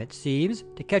time, it seems,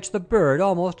 to catch the bird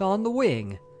almost on the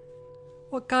wing.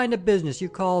 What kind of business you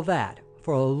call that,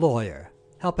 for a lawyer,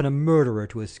 helping a murderer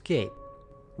to escape?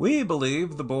 We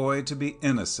believe the boy to be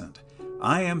innocent.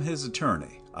 I am his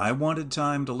attorney. I wanted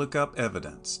time to look up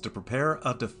evidence, to prepare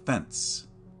a defense.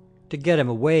 To get him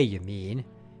away, you mean,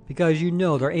 because you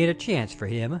know there ain't a chance for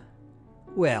him.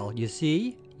 Well, you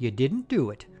see, you didn't do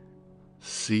it.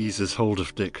 Seizes hold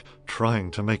of Dick, trying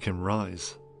to make him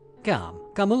rise.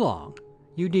 Come along.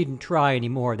 You needn't try any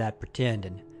more of that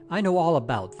pretending. I know all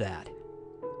about that.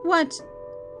 What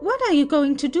are you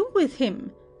going to do with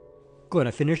him?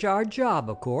 Gonna finish our job,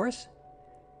 of course.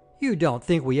 You don't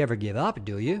think we ever give up,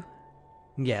 do you?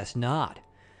 Guess not.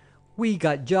 We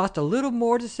got just a little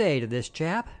more to say to this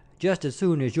chap, just as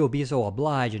soon as you'll be so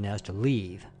obliging as to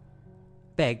leave.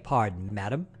 Beg pardon,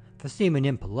 madam, for seeming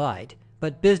impolite,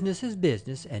 but business is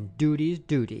business and duty's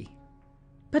duty.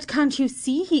 But can't you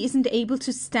see he isn't able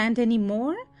to stand any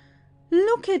more?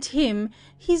 Look at him.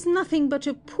 He's nothing but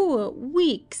a poor,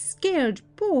 weak, scared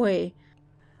boy.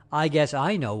 I guess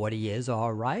I know what he is,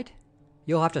 all right.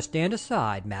 You'll have to stand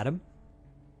aside, madam.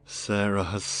 Sarah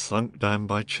has sunk down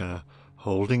by chair,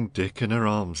 holding Dick in her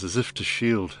arms as if to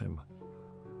shield him.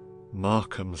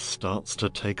 Markham starts to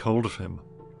take hold of him.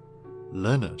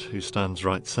 Leonard, who stands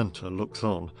right centre, looks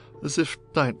on, as if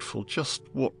doubtful just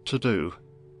what to do.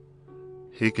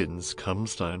 Higgins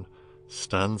comes down,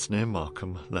 stands near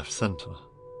Markham, left centre.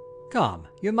 Come,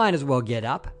 you might as well get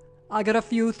up. I got a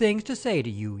few things to say to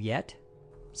you yet.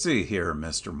 See here,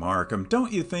 Mr. Markham,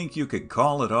 don't you think you could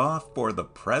call it off for the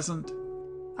present?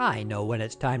 I know when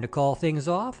it's time to call things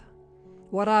off.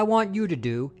 What I want you to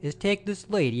do is take this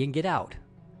lady and get out.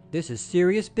 This is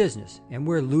serious business, and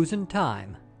we're losing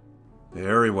time.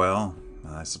 Very well.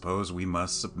 I suppose we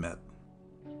must submit.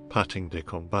 Patting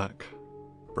Dick on back.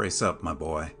 Brace up, my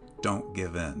boy. Don't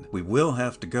give in. We will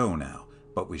have to go now,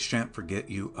 but we shan't forget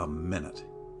you a minute.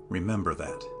 Remember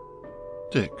that.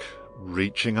 Dick,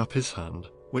 reaching up his hand,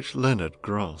 which Leonard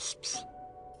grasps.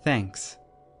 Thanks.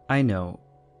 I know.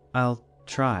 I'll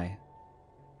try.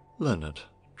 Leonard,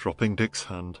 dropping Dick's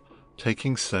hand,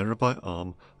 taking Sarah by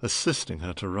arm, assisting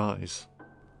her to rise.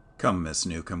 Come, Miss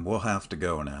Newcomb, we'll have to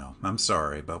go now. I'm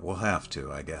sorry, but we'll have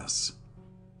to, I guess.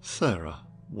 Sarah,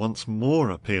 once more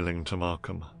appealing to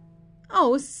Markham.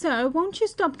 Oh, sir, won't you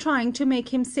stop trying to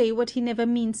make him say what he never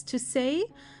means to say?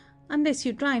 Unless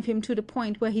you drive him to the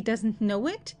point where he doesn't know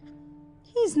it.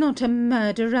 He's not a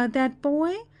murderer, that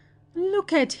boy.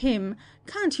 Look at him.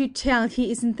 Can't you tell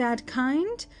he isn't that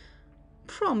kind?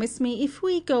 Promise me if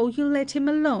we go you'll let him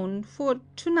alone, for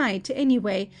tonight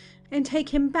anyway, and take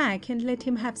him back and let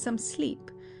him have some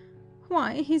sleep.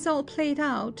 Why, he's all played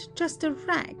out, just a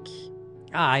wreck.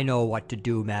 I know what to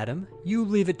do, madam. You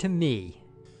leave it to me.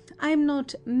 I'm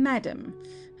not madam.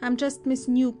 I'm just Miss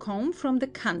Newcomb from the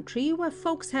country, where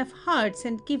folks have hearts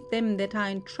and give them that are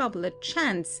in trouble a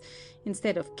chance,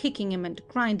 instead of kicking 'em and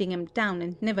grinding 'em down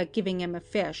and never giving 'em a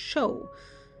fair show.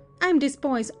 I'm this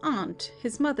boy's aunt,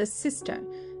 his mother's sister,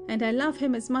 and I love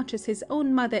him as much as his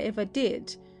own mother ever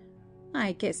did.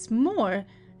 I guess more,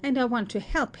 and I want to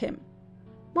help him.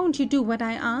 Won't you do what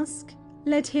I ask?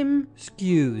 Let him...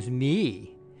 "'Scuse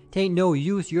me. 'Tain't no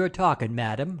use your talking,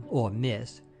 madam, or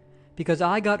miss, because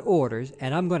I got orders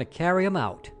and I'm going to carry 'em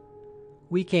out.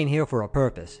 We came here for a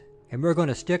purpose, and we're going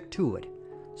to stick to it.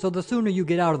 So the sooner you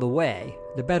get out of the way,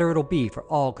 the better it'll be for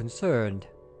all concerned."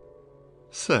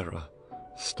 Sarah,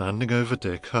 standing over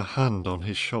Dick, her hand on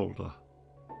his shoulder.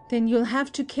 Then you'll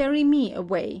have to carry me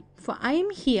away, for I am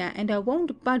here and I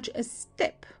won't budge a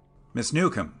step. Miss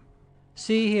Newcomb.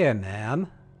 "See here, ma'am.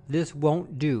 This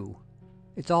won't do.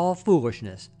 It's all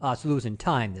foolishness, us losing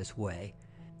time this way.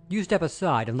 You step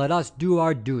aside and let us do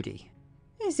our duty."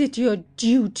 Is it your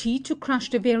duty to crush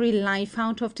the very life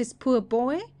out of this poor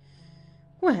boy?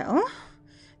 Well,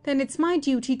 then it's my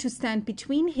duty to stand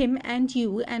between him and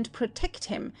you and protect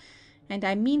him, and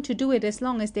I mean to do it as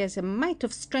long as there's a mite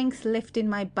of strength left in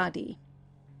my body.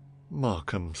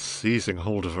 Markham seizing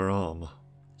hold of her arm.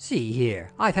 "See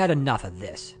here, I've had enough of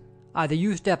this. Either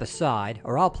you step aside,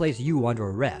 or I'll place you under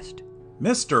arrest."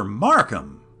 Mr.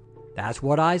 Markham! "That's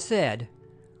what I said.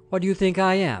 What do you think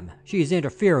I am? She's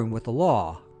interfering with the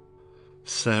law."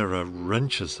 Sarah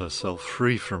wrenches herself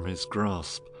free from his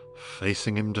grasp,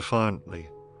 facing him defiantly.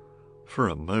 For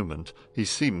a moment he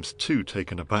seems too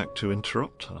taken aback to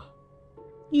interrupt her.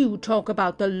 You talk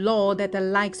about the law that the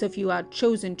likes of you are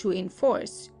chosen to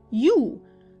enforce. You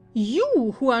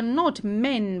who are not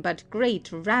men but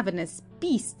great ravenous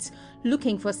beasts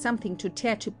looking for something to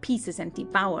tear to pieces and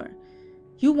devour.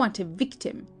 You want a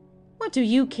victim. What do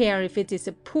you care if it is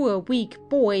a poor weak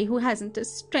boy who hasn't the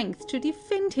strength to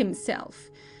defend himself?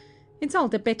 It's all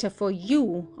the better for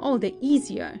you, all the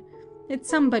easier. It's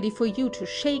somebody for you to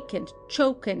shake and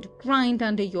choke and grind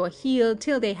under your heel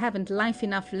till they haven't life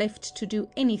enough left to do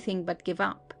anything but give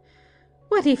up.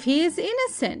 What if he is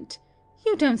innocent?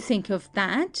 You don't think of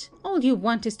that. All you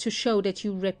want is to show that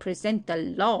you represent the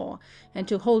law, and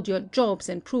to hold your jobs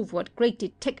and prove what great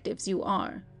detectives you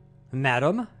are.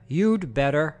 "Madam, you'd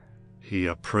better—" He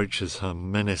approaches her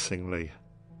menacingly.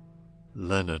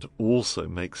 Leonard also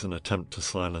makes an attempt to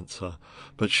silence her,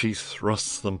 but she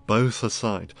thrusts them both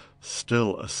aside,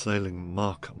 still assailing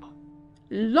Markham.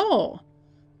 Law?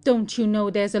 Don't you know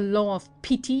there's a law of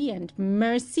pity and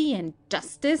mercy and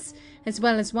justice, as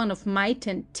well as one of might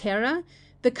and terror,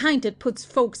 the kind that puts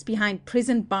folks behind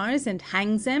prison bars and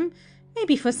hangs them,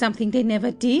 maybe for something they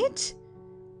never did?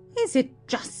 Is it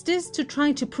justice to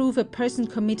try to prove a person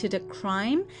committed a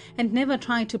crime and never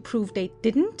try to prove they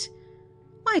didn't?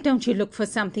 Why don't you look for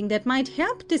something that might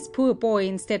help this poor boy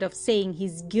instead of saying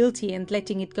he's guilty and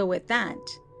letting it go at that?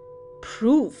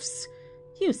 Proofs?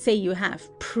 You say you have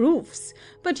proofs,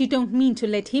 but you don't mean to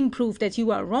let him prove that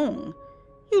you are wrong.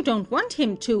 You don't want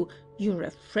him to. You're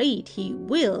afraid he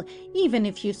will. Even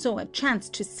if you saw a chance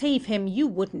to save him, you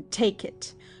wouldn't take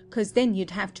it, 'cause then you'd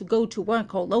have to go to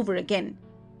work all over again.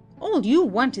 All you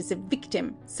want is a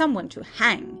victim, someone to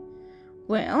hang.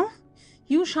 Well,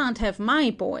 you shan't have my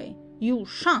boy. You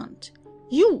shan't.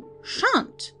 You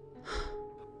shan't.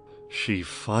 She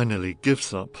finally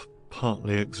gives up,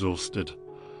 partly exhausted.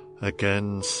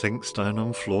 Again sinks down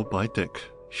on floor by Dick,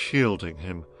 shielding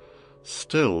him,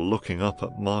 still looking up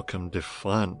at Markham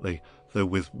defiantly, though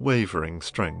with wavering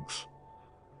strength.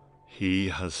 He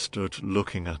has stood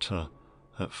looking at her,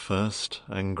 at first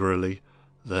angrily,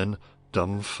 then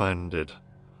dumbfounded,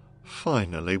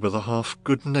 finally with a half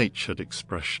good-natured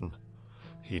expression.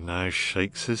 He now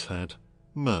shakes his head,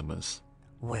 murmurs,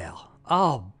 "Well,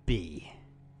 I'll be—"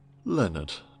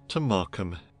 Leonard to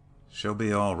Markham. "She'll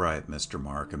be all right, Mr.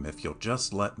 Markham, if you'll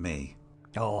just let me."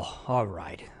 "Oh, all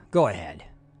right. Go ahead.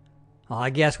 I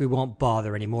guess we won't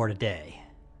bother any more today."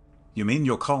 "You mean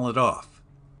you'll call it off?"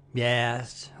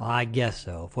 "Yes, I guess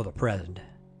so, for the present."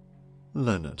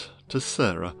 Leonard to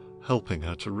Sarah, helping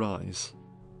her to rise.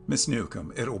 "Miss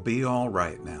Newcomb, it'll be all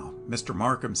right now. Mr.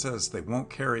 Markham says they won't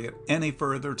carry it any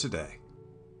further today."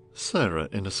 Sarah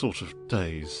in a sort of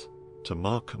daze to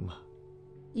Markham.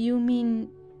 You mean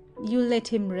you let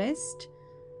him rest?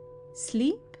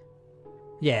 Sleep?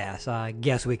 "Yes, I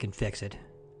guess we can fix it.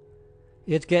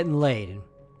 It's getting late, and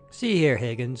see here,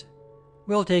 Higgins,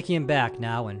 we'll take him back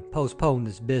now and postpone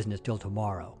this business till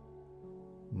tomorrow."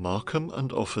 Markham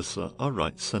and officer are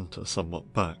right centre,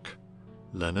 somewhat back.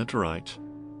 Leonard right,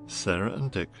 Sarah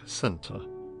and Dick centre,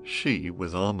 she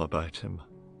with arm about him.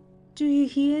 Do you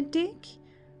hear, Dick?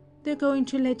 They're going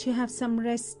to let you have some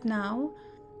rest now.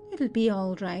 It'll be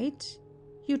all right.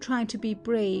 You try to be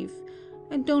brave,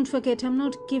 and don't forget I'm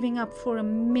not giving up for a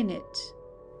minute.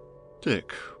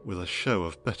 Dick with a show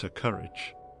of better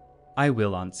courage. I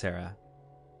will, Aunt Sarah.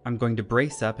 I'm going to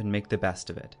brace up and make the best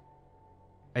of it.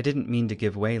 I didn't mean to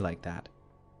give way like that,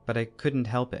 but I couldn't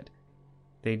help it.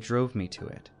 They drove me to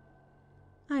it.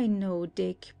 I know,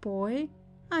 Dick, boy.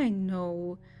 I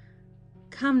know.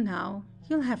 Come now,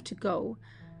 you'll have to go.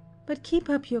 But keep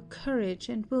up your courage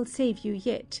and we'll save you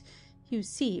yet. You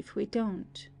see if we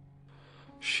don't.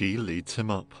 She leads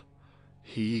him up.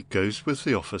 He goes with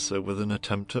the officer with an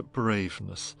attempt at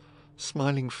braveness,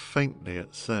 smiling faintly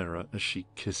at Sarah as she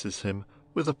kisses him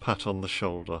with a pat on the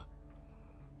shoulder.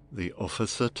 The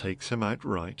officer takes him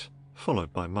outright,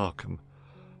 followed by Markham,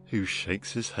 who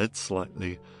shakes his head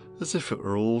slightly as if it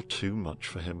were all too much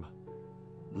for him.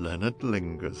 Leonard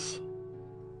lingers.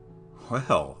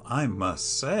 Well, I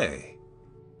must say.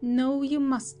 No, you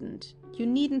mustn't. You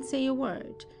needn't say a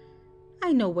word.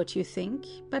 I know what you think,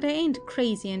 but I ain't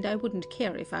crazy and I wouldn't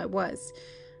care if I was.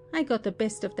 I got the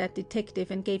best of that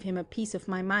detective and gave him a piece of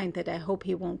my mind that I hope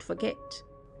he won't forget.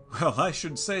 Well, I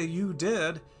should say you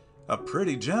did. A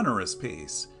pretty generous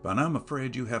piece, but I'm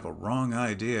afraid you have a wrong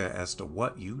idea as to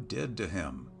what you did to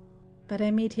him. But I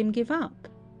made him give up.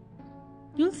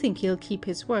 You think he'll keep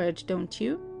his word, don't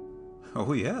you?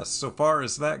 Oh yes, so far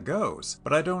as that goes.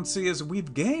 But I don't see as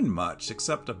we've gained much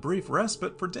except a brief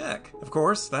respite for Dick. Of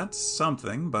course, that's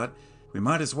something, but we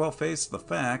might as well face the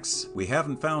facts. We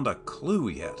haven't found a clue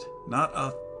yet. Not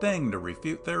a thing to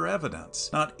refute their evidence.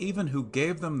 Not even who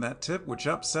gave them that tip which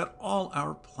upset all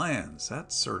our plans.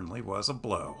 That certainly was a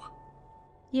blow.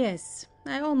 Yes,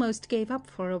 I almost gave up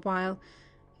for a while.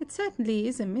 It certainly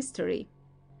is a mystery.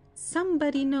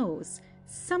 Somebody knows.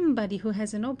 Somebody who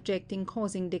has an object in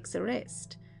causing Dick's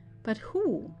arrest. But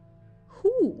who?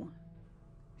 Who?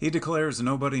 He declares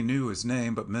nobody knew his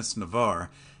name but Miss Navarre.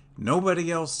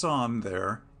 Nobody else saw him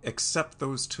there except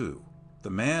those two.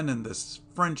 The man and this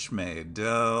French maid,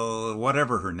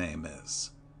 whatever her name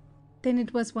is. Then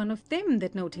it was one of them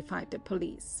that notified the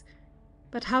police.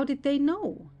 But how did they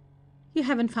know? You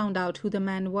haven't found out who the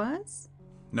man was?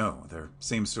 No, there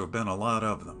seems to have been a lot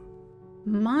of them.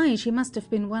 My, she must have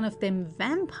been one of them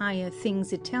vampire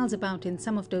things it tells about in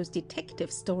some of those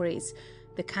detective stories,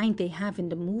 the kind they have in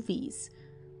the movies.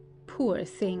 Poor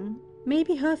thing.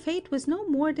 Maybe her fate was no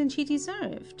more than she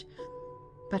deserved.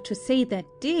 But to say that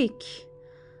Dick...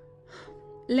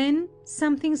 Len,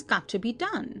 something's got to be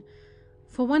done.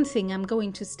 For one thing, I'm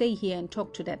going to stay here and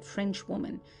talk to that French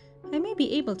woman. I may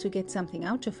be able to get something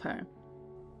out of her.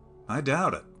 I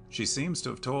doubt it. She seems to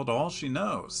have told all she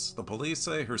knows. The police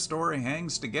say her story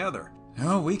hangs together.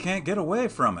 No, we can't get away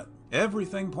from it.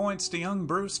 Everything points to young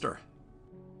Brewster.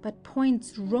 But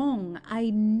point's wrong. I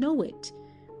know it.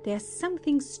 There's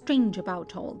something strange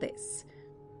about all this.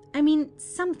 I mean,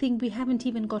 something we haven't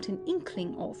even got an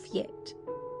inkling of yet.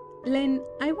 Len,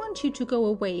 I want you to go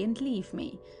away and leave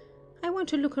me. I want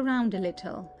to look around a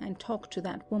little and talk to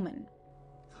that woman.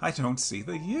 I don't see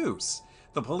the use.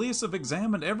 The police have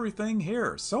examined everything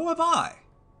here. So have I.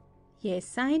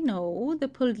 Yes, I know. The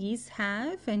police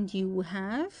have, and you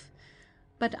have.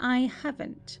 But I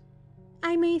haven't.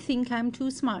 I may think I'm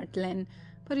too smart, Len,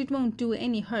 but it won't do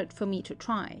any hurt for me to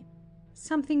try.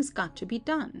 Something's got to be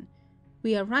done.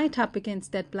 We are right up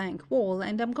against that blank wall,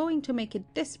 and I'm going to make a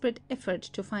desperate effort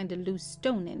to find a loose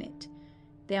stone in it.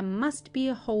 There must be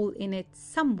a hole in it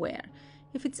somewhere,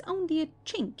 if it's only a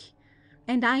chink.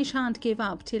 And I shan't give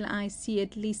up till I see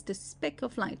at least a speck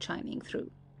of light shining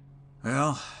through.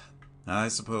 Well, I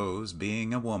suppose,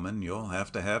 being a woman, you'll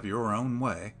have to have your own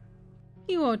way.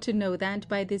 You ought to know that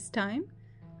by this time.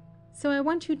 So I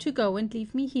want you to go and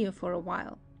leave me here for a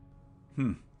while.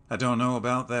 I don't know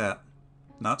about that.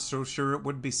 Not so sure it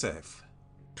would be safe.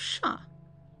 Pshaw!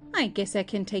 I guess I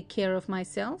can take care of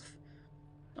myself.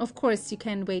 Of course, you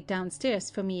can wait downstairs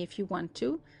for me if you want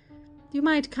to. You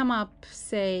might come up,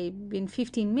 say, in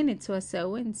 15 minutes or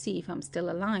so and see if I'm still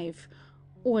alive,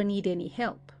 or need any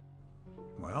help.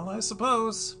 Well, I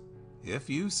suppose, if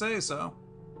you say so.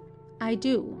 I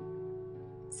do.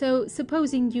 So,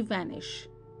 supposing you vanish,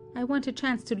 I want a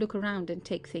chance to look around and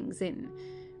take things in.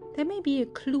 There may be a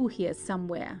clue here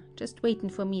somewhere, just waiting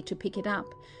for me to pick it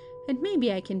up, and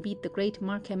maybe I can beat the great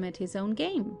Markham at his own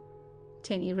game.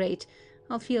 At any rate,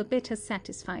 I'll feel better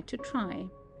satisfied to try.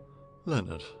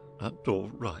 Leonard, that door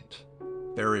right.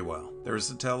 Very well. There's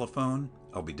the telephone.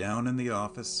 I'll be down in the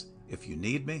office. If you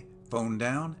need me, phone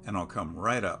down and I'll come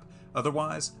right up.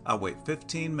 Otherwise, I'll wait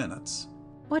 15 minutes.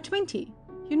 Or 20.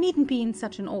 You needn't be in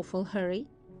such an awful hurry.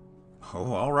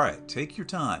 Oh, all right. Take your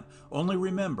time. Only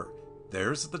remember,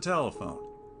 there's the telephone.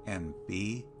 And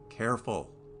be careful.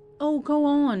 Oh, go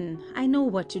on. I know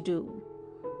what to do.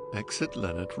 Exit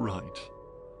Leonard right.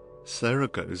 Sarah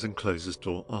goes and closes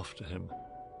door after him.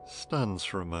 Stands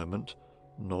for a moment,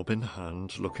 knob in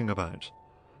hand, looking about.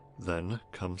 Then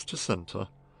comes to centre.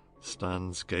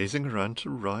 Stands gazing around to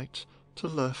right, to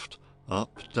left,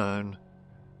 up, down.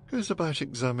 goes about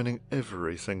examining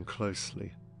everything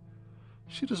closely.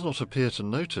 She does not appear to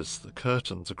notice the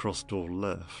curtains across door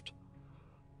left,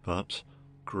 but,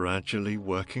 gradually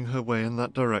working her way in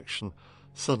that direction,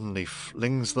 suddenly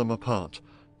flings them apart,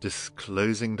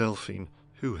 disclosing Delphine,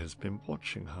 who has been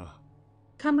watching her.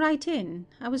 Come right in.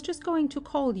 I was just going to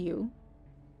call you.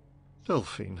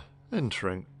 Delphine,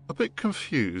 entering, a bit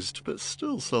confused, but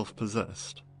still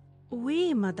self-possessed.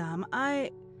 Oui, madame,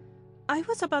 I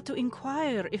was about to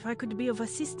inquire if I could be of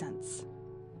assistance.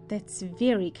 That's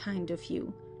very kind of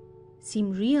you.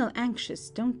 Seem real anxious,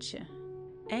 don't you?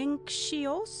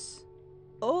 Anxious?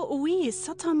 Oh, oui,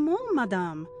 certainement,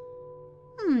 madame.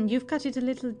 You've got it a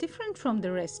little different from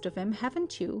the rest of them,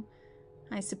 haven't you?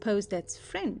 I suppose that's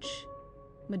French.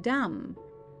 Madame,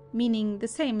 meaning the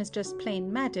same as just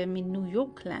plain madam in New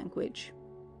York language.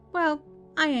 Well,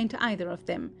 I ain't either of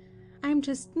them. I'm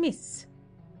just Miss.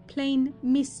 Plain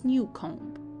Miss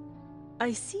Newcomb.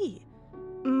 I see.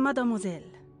 Mademoiselle.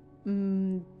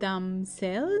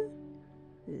 Damsel?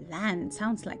 Land,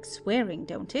 sounds like swearing,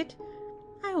 don't it?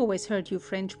 I always heard you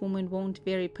French women weren't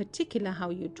very particular how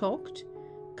you talked.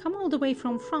 Come all the way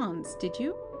from France, did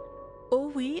you?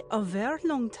 Oh oui, a very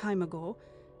long time ago,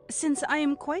 since I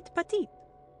am quite petite.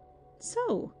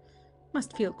 So,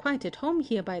 must feel quite at home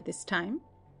here by this time.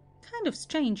 Kind of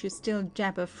strange you still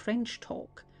jabber French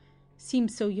talk.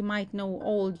 Seems so you might know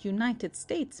all United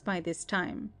States by this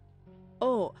time.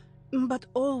 Oh, but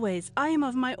always I am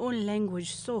of my own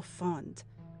language so fond.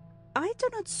 I do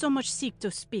not so much seek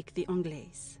to speak the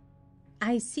Anglais.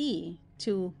 I see.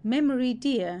 To memory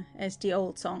dear, as the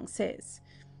old song says.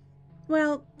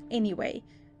 Well, anyway,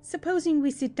 supposing we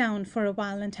sit down for a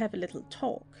while and have a little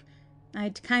talk.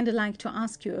 I'd kinda like to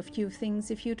ask you a few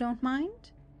things if you don't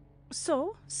mind.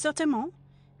 So, certainement,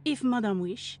 if madame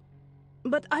wish.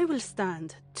 But I will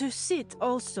stand. To sit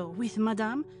also with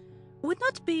madame would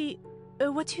not be,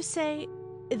 what you say,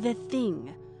 the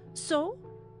thing. So?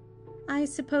 I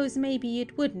suppose maybe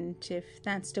it wouldn't, if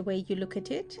that's the way you look at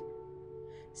it.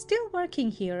 Still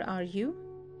working here, are you?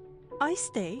 I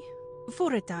stay,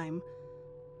 for a time.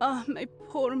 Ah, my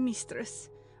poor mistress,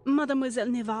 Mademoiselle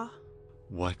Nevar.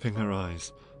 Wiping her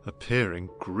eyes, appearing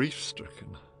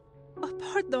grief-stricken. Oh,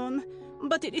 pardon,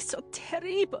 but it is so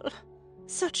terrible.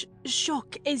 Such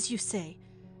shock, as you say.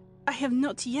 I have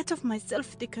not yet of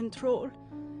myself the control.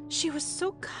 She was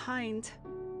so kind.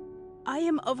 I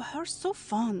am of her so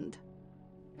fond.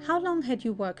 How long had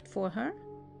you worked for her?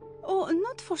 Oh,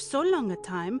 not for so long a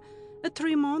time.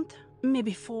 3 months,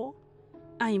 maybe 4.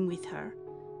 I am with her.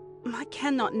 I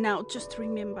cannot now just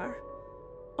remember.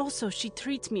 Also, she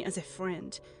treats me as a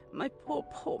friend. My poor,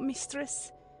 poor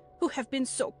mistress, who have been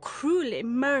so cruelly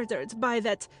murdered by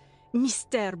that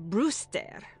Mr.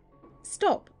 Brewster.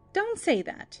 Stop! Don't say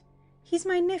that. He's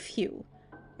my nephew,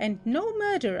 and no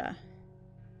murderer.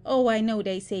 Oh, I know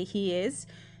they say he is.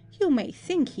 You may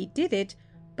think he did it,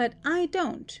 but I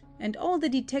don't, and all the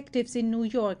detectives in New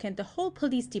York and the whole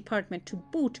police department to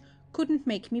boot couldn't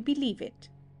make me believe it.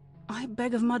 I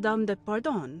beg of Madame de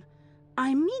pardon.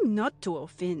 I mean not to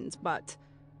offend, but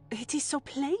it is so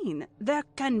plain. There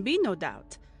can be no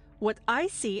doubt. What I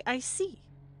see, I see.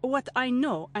 What I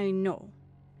know, I know.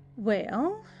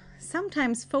 Well,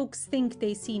 sometimes folks think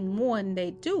they see more than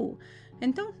they do,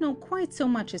 and don't know quite so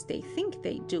much as they think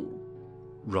they do.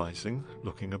 Rising,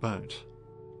 looking about.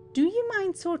 Do you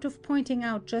mind sort of pointing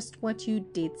out just what you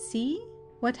did see?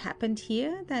 What happened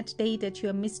here that day that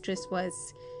your mistress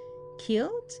was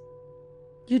killed?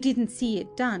 You didn't see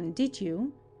it done, did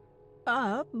you?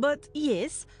 But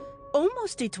yes,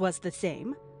 almost it was the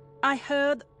same. I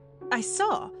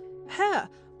saw her,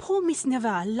 poor Miss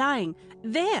Nevar, lying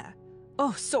there.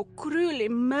 Oh, so cruelly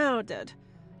murdered.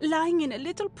 Lying in a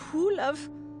little pool of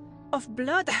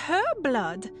blood, her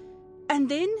blood. And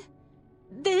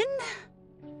then...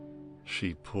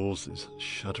 She pauses,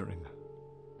 shuddering.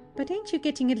 But ain't you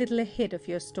getting a little ahead of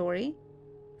your story?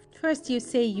 First you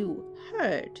say you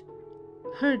heard.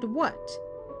 Heard what?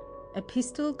 A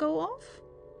pistol go off?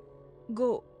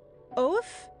 Go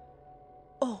off?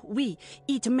 Oh, oui,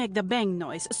 it make the bang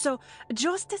noise. So,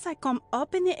 just as I come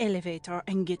up in the elevator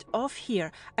and get off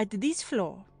here at this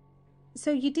floor.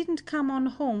 So you didn't come on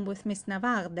home with Miss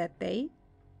Navarre that day?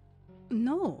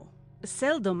 No,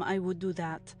 seldom I would do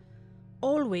that.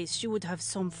 Always she would have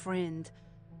some friend,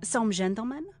 some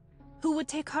gentleman, who would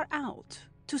take her out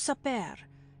to supper,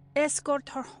 escort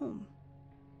her home.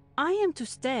 I am to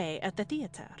stay at the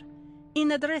theater, in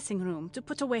the dressing room to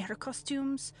put away her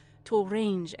costumes, to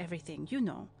arrange everything, you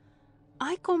know.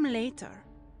 I come later,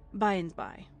 by and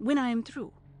by, when I am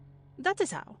through. That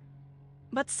is how.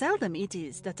 But seldom it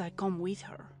is that I come with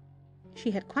her.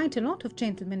 She had quite a lot of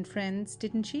gentlemen friends,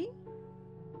 didn't she?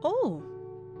 Oh,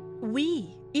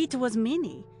 oui, it was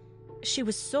many. She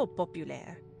was so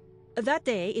popular. That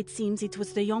day, it seems it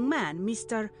was the young man,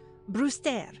 Mr.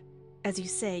 Brewster. As you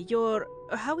say,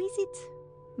 how is it?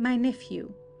 My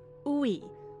nephew. Oui,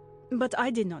 but I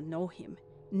did not know him.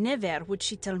 Never would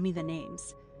she tell me the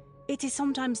names. It is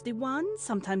sometimes the one,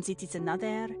 sometimes it is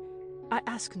another. I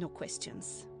ask no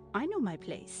questions. I know my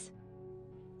place.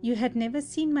 You had never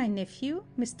seen my nephew,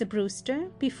 Mr. Brewster,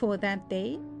 before that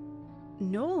day?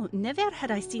 No, never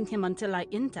had I seen him until I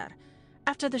enter.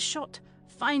 After the shot,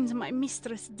 find my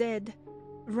mistress dead.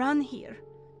 Run here,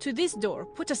 to this door,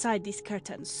 put aside these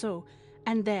curtains, so,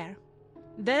 and there.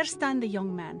 There stand the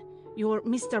young man, your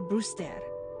Mr. Brewster.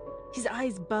 His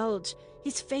eyes bulge,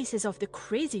 his face is of the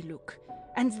crazy look.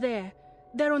 And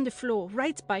there on the floor,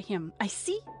 right by him, I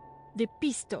see the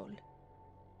pistol,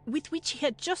 with which he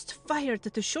had just fired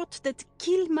the shot that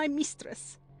killed my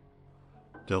mistress.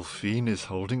 Delphine is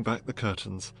holding back the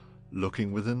curtains,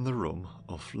 looking within the room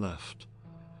off left.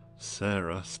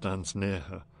 Sarah stands near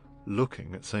her,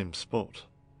 looking at same spot.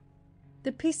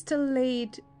 The pistol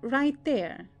laid right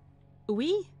there.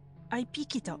 Oui, I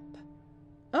pick it up.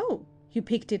 Oh, you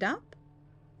picked it up?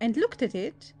 And looked at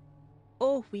it?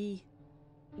 Oh, oui.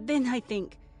 Then I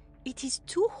think, it is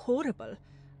too horrible.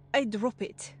 I drop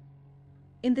it.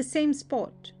 In the same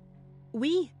spot?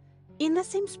 Oui, in the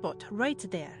same spot, right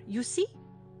there. You see?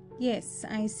 Yes,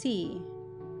 I see.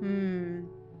 And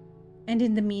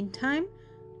in the meantime,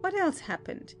 what else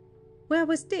happened? Where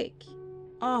was Dick?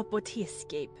 Oh, but he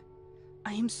escaped.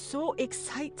 I am so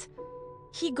excited.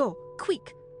 He go,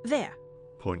 quick, there.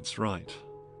 Points right.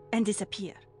 And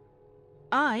disappear.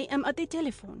 I am at the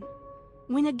telephone.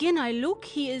 When again I look,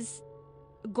 he is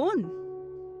gone.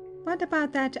 What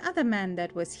about that other man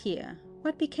that was here?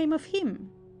 What became of him?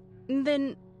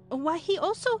 Then, why he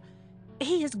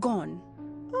is gone.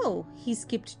 Oh, he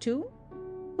skipped too?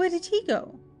 Where did he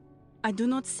go? I do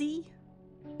not see.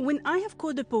 When I have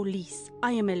called the police,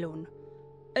 I am alone.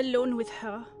 Alone with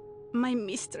her, my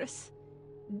mistress,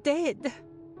 dead.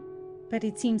 But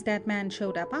it seems that man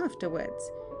showed up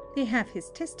afterwards. They have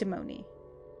his testimony.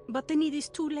 But then it is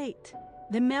too late.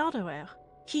 The murderer,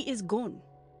 he is gone.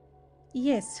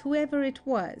 Yes, whoever it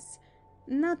was.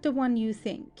 Not the one you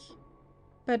think.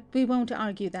 But we won't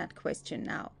argue that question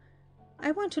now.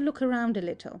 I want to look around a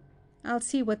little. I'll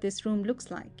see what this room looks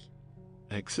like.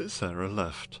 Exit Sarah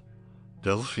left.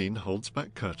 Delphine holds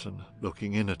back curtain,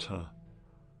 looking in at her.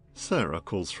 Sarah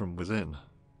calls from within.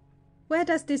 Where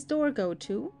does this door go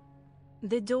to?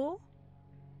 The door?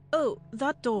 Oh,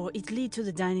 that door, it leads to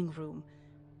the dining room.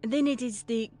 Then it is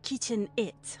the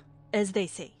kitchenette, as they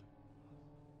say.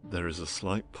 There is a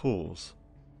slight pause.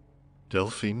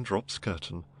 Delphine drops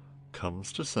curtain,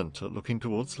 comes to centre, looking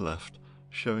towards left,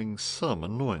 showing some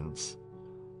annoyance.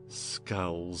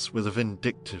 Scowls with a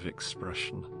vindictive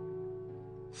expression.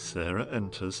 Sarah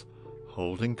enters,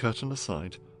 holding curtain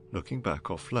aside, looking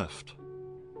back off left.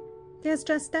 There's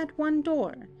just that one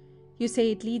door. You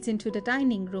say it leads into the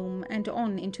dining room and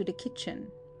on into the kitchen.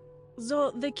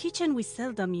 So the kitchen we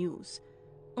seldom use.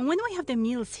 When we have the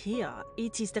meals here,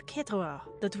 it is the caterer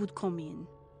that would come in.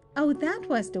 Oh, that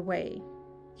was the way.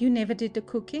 You never did the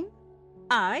cooking?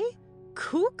 I?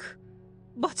 Cook?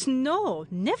 But no,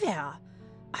 never.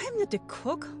 I am not a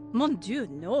cook. Mon Dieu,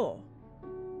 no.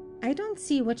 I don't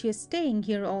see what you're staying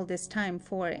here all this time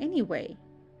for anyway.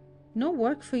 No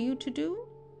work for you to do?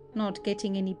 Not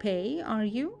getting any pay, are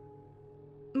you?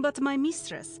 But my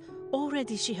mistress,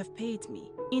 already she have paid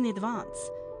me, in advance.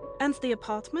 And the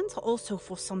apartment also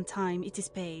for some time it is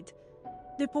paid.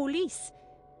 The police,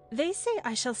 they say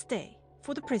I shall stay,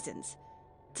 for the present,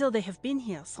 till they have been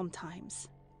here sometimes.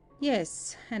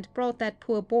 Yes, and brought that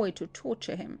poor boy to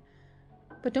torture him.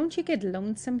 But don't you get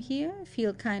lonesome here?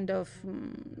 Feel kind of,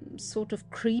 sort of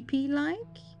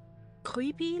creepy-like?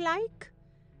 Creepy-like?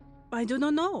 I do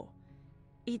not know.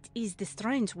 It is the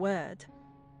strange word.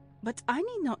 But I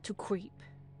need not to creep.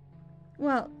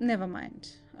 Well, never mind.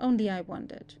 Only I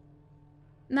wondered.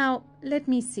 Now, let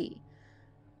me see.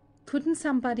 Couldn't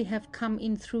somebody have come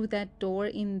in through that door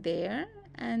in there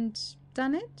and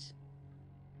done it?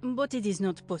 But it is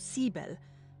not possible.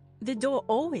 The door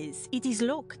always, it is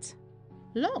locked.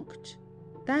 Locked?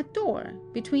 That door,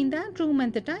 between that room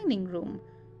and the dining room?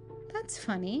 That's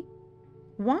funny.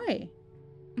 Why?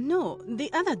 No,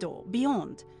 the other door,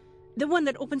 beyond. The one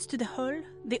that opens to the hall,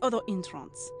 the other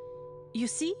entrance. You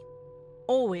see?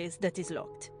 Always that is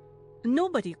locked.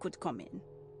 Nobody could come in.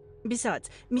 Besides,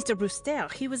 Mr. Brewster,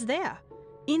 he was there,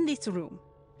 in this room.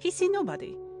 He see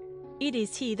nobody. It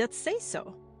is he that says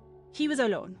so. He was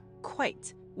alone,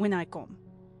 quite, when I come.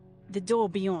 The door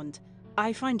beyond,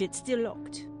 I find it still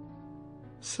locked.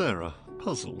 Sarah,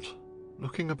 puzzled,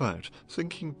 looking about,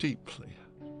 thinking deeply.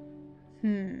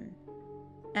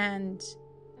 And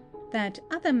that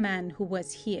other man who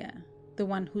was here, the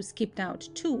one who skipped out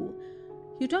too,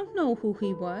 you don't know who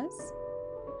he was?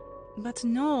 But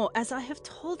no, as I have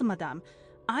told Madame,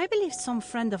 I believe some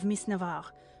friend of Miss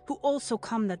Navarre, who also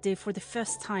come that day for the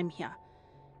first time here.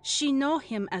 She know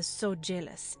him as so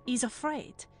jealous, is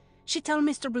afraid. She tell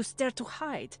Mr. Brewster to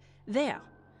hide, there.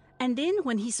 And then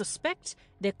when he suspect,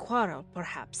 they quarrel,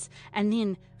 perhaps. And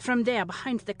then, from there,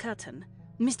 behind the curtain,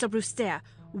 Mr. Brewster,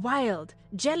 wild,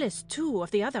 jealous too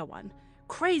of the other one,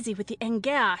 crazy with the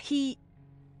anger, he...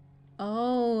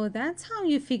 Oh, that's how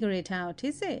you figure it out,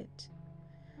 is it?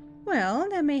 Well,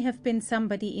 there may have been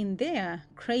somebody in there,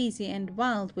 crazy and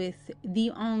wild with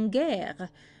the anger,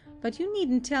 but you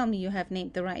needn't tell me you have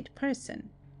named the right person.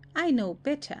 I know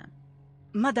better.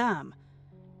 Madame,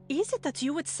 is it that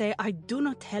you would say I do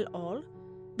not tell all?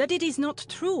 That it is not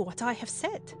true what I have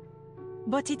said?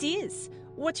 But it is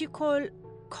what you call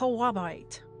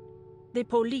corroborate. The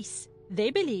police, they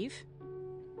believe.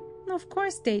 Of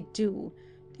course they do.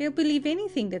 They'll believe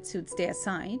anything that suits their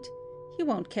side. You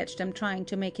won't catch them trying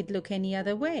to make it look any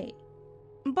other way.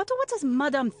 But what does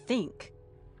Madame think?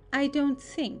 I don't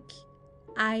think.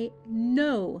 I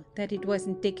know that it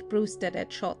wasn't Dick Brewster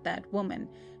that shot that woman,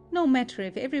 no matter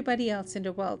if everybody else in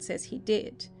the world says he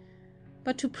did.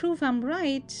 But to prove I'm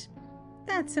right,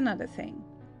 that's another thing.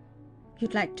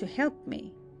 You'd like to help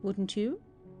me, wouldn't you?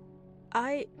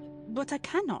 But I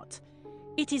cannot.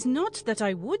 It is not that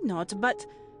I would not, but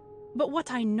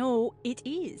what I know it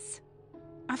is.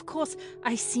 Of course,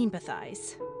 I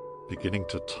sympathize. Beginning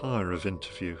to tire of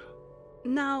interview.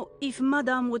 Now, if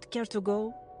Madame would care to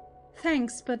go?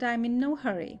 Thanks, but I'm in no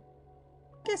hurry.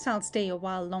 Guess I'll stay a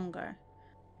while longer.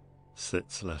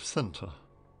 Sits left centre.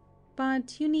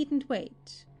 But you needn't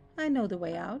wait. I know the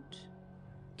way out.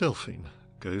 Delphine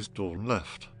goes door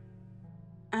left.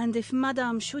 And if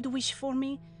Madame should wish for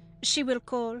me, she will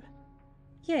call?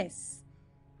 Yes.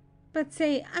 But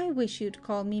say, I wish you'd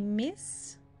call me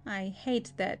Miss. I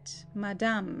hate that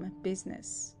Madame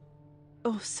business.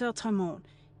 Oh, certainement.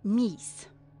 Miss.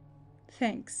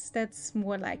 Thanks, that's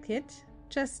more like it.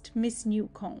 Just Miss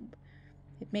Newcomb.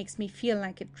 It makes me feel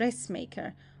like a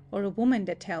dressmaker, or a woman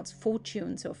that tells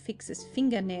fortunes or fixes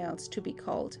fingernails to be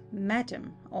called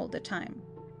Madam all the time.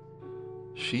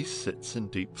 She sits in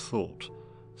deep thought,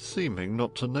 seeming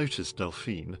not to notice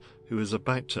Delphine, who is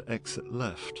about to exit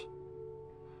left.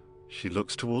 She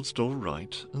looks towards door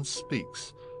right and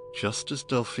speaks, just as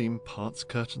Delphine parts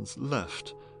curtains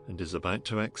left and is about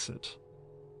to exit.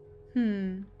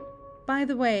 By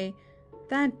the way,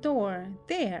 that door,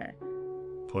 there.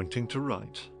 Pointing to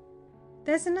right.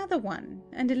 There's another one,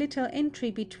 and a little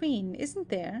entry between, isn't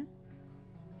there?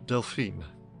 Delphine,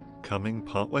 coming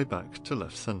partway back to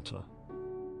left centre.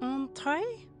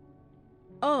 Entrée?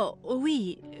 Oh,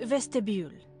 oui,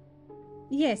 vestibule.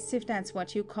 Yes, if that's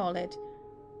what you call it.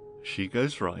 She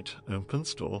goes right,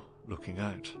 opens door, looking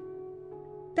out.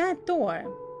 That door,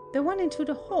 the one into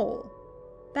the hall,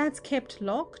 that's kept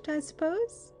locked, I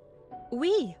suppose?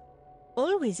 Oui,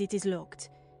 always it is locked.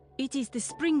 It is the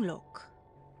spring lock.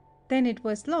 Then it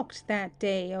was locked that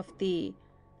day of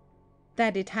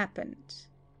that it happened.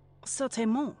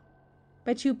 Certainement.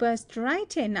 But you burst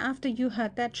right in after you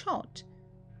heard that shot.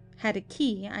 Had a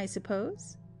key, I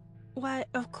suppose? Why,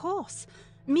 of course.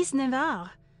 Miss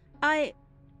Navarre.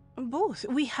 Both,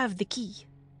 we have the key.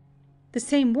 The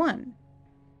same one?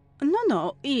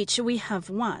 No, each we have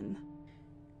one.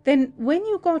 Then when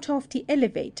you got off the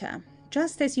elevator,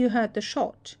 just as you heard the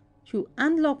shot, you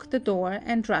unlocked the door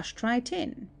and rushed right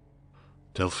in.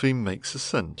 Delphine makes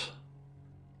assent.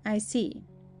 I see.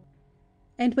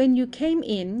 And when you came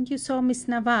in, you saw Miss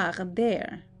Navarre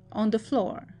there, on the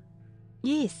floor.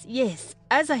 Yes,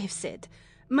 as I have said,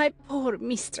 my poor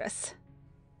mistress.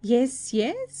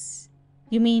 Yes?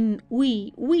 You mean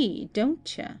we,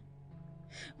 don't you?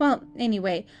 Well,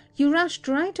 anyway, you rushed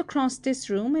right across this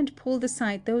room and pulled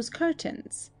aside those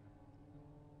curtains.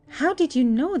 How did you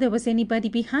know there was anybody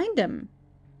behind them?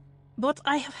 But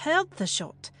I have heard the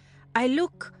shot. I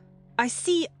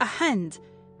see a hand,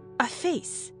 a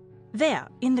face, there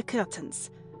in the curtains.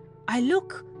 I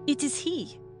look, it is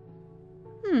he.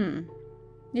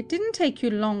 It didn't take you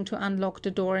long to unlock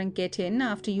the door and get in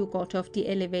after you got off the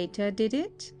elevator, did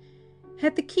it?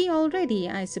 Had the key already,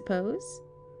 I suppose?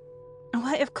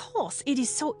 Why, of course, it is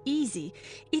so easy.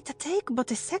 It take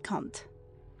but a second.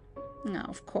 Now,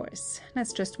 of course,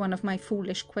 that's just one of my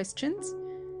foolish questions.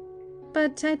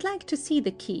 But I'd like to see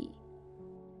the key.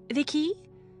 The key?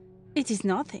 It is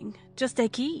nothing, just a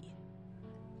key.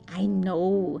 I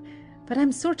know, but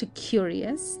I'm sort of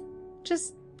curious.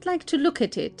 Just like to look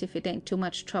at it if it ain't too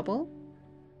much trouble.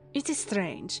 It is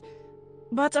strange.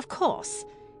 But of course,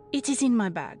 it is in my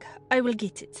bag. I will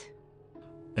get it.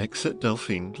 Exit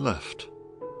Delphine left.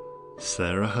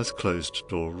 Sarah has closed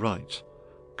door right,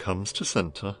 comes to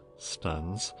centre,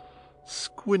 stands,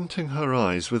 squinting her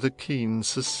eyes with a keen,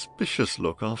 suspicious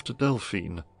look after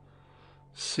Delphine.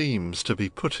 Seems to be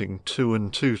putting two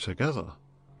and two together.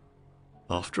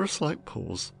 After a slight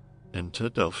pause, enter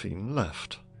Delphine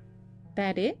left.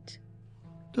 That it?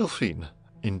 Delphine,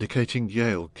 indicating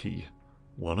Yale key,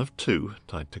 one of two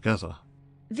tied together.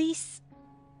 This...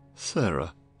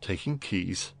 Sarah, taking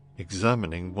keys,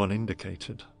 examining one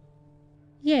indicated.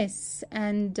 Yes,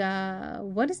 and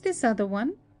what is this other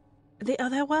one? The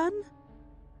other one?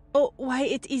 Oh, why,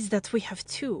 it is that we have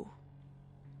two.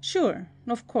 Sure,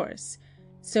 of course.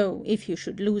 So, if you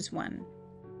should lose one.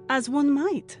 As one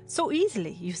might, so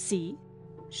easily, you see.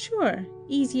 Sure,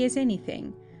 easy as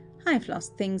anything. I've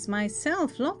lost things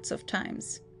myself lots of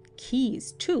times.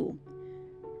 Keys, too.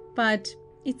 But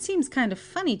it seems kind of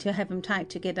funny to have 'em tied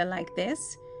together like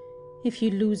this. If you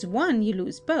lose one, you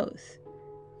lose both.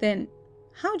 Then,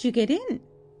 how'd you get in?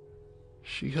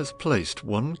 She has placed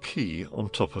one key on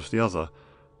top of the other,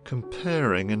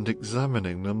 comparing and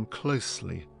examining them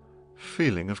closely,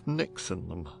 feeling of nicks in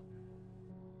them.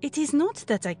 It is not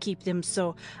that I keep them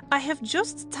so. I have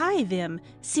just tied them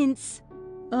since...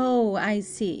 Oh, I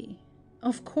see.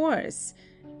 Of course.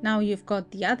 Now you've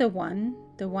got the other one,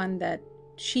 the one that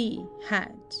she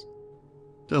had.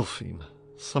 Delphine,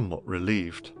 somewhat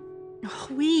relieved.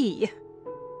 Oui.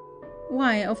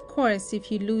 Why, of course,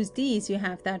 if you lose these, you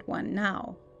have that one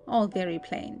now. All very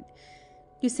plain.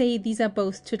 You say these are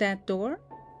both to that door?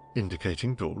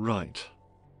 Indicating door right.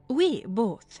 Oui,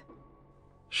 both.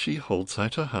 She holds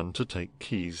out her hand to take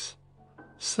keys.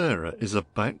 Sarah is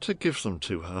about to give them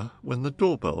to her when the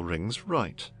doorbell rings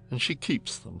right, and she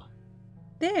keeps them.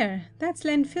 There, that's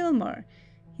Len Fillmore.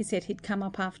 He said he'd come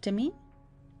up after me.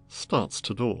 Starts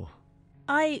to door.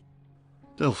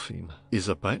 Delphine is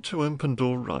about to open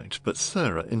door right, but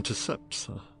Sarah intercepts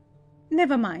her.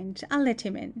 Never mind, I'll let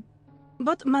him in.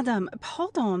 But, madame,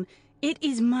 pardon, it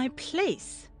is my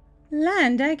place.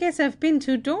 Land, I guess I've been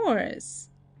to doors.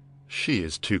 She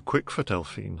is too quick for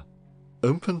Delphine.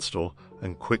 Opens door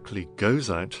and quickly goes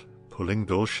out, pulling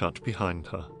door shut behind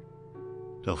her.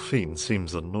 Delphine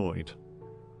seems annoyed.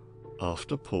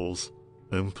 After pause,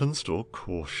 opens door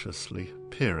cautiously,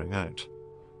 peering out.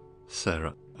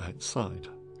 Sarah outside.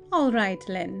 All right,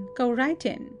 Len, go right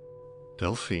in.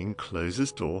 Delphine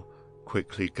closes door,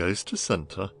 quickly goes to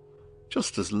centre,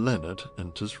 just as Leonard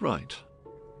enters right.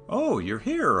 Oh, you're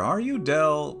here, are you,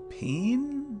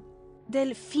 Delphine?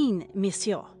 Delphine,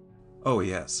 monsieur. Oh,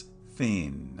 yes,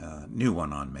 Fiend. New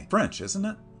one on me. French, isn't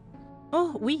it?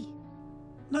 Oh, oui.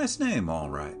 Nice name, all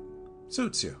right.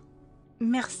 Suits you.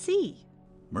 Merci.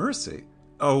 Mercy?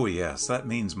 Oh, yes, that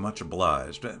means much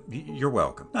obliged. You're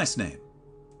welcome. Nice name.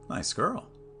 Nice girl.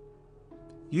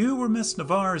 You were Miss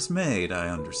Navarre's maid, I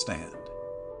understand.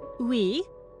 Oui,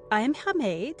 I am her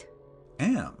maid.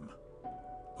 Am?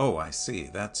 Oh, I see.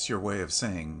 That's your way of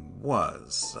saying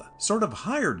was. Sort of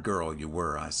hired girl you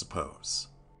were, I suppose.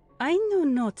 I know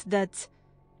not that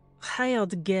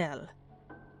hired girl.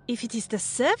 If it is the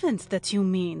servant that you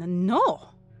mean, no.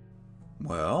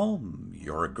 Well,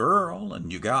 you're a girl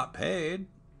and you got paid.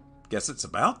 Guess it's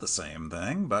about the same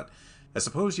thing, but I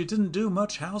suppose you didn't do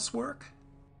much housework?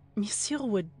 Monsieur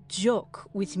would joke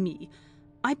with me.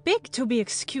 I beg to be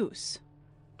excused.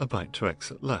 About to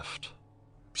exit left.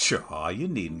 Pshaw, you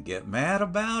needn't get mad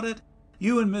about it.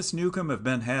 You and Miss Newcomb have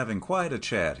been having quite a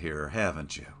chat here,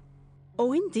 haven't you?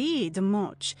 Oh, indeed,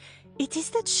 much. It is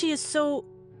that she is so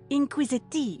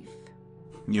inquisitive.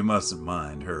 You mustn't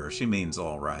mind her. She means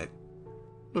all right.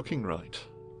 Looking right.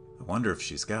 I wonder if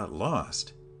she's got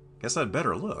lost. Guess I'd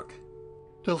better look.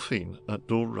 Delphine at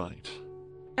door right.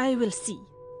 I will see.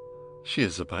 She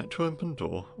is about to open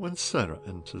door when Sarah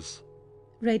enters.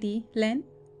 Ready, Len?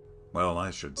 Well, I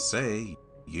should say,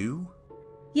 you?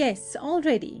 Yes, all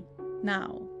ready.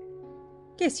 Now.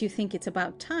 Guess you think it's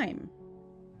about time.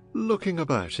 Looking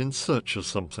about in search of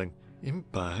something. In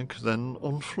bag, then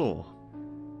on floor.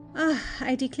 Ah,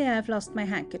 I declare I've lost my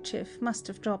handkerchief. Must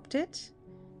have dropped it.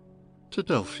 To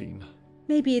Delphine.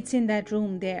 Maybe it's in that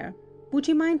room there. Would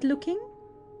you mind looking?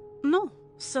 No,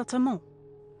 certainement.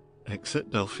 Exit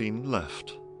Delphine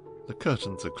left. The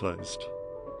curtains are closed.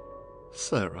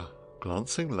 Sarah,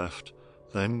 glancing left,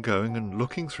 then going and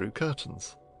looking through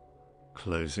curtains.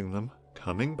 Closing them,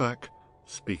 coming back,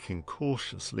 speaking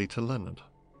cautiously to Leonard.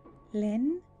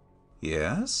 Len?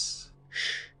 Yes?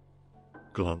 Shh.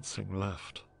 Glancing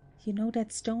left. You know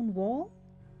that stone wall?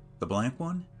 The blank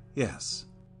one? Yes.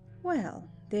 Well,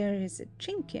 there is a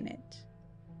chink in it.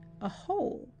 A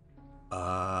hole.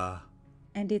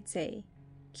 And it's a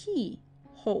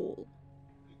keyhole.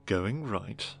 Going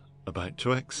right, about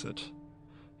to exit.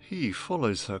 He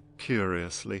follows her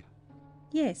curiously.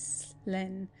 Yes,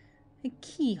 Len, a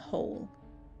keyhole.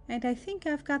 And I think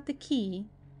I've got the key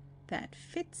that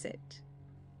fits it.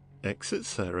 Exit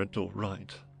Sarah door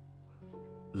right.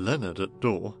 Leonard at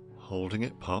door, holding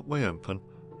it part way open,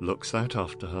 looks out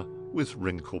after her with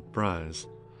wrinkled brows,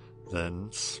 then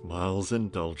smiles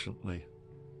indulgently.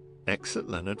 Exit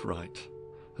Leonard right.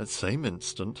 At same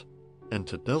instant,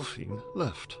 enter Delphine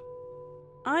left.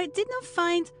 I did not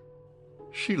find...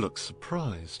 She looks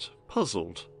surprised,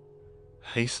 puzzled.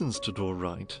 Hastens to door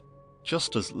right,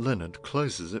 just as Leonard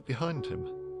closes it behind him.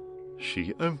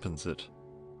 She opens it.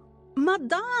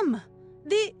 Madame!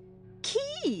 The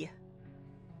key!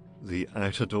 The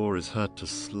outer door is heard to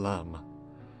slam.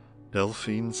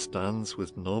 Delphine stands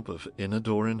with knob of inner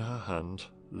door in her hand,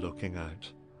 looking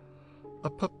out. A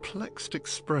perplexed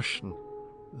expression,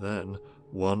 then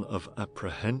one of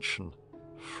apprehension,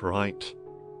 fright,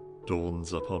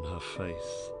 dawns upon her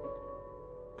face.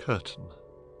 Curtain.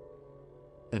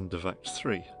 End of Act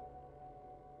 3.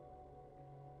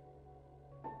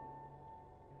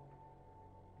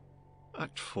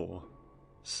 Act 4.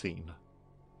 Scene.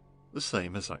 The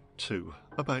same as Act 2,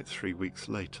 about 3 weeks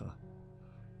later.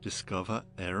 Discover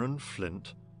Aaron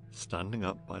Flint standing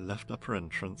up by left upper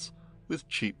entrance with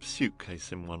cheap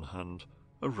suitcase in one hand,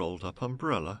 a rolled-up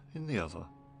umbrella in the other.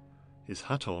 His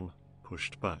hat on,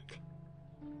 pushed back.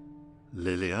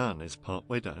 Liliane is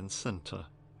partway down centre.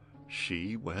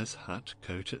 She wears hat,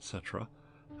 coat, etc.,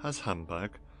 has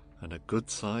handbag, and a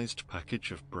good-sized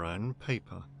package of brown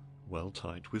paper, well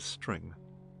tied with string.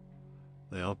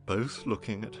 They are both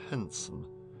looking at Henson,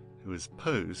 who is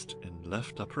posed in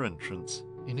left upper entrance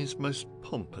in his most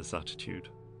pompous attitude.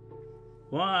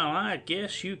 Well, I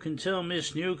guess you can tell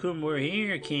Miss Newcomb we're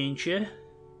here, can't you?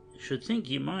 Should think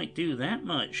you might do that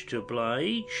much to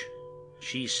oblige.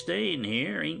 She's staying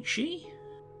here, ain't she?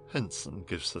 Henson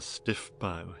gives a stiff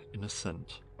bow in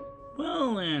assent.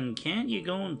 Well then, can't you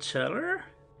go and tell her?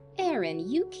 Aaron,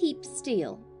 you keep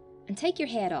still. And take your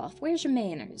hat off. Where's your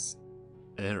manners?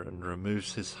 Aaron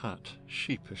removes his hat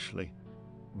sheepishly,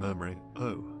 murmuring,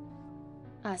 "Oh."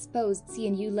 I supposed,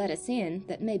 seeing you let us in,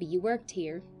 that maybe you worked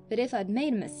here. But if I'd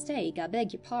made a mistake, I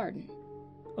beg your pardon.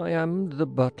 I am the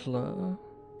butler.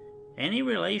 Any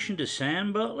relation to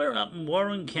Sam Butler up in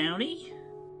Warren County?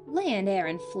 Land,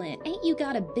 Aaron Flint, ain't you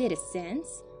got a bit of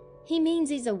sense? He means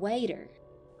he's a waiter.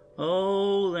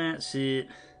 Oh, that's it.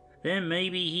 Then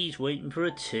maybe he's waiting for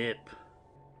a tip.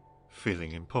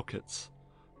 Feeling in pockets,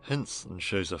 Henson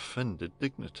shows offended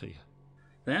dignity.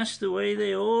 That's the way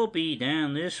they all be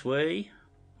down this way.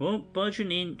 Won't budge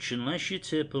an inch unless you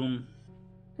tip 'em.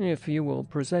 If you will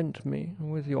present me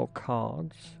with your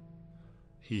cards.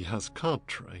 He has card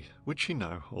tray, which he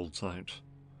now holds out.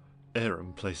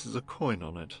 Aaron places a coin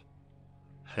on it.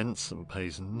 Henson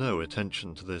pays no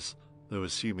attention to this, though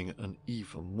assuming an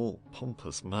even more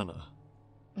pompous manner.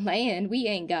 Land, we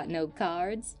ain't got no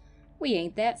cards. We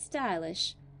ain't that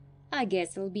stylish. I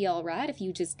guess it'll be all right if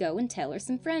you just go and tell her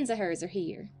some friends of hers are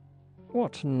here.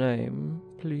 What name,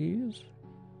 please?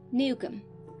 Newcomb.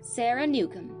 Sarah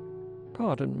Newcomb.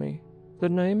 Pardon me. The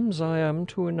names I am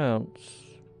to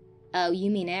announce. Oh, you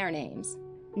mean our names.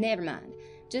 Never mind.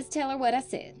 Just tell her what I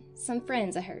said. Some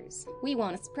friends of hers. We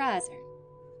want to surprise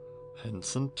her.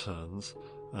 Henson turns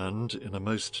and, in a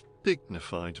most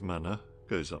dignified manner,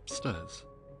 goes upstairs.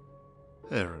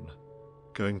 Aaron,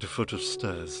 going to foot of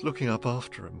stairs, looking up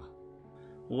after him.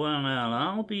 Well, now,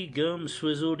 I'll be gum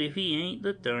swizzled if he ain't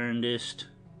the darndest.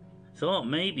 Thought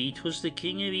maybe 'twas the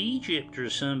King of Egypt or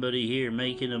somebody here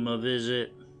making him a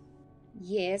visit.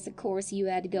 Yes, of course you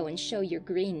had to go and show your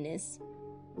greenness.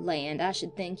 Land, I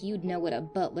should think you'd know what a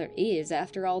butler is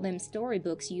after all them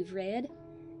storybooks you've read.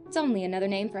 It's only another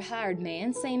name for hired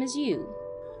man, same as you.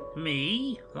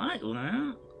 Me? Like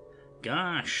that?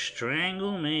 Gosh,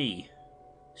 strangle me.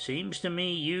 Seems to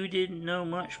me you didn't know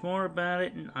much more about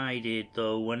it than I did,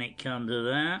 though, when it come to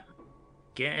that.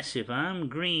 Guess if I'm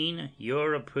green,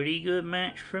 you're a pretty good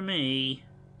match for me.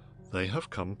 They have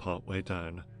come part way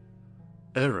down.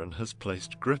 Aaron has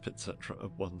placed grip, etc.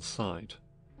 at one side.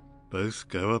 Both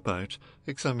go about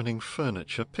examining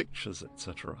furniture, pictures,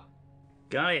 etc.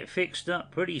 Got it fixed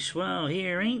up pretty swell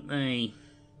here, ain't they?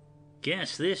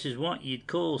 Guess this is what you'd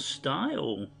call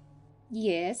style.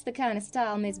 Yes, the kind of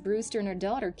style Miss Brewster and her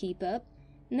daughter keep up,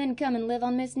 and then come and live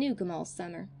on Miss Newcomb all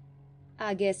summer.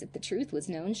 I guess if the truth was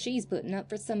known, she's putting up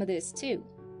for some of this too,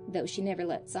 though she never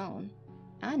lets on.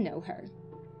 I know her.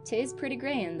 'Tis pretty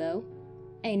grand, though.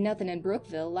 Ain't nothing in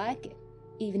Brookville like it,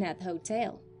 even at the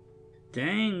hotel.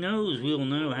 Dang knows we'll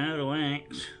know how to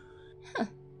act. Huh,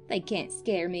 they can't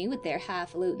scare me with their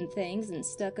highfalutin things and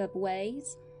stuck-up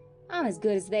ways. I'm as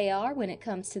good as they are when it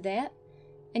comes to that.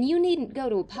 And you needn't go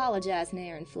to apologizing,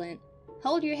 Aaron Flint.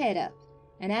 Hold your head up,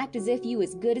 and act as if you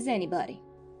as good as anybody.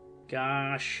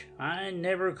 Gosh, I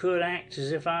never could act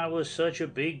as if I was such a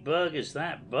big bug as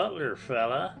that butler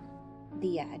fella.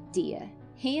 The idea.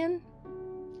 Him?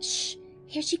 Shh,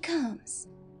 here she comes.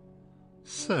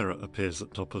 Sarah appears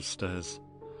at top of stairs.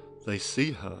 They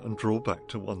see her and draw back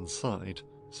to one side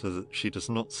so that she does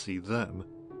not see them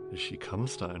as she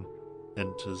comes down,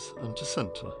 enters and to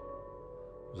centre.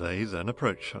 They then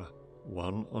approach her,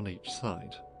 one on each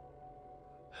side.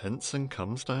 Henson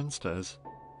comes downstairs,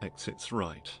 exits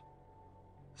right.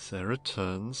 Sarah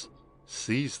turns,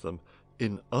 sees them,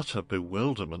 in utter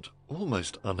bewilderment,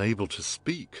 almost unable to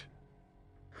speak.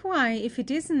 Why, if it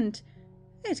isn't,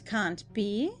 it can't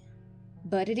be.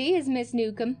 But it is, Miss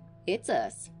Newcomb. It's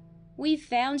us. We've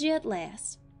found you at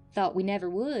last. Thought we never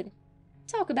would.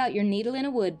 Talk about your needle in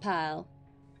a wood pile.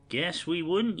 Guess we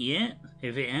wouldn't yet,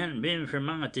 if it hadn't been for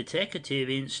my deteckative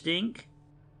instinct.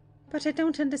 But I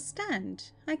don't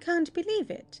understand. I can't believe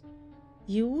it.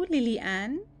 You, Lily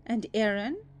Ann, and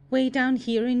Aaron, way down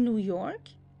here in New York?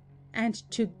 And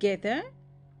together?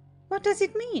 What does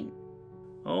it mean?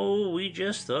 Oh, we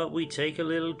just thought we'd take a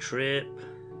little trip.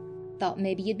 Thought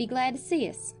maybe you'd be glad to see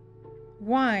us.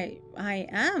 Why, I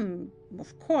am,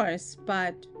 of course,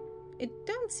 but it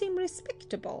don't seem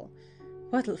respectable.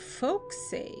 What'll folks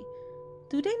say?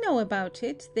 Do they know about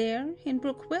it there in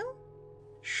Brookville?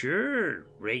 Sure,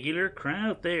 regular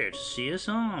crowd there to see us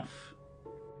off.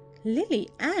 Lily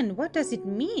Ann, what does it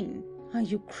mean? Are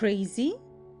you crazy?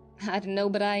 I don't know,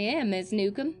 but I am, Miss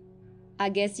Newcomb. I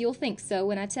guess you'll think so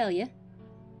when I tell you.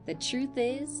 The truth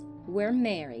is, we're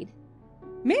married.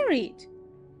 Married?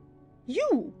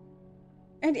 You?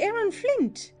 And Aaron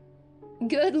Flint?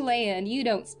 Good land, you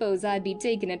don't suppose I'd be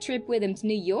taking a trip with him to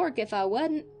New York if I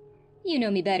wasn't. You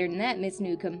know me better than that, Miss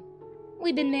Newcomb.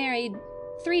 We've been married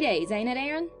 3 days, ain't it,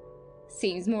 Aaron?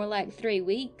 Seems more like 3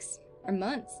 weeks, or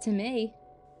months to me.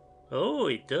 Oh,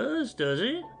 it does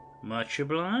it? Much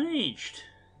obliged.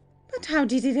 But how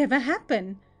did it ever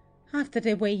happen? After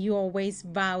the way you always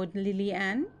vowed, Lily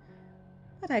Ann.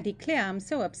 But I declare I'm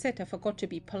so upset I forgot to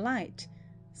be polite.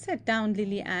 Sit down,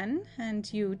 Lily Ann,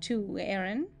 and you too,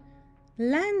 Aaron.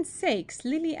 Land's sakes,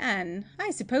 Lily Ann, I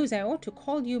suppose I ought to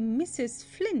call you Mrs.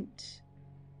 Flint.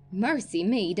 Mercy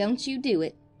me, don't you do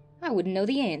it. I wouldn't know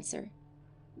the answer.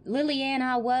 Lily Ann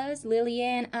I was, Lily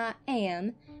Ann I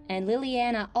am, and Lily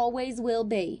Ann I always will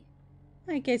be.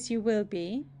 I guess you will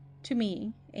be. To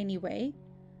me, anyway.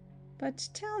 But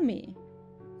tell me.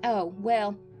 Oh,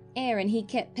 well, Aaron, he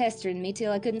kept pestering me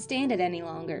till I couldn't stand it any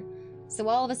longer. So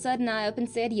all of a sudden I up and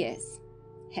said yes.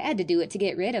 Had to do it to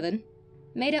get rid of him.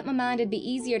 Made up my mind it'd be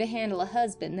easier to handle a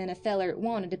husband than a feller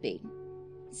wanted to be.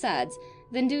 Besides,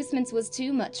 the inducements was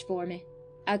too much for me.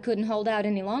 I couldn't hold out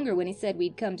any longer when he said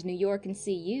we'd come to New York and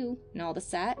see you and all the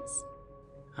sights.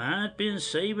 I'd been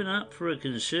saving up for a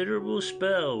considerable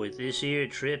spell with this here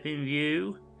trip in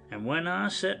view, and when I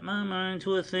set my mind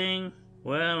to a thing,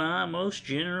 well, I most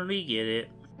generally get it.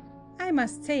 I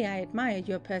must say I admire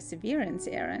your perseverance,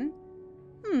 Aaron.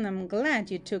 I'm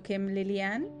glad you took him, Lily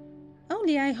Ann.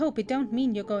 Only I hope it don't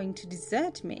mean you're going to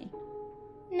desert me.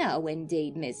 No,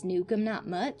 indeed, Miss Newcomb, not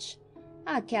much.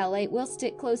 I cal'late we'll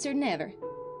stick closer than ever.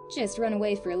 Just run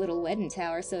away for a little wedding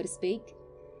tower, so to speak.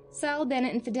 Sal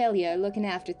Bennett and Fidelia are looking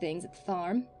after things at the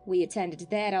farm. We attended to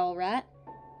that all right.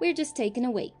 We're just taking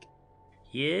a week.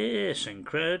 Yes, and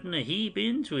crowding a heap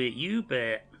into it, you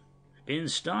bet. Been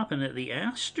stopping at the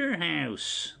Astor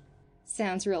House.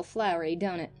 Sounds real flowery,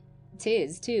 don't it?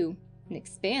 'Tis, too. And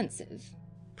expensive.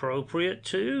 Appropriate,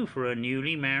 too, for a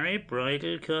newly married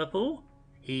bridal couple.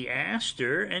 He asked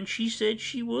her, and she said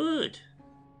she would.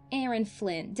 Aaron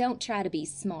Flint, don't try to be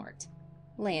smart.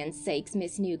 Land's sakes,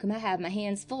 Miss Newcomb, I have my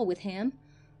hands full with him.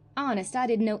 Honest, I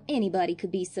didn't know anybody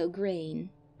could be so green.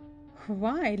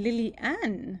 Why, Lily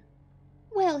Ann?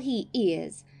 Well, he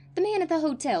is. The man at the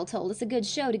hotel told us a good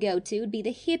show to go to would be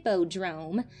the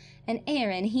Hippodrome. And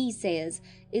Aaron, he says,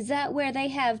 is that where they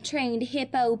have trained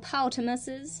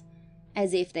hippopotamuses?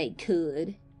 As if they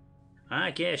could.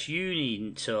 I guess you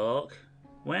needn't talk.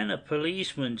 When a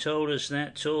policeman told us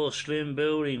that tall, slim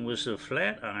building was the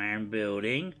Flatiron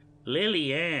Building,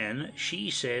 Lily Ann, she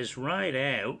says right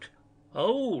out,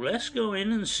 "Oh, let's go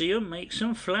in and see 'em make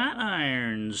some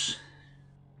flatirons."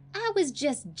 I was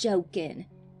just joking.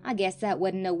 I guess that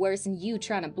wasn't no worse than you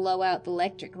trying to blow out the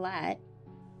electric light.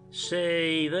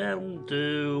 Say, that'll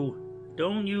do.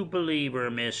 Don't you believe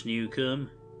her, Miss Newcomb.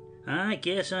 I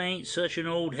guess I ain't such an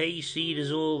old hayseed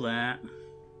as all that.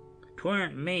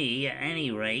 'Tweren't me, at any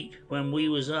rate, when we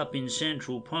was up in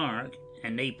Central Park,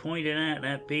 and they pointed out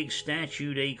that big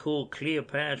statue they call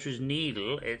Cleopatra's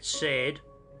Needle. It said,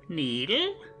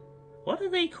 "Needle? What do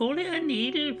they call it a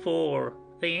needle for?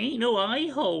 They ain't no eye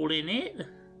hole in it."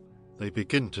 They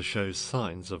begin to show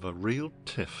signs of a real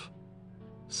tiff.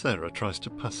 Sarah tries to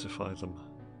pacify them.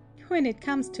 When it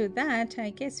comes to that,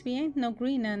 I guess we ain't no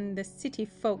greener than the city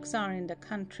folks are in the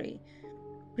country.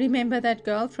 Remember that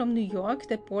girl from New York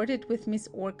that boarded with Miss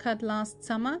Orcutt last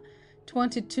summer?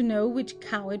 Wanted to know which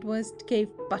cow it was that gave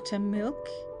buttermilk?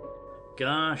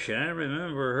 Gosh, I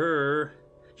remember her.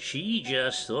 She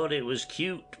just thought it was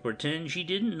cute to pretend she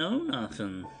didn't know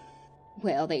nothing.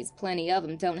 Well, there's plenty of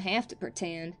 'em don't have to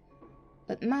pretend.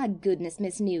 But my goodness,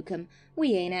 Miss Newcomb,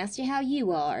 we ain't asked you how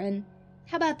you are, and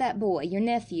how about that boy, your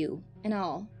nephew, and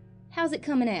all? How's it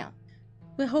coming out?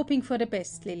 We're hoping for the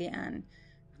best, Lily Ann.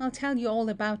 I'll tell you all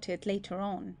about it later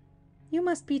on. You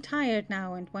must be tired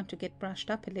now and want to get brushed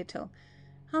up a little.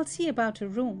 I'll see about a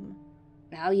room.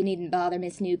 Oh, you needn't bother,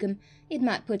 Miss Newcomb. It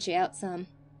might put you out some.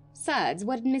 Besides,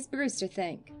 what did Miss Brewster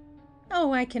think?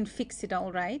 Oh, I can fix it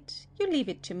all right. You leave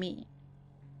it to me.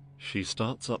 She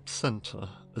starts up centre,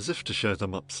 as if to show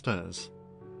them upstairs.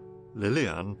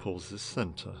 Liliane pauses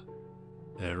centre.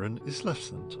 Aaron is left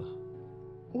centre.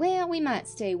 Well, we might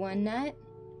stay one night.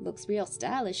 Looks real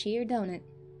stylish here, don't it?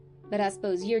 But I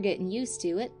suppose you're getting used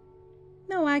to it.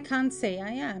 No, I can't say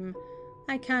I am.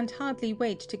 I can't hardly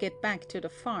wait to get back to the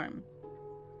farm.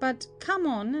 But come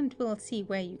on and we'll see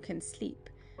where you can sleep.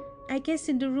 I guess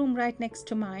in the room right next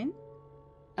to mine?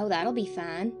 Oh, that'll be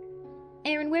fine.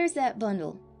 Aaron, where's that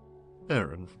bundle?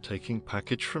 Aaron taking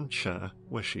package from chair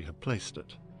where she had placed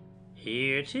it.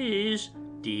 Here it is,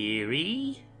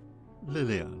 dearie.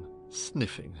 Liliane,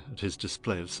 sniffing at his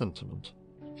display of sentiment.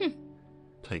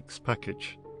 Takes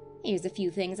package. Here's a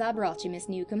few things I brought you, Miss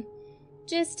Newcomb.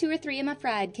 Just 2 or 3 of my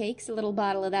fried cakes, a little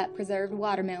bottle of that preserved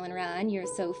watermelon rind you're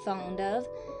so fond of,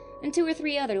 and 2 or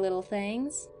 3 other little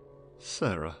things.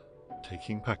 Sarah,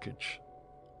 taking package.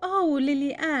 Oh,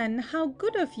 Lily Ann, how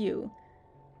good of you!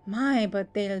 My,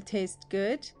 but they'll taste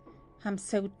good. I'm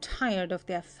so tired of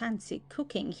their fancy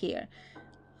cooking here.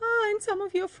 Ah, and some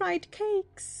of your fried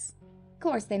cakes. Of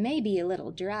course, they may be a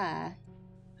little dry.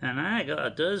 And I got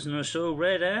a dozen or so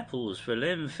red apples for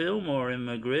Lem Fillmore in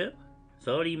my grip.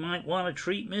 Thought he might want to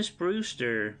treat Miss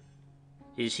Brewster.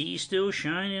 Is he still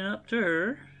shining up to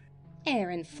her?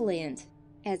 Aaron Flint.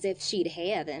 As if she'd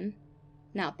have him.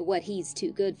 Not but what he's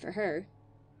too good for her.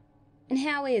 And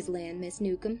how is Len, Miss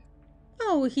Newcomb?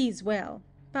 Oh, he's well.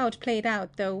 About played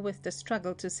out, though, with the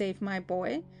struggle to save my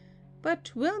boy.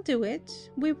 But we'll do it.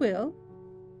 We will.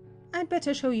 I'd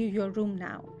better show you your room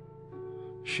now.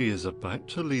 She is about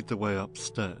to lead the way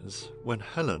upstairs when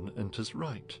Helen enters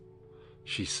right.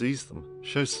 She sees them,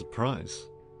 shows surprise.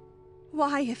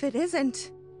 Why, if it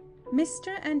isn't...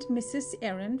 Mr. and Mrs.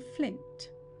 Aaron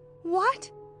Flint. What?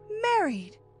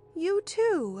 Married? You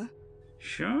too?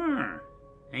 Sure.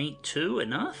 Ain't 2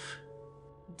 enough?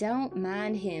 Don't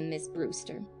mind him, Miss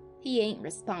Brewster. He ain't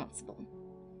responsible.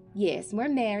 Yes, we're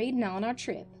married and on our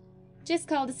trip. Just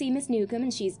called to see Miss Newcomb,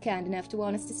 and she's kind enough to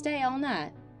want us to stay all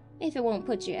night, if it won't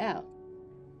put you out.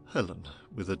 Helen,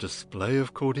 with a display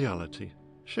of cordiality,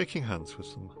 shaking hands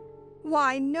with them.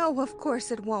 Why, no, of course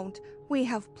it won't. We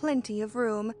have plenty of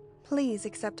room. Please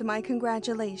accept my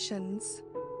congratulations.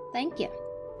 Thank you.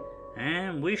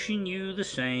 I'm wishing you the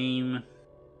same.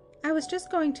 I was just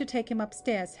going to take him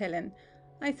upstairs, Helen.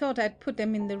 I thought I'd put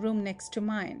them in the room next to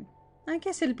mine. I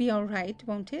guess it'll be all right,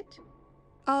 won't it?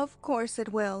 Of course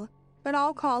it will, but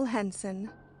I'll call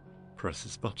Henson.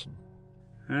 Presses button.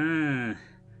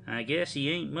 I guess he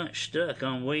ain't much stuck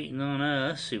on waiting on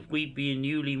us if we'd be a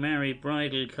newly married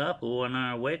bridal couple on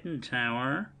our wedding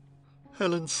tower.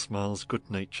 Helen smiles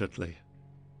good-naturedly.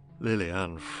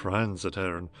 Liliane frowns at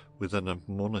Aaron with an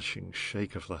admonishing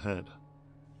shake of the head.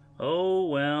 Oh,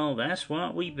 well, that's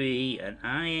what we be, and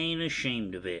I ain't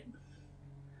ashamed of it.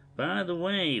 By the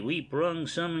way, we brung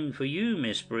something for you,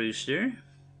 Miss Brewster.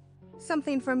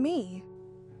 Something for me?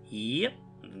 Yep,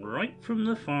 right from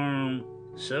the farm.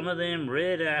 Some of them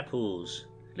red apples.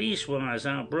 Leastwise,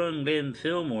 I brung Lem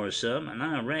Fillmore some, and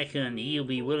I reckon he'll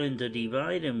be willing to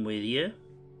divide 'em with you.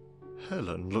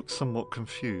 Helen looks somewhat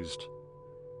confused.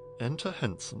 Enter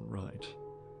Henson right.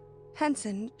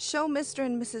 Henson, show Mr.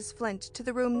 and Mrs. Flint to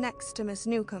the room next to Miss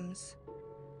Newcomb's.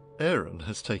 Aaron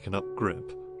has taken up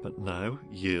grip, but now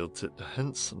yields it to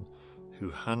Henson,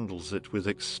 who handles it with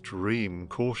extreme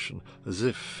caution, as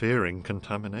if fearing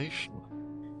contamination.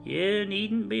 You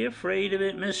needn't be afraid of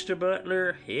it, Mr.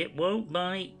 Butler. It won't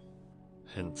bite.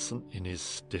 Henson, in his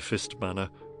stiffest manner,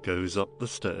 goes up the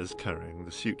stairs carrying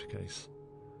the suitcase.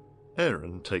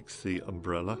 Aaron takes the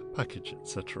umbrella, package,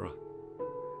 etc.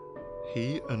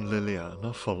 He and Liliane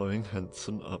are following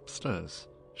Henson upstairs,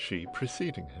 she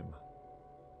preceding him.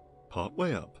 Part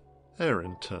way up,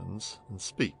 Aaron turns and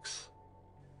speaks.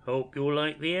 Hope you'll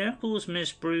like the apples,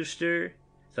 Miss Brewster.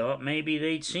 Thought maybe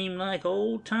they'd seem like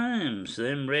old times,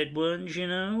 them red ones, you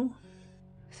know.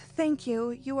 Thank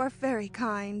you. You are very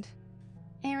kind.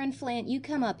 Aaron Flint, you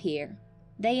come up here.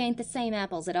 They ain't the same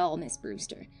apples at all, Miss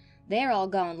Brewster. They're all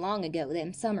gone long ago,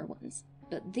 them summer ones.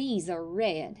 But these are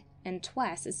red, and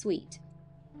twice as sweet.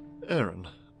 Aaron,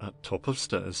 at top of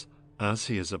stairs, as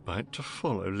he is about to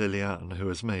follow Liliane, who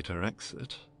has made her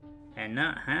exit. And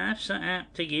not half so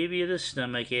apt to give you the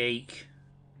stomach ache.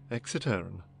 Exit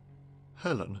Aaron.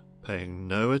 Helen, paying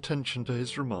no attention to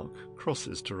his remark,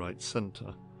 crosses to right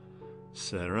centre.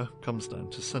 Sarah comes down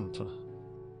to centre.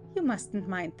 You mustn't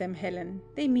mind them, Helen.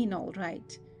 They mean all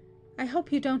right. I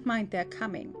hope you don't mind their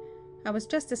coming. I was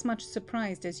just as much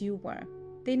surprised as you were.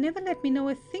 They never let me know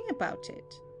a thing about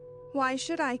it. Why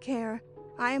should I care?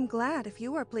 I am glad if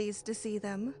you are pleased to see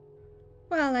them.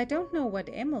 Well, I don't know what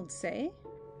Emma'll say.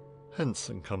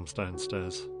 Henson comes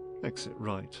downstairs. Exit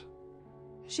right.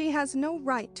 She has no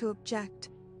right to object.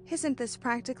 Isn't this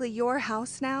practically your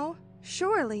house now?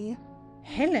 Surely.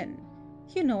 Helen,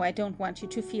 you know I don't want you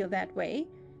to feel that way.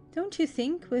 Don't you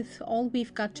think, with all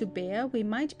we've got to bear, we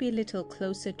might be a little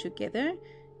closer together?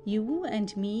 You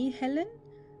and me, Helen?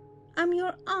 I'm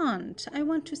your aunt. I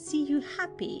want to see you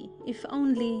happy, if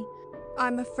only...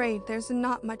 I'm afraid there's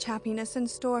not much happiness in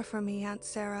store for me, Aunt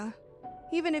Sarah.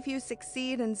 Even if you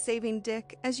succeed in saving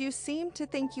Dick, as you seem to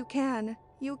think you can,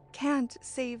 you can't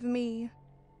save me.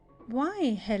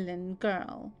 Why, Helen,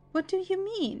 girl? What do you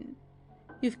mean?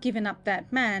 You've given up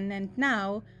that man, and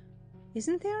now...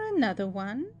 Isn't there another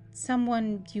one?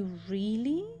 Someone you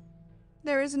really...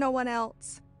 There is no one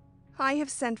else. I have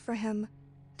sent for him,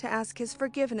 to ask his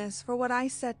forgiveness for what I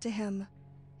said to him.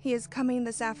 He is coming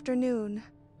this afternoon.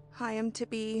 I am to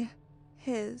be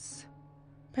his.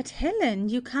 But Helen,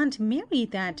 you can't marry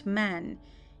that man.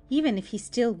 Even if he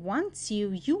still wants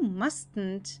you, you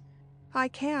mustn't. I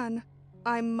can.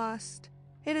 I must.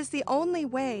 It is the only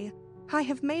way. I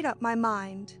have made up my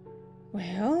mind.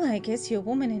 Well, I guess you're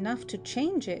woman enough to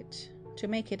change it, to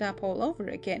make it up all over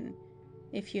again.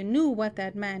 If you knew what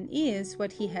that man is,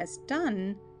 what he has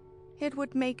done... It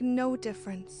would make no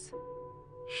difference.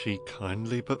 She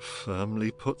kindly but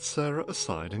firmly puts Sarah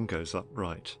aside and goes up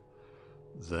right.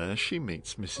 There she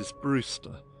meets Mrs.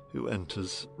 Brewster, who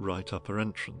enters right up her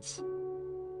entrance.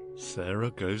 Sarah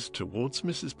goes towards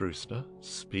Mrs. Brewster,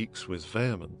 speaks with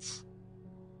vehemence.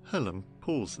 Helen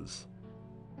pauses.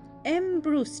 M.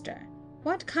 Brewster,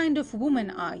 what kind of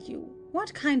woman are you?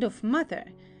 What kind of mother?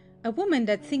 A woman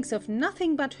that thinks of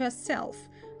nothing but herself,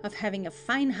 of having a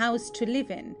fine house to live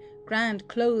in, grand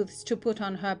clothes to put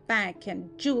on her back, and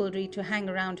jewelry to hang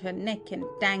around her neck and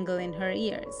dangle in her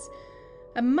ears.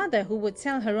 A mother who would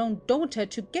sell her own daughter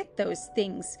to get those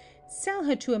things, sell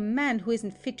her to a man who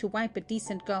isn't fit to wipe a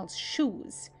decent girl's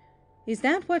shoes. Is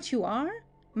that what you are?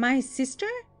 My sister?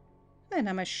 Then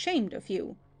I'm ashamed of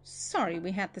you. Sorry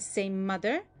we had the same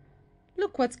mother.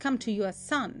 Look what's come to your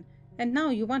son, and now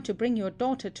you want to bring your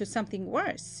daughter to something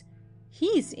worse.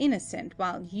 He's innocent,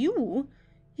 while you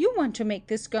want to make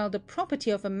this girl the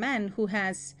property of a man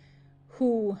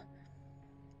who...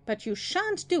 But you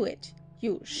shan't do it.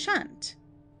 You shan't.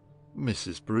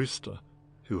 Mrs. Brewster,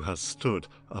 who has stood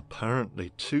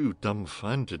apparently too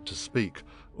dumbfounded to speak,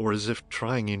 or as if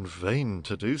trying in vain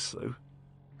to do so.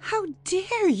 How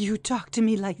dare you talk to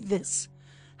me like this?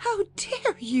 How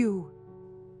dare you?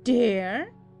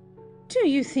 Dare? Do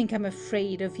you think I'm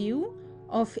afraid of you?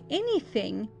 Of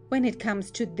anything when it comes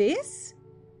to this?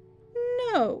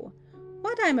 No.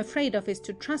 What I'm afraid of is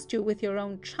to trust you with your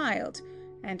own child,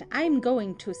 and I'm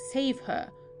going to save her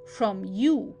from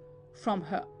you, from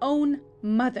her own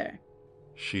mother.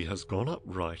 She has gone up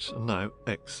right and now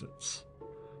exits.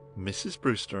 Mrs.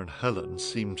 Brewster and Helen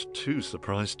seemed too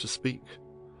surprised to speak.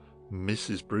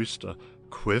 Mrs. Brewster,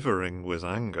 quivering with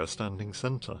anger, standing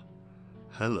centre.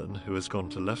 Helen, who has gone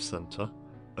to left centre,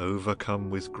 overcome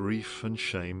with grief and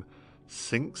shame,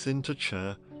 sinks into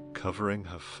chair, covering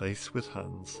her face with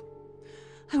hands.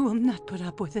 I will not put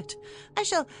up with it. I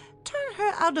shall turn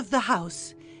her out of the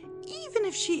house, even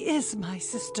if she is my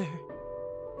sister.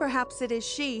 Perhaps it is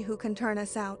she who can turn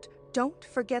us out. Don't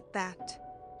forget that.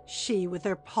 She with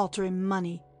her paltry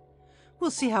money.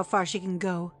 We'll see how far she can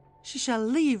go. She shall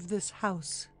leave this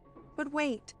house. But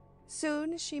wait.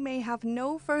 Soon she may have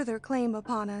no further claim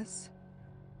upon us.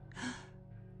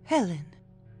 Helen,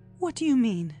 what do you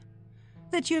mean?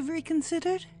 That you have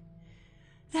reconsidered?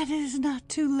 That it is not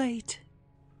too late.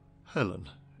 Helen,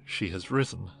 she has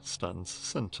risen, stands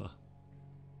centre.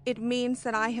 It means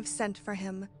that I have sent for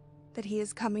him, that he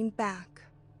is coming back.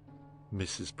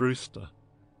 Mrs. Brewster,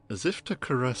 as if to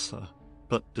caress her,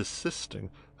 but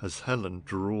desisting as Helen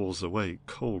draws away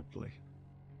coldly.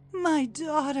 My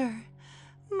daughter,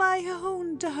 my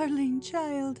own darling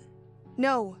child.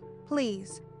 No,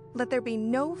 please, let there be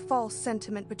no false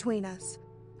sentiment between us.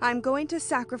 I'm going to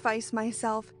sacrifice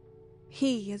myself.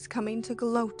 He is coming to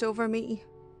gloat over me,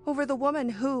 over the woman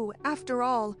who, after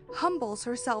all, humbles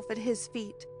herself at his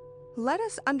feet. Let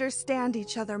us understand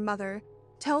each other, Mother.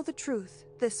 Tell the truth,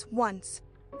 this once.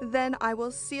 Then I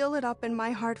will seal it up in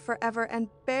my heart forever and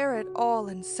bear it all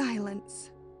in silence.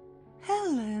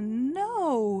 Helen,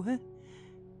 no.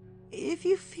 If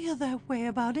you feel that way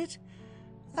about it,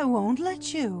 I won't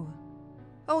let you.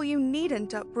 Oh, you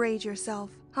needn't upbraid yourself.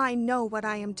 I know what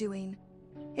I am doing.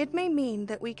 It may mean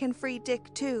that we can free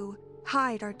Dick too,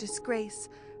 hide our disgrace.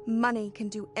 Money can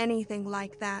do anything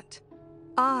like that.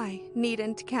 I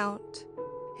needn't count.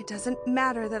 It doesn't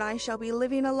matter that I shall be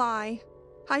living a lie.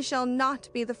 I shall not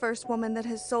be the first woman that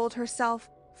has sold herself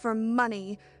for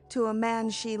money to a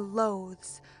man she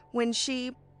loathes when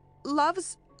she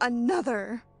loves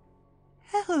another.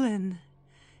 Helen,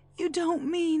 you don't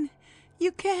mean,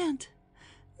 you can't.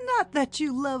 Not that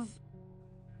you love...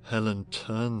 Helen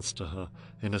turns to her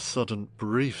in a sudden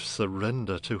brief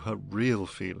surrender to her real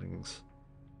feelings.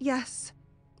 Yes,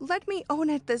 let me own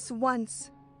it this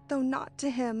once, though not to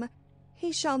him.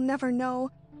 He shall never know,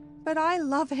 but I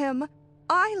love him.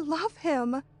 I love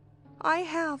him. I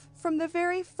have from the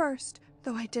very first,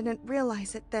 though I didn't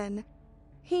realize it then.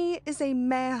 He is a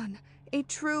man, a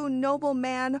true noble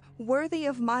man, worthy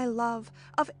of my love,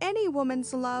 of any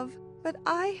woman's love, but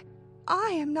I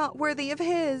am not worthy of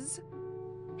his.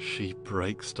 She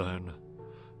breaks down.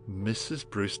 Mrs.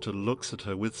 Brewster looks at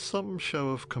her with some show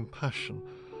of compassion,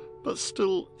 but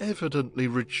still evidently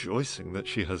rejoicing that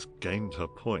she has gained her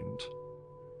point.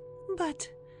 But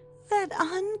that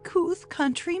uncouth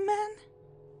countryman?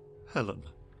 Helen,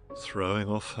 throwing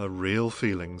off her real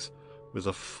feelings, with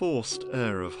a forced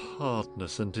air of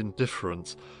hardness and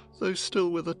indifference, though still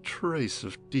with a trace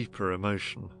of deeper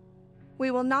emotion.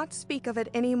 We will not speak of it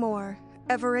any more,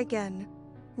 ever again.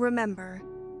 Remember,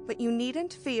 but you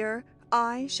needn't fear,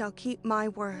 I shall keep my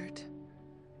word.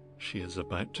 She is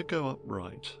about to go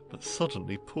upright, but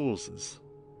suddenly pauses.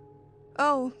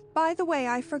 Oh, by the way,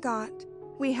 I forgot.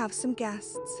 We have some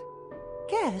guests.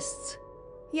 Guests?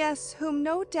 Yes, whom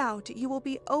no doubt you will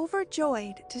be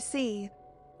overjoyed to see.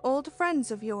 Old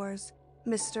friends of yours,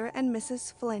 Mr. and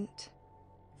Mrs. Flint.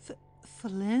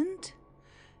 Flint?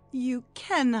 You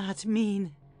cannot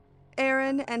mean...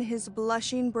 Aaron and his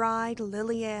blushing bride,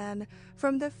 Lily Ann,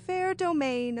 from the fair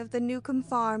domain of the Newcomb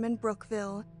Farm in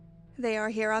Brookville. They are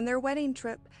here on their wedding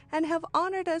trip and have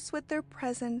honored us with their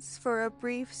presence for a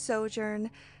brief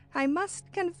sojourn. I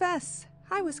must confess,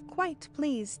 I was quite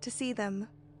pleased to see them.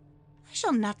 I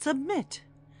shall not submit.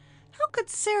 How could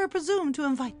Sarah presume to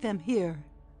invite them here?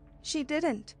 She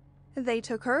didn't. They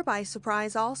took her by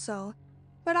surprise also.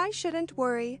 But I shouldn't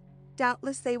worry.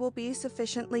 Doubtless they will be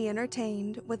sufficiently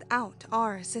entertained without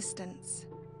our assistance.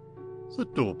 The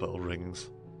doorbell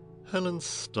rings. Helen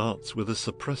starts with a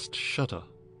suppressed shudder.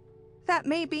 That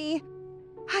may be.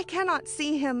 I cannot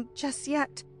see him just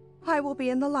yet. I will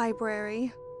be in the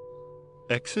library.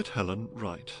 Exit Helen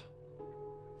right.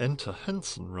 Enter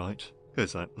Henson right,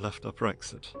 goes out left upper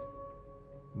exit.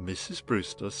 Mrs.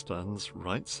 Brewster stands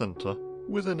right centre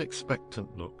with an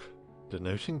expectant look,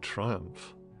 denoting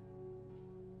triumph.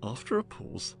 After a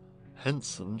pause,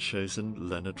 Henson shows in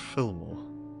Leonard Fillmore.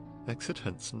 Exit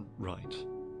Henson right.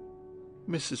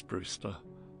 Mrs. Brewster,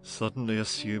 suddenly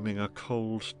assuming a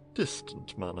cold,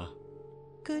 distant manner.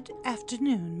 Good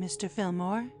afternoon, Mr.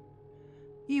 Fillmore.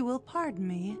 You will pardon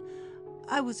me.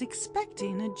 I was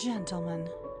expecting a gentleman.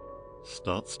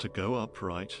 Starts to go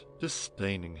upright,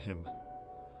 disdaining him.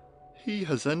 He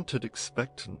has entered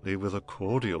expectantly with a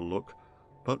cordial look,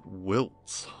 but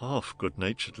wilts half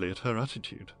good-naturedly at her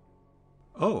attitude.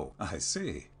 Oh, I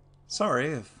see. Sorry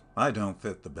if I don't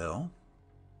fit the bill.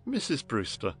 Mrs.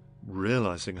 Brewster,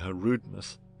 realizing her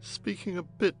rudeness, speaking a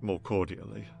bit more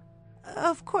cordially.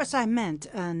 Of course I meant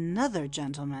another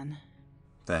gentleman.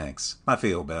 Thanks. I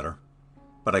feel better.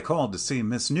 But I called to see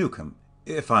Miss Newcomb,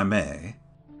 if I may.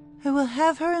 I will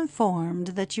have her informed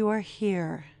that you are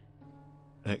here.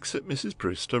 Exit Mrs.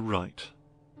 Brewster right.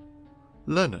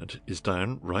 Leonard is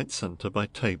down right centre by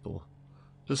table.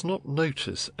 does not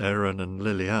notice Aaron and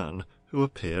Liliane, who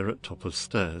appear at top of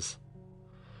stairs.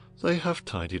 They have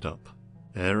tidied up,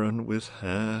 Aaron with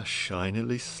hair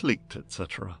shinily sleeked,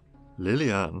 etc.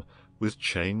 Liliane with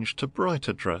change to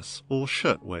brighter dress or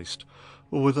shirtwaist,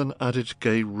 or with an added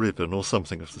gay ribbon or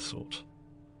something of the sort.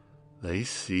 They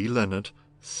see Leonard,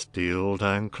 steal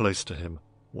down close to him,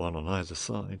 one on either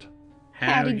side.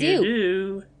 How do you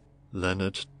do?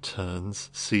 Leonard turns,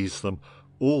 sees them,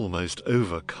 almost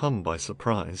overcome by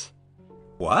surprise.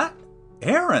 What?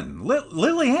 Aaron!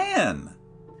 Liliane!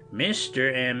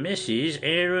 Mr. and Mrs.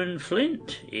 Aaron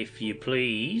Flint, if you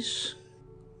please.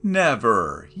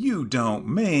 Never! You don't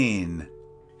mean...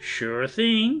 Sure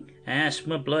thing. Ask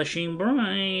my blushing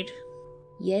bride.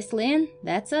 Yes, Lynn,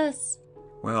 that's us.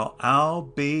 Well, I'll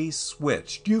be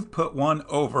switched. You've put one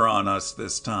over on us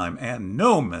this time, and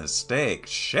no mistake.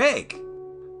 Shake!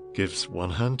 Gives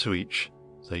one hand to each.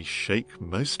 They shake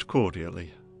most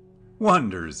cordially.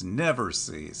 Wonders never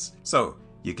cease. So,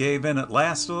 you gave in at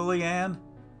last, Liliane?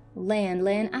 Land,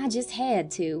 Lynn, I just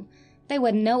had to. There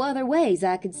wasn't no other ways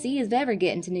I could see of ever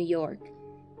getting to New York.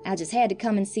 I just had to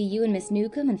come and see you and Miss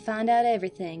Newcomb and find out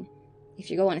everything.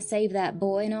 If you're going to save that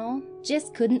boy and all,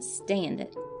 just couldn't stand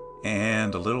it.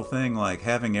 And a little thing like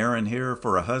having Aaron here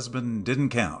for a husband didn't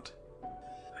count.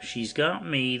 She's got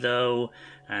me, though,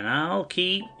 and I'll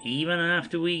keep even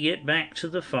after we get back to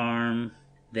the farm.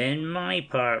 Then my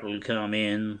part'll come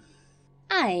in.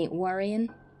 I ain't worrying.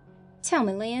 Tell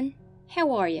me, Lynn,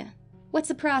 how are you? What's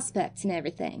the prospects and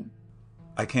everything?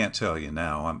 I can't tell you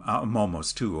now. I'm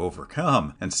almost too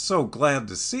overcome, and so glad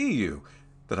to see you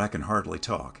that I can hardly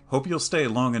talk. Hope you'll stay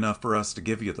long enough for us to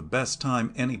give you the best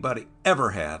time anybody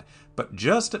ever had. But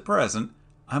just at present,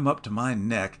 I'm up to my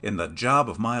neck in the job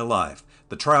of my life.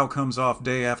 The trial comes off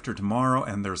day after tomorrow,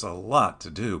 and there's a lot to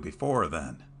do before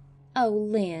then. Oh,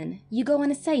 Lynn, you going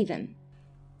to save him?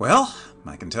 Well,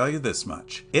 I can tell you this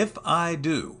much. If I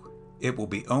do, it will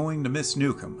be owing to Miss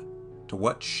Newcomb, to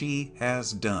what she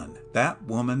has done. That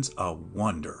woman's a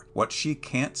wonder. What she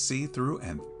can't see through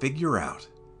and figure out.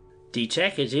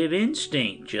 Deteckative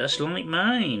instinct, just like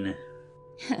mine.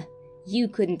 You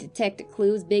couldn't detect a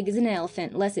clue as big as an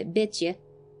elephant unless it bit you.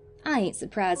 I ain't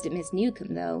surprised at Miss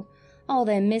Newcomb, though. All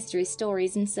them mystery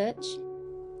stories and such.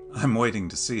 I'm waiting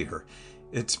to see her.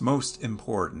 It's most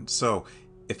important, so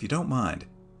if you don't mind,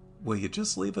 will you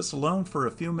just leave us alone for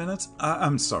a few minutes?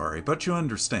 I'm sorry, but you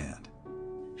understand.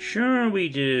 Sure we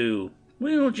do.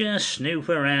 We'll just snoop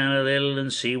around a little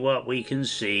and see what we can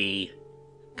see.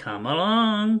 Come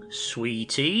along,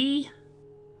 sweetie.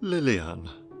 Liliane,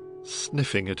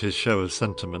 sniffing at his show of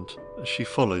sentiment as she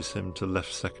follows him to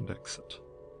left second exit.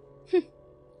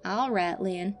 All right,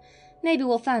 Lynn. Maybe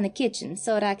we'll find the kitchen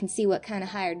so that I can see what kind of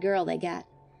hired girl they got.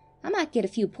 I might get a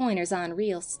few pointers on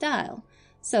real style,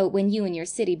 so when you and your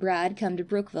city bride come to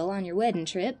Brookville on your wedding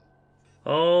trip...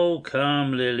 Oh,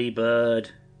 come, Lilybud.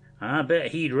 I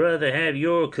bet he'd rather have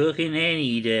your cooking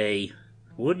any day.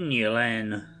 Wouldn't you,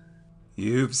 Len?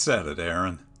 You've said it,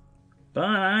 Aaron. But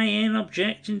I ain't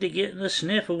objecting to getting a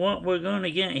sniff of what we're going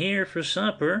to get here for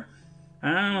supper.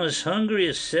 I'm as hungry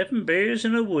as 7 bears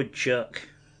and a woodchuck.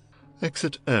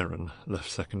 Exit Aaron, left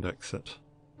second exit.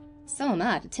 So am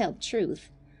I, to tell the truth.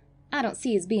 I don't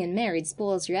see as being married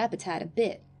spoils your appetite a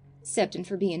bit, excepting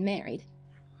for being married.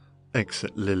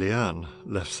 Exit Liliane,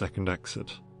 left second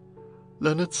exit.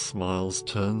 Leonard smiles,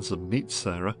 turns and meets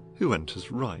Sarah, who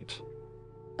enters right.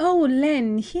 Oh,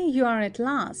 Len, here you are at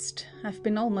last. I've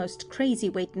been almost crazy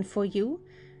waiting for you.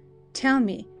 Tell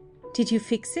me, did you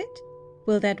fix it?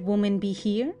 Will that woman be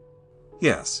here?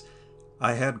 Yes.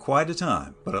 I had quite a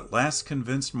time, but at last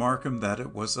convinced Markham that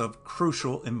it was of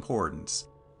crucial importance.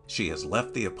 She has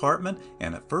left the apartment,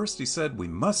 and at first he said we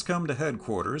must come to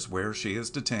headquarters where she is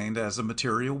detained as a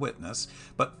material witness,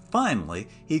 but finally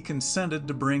he consented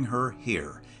to bring her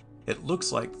here. It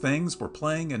looks like things were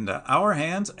playing into our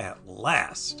hands at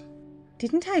last.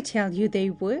 Didn't I tell you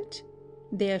they would?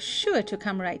 They're sure to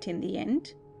come right in the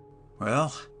end.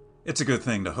 Well, it's a good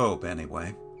thing to hope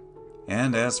anyway.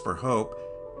 And as for hope,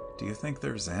 do you think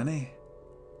there's any?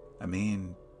 I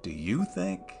mean, do you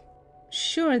think?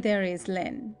 Sure there is,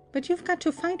 Len, but you've got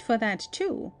to fight for that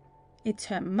too. It's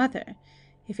her mother.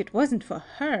 If it wasn't for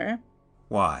her...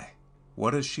 Why?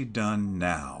 What has she done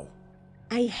now?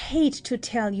 I hate to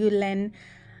tell you, Len,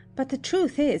 but the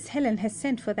truth is Helen has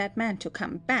sent for that man to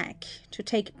come back, to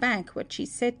take back what she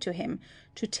said to him,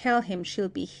 to tell him she'll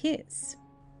be his.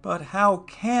 But how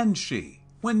can she,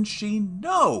 when she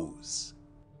knows?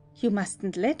 You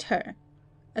mustn't let her.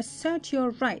 Assert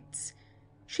your rights.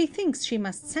 She thinks she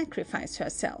must sacrifice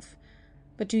herself.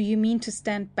 But do you mean to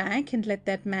stand back and let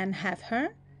that man have her?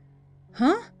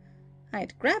 Huh?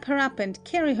 I'd grab her up and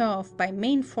carry her off by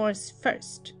main force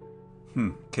first.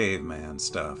 Caveman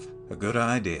stuff. A good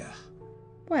idea.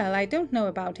 Well, I don't know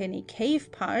about any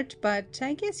cave part, but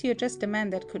I guess you're just a man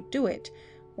that could do it,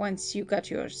 once you got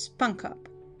your spunk up.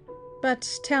 But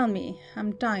tell me,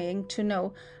 I'm dying to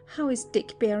know, how is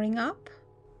Dick bearing up?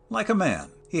 Like a man.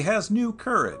 He has new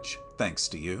courage, thanks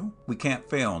to you. We can't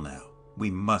fail now. We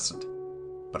mustn't.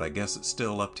 But I guess it's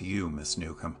still up to you, Miss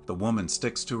Newcomb. The woman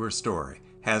sticks to her story,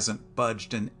 hasn't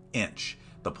budged an inch.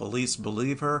 The police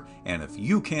believe her, and if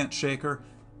you can't shake her,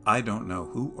 I don't know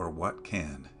who or what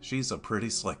can. She's a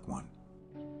pretty slick one.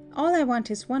 All I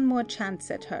want is one more chance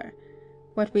at her.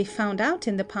 What we found out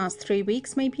in the past 3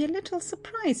 weeks may be a little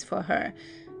surprise for her,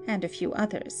 and a few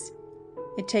others.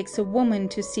 It takes a woman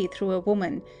to see through a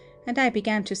woman, and I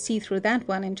began to see through that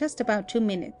one in just about 2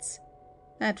 minutes.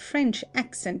 That French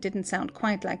accent didn't sound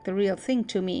quite like the real thing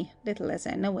to me, little as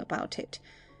I know about it.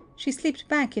 She slipped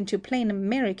back into plain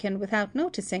American without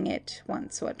noticing it,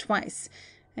 once or twice,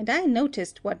 and I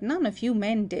noticed what none of you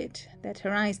men did, that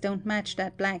her eyes don't match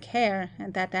that black hair,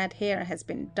 and that hair has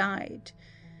been dyed.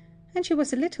 And she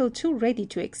was a little too ready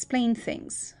to explain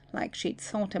things, like she'd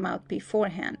thought 'em out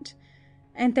beforehand.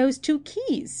 And those 2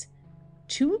 keys!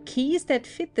 2 keys that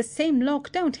fit the same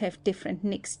lock don't have different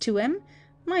nicks to 'em.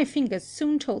 My fingers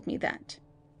soon told me that.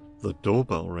 The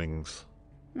doorbell rings.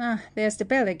 Ah, there's the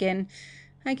bell again.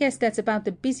 I guess that's about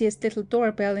the busiest little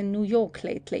doorbell in New York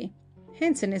lately.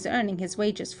 Henson is earning his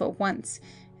wages for once,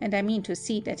 and I mean to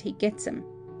see that he gets 'em.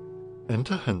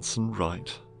 Enter Henson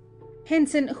right.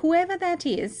 Henson, whoever that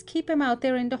is, keep him out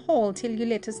there in the hall till you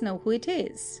let us know who it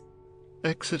is.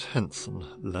 Exit Henson,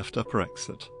 left upper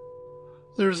exit.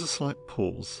 There is a slight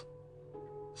pause.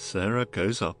 Sarah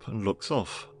goes up and looks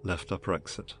off, left upper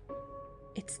exit.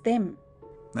 It's them.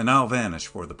 And I'll vanish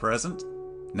for the present.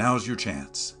 Now's your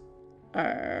chance.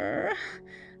 I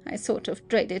sort of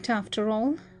dread it after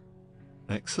all.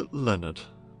 Exit Leonard,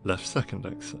 left second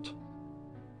exit.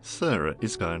 Sarah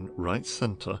is down right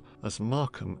centre as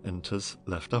Markham enters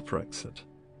left upper exit.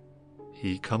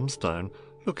 He comes down,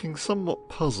 looking somewhat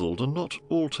puzzled and not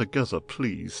altogether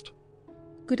pleased.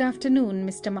 Good afternoon,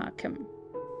 Mr. Markham.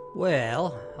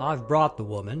 Well, I've brought the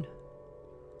woman.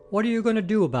 What are you going to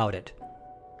do about it?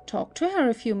 Talk to her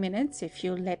a few minutes, if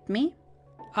you'll let me.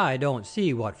 I don't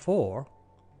see what for.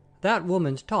 That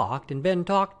woman's talked and been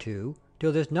talked to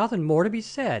till there's nothing more to be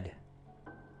said.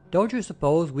 Don't you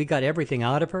suppose we got everything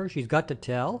out of her she's got to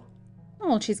tell?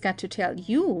 All she's got to tell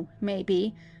you,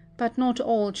 maybe, but not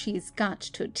all she's got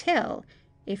to tell,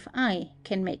 if I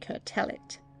can make her tell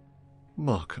it.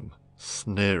 Markham,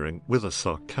 sneering with a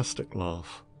sarcastic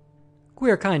laugh.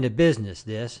 Queer kind of business,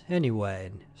 this, anyway,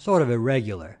 and sort of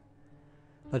irregular.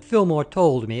 But Fillmore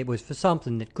told me it was for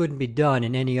something that couldn't be done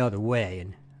in any other way,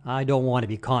 and I don't want to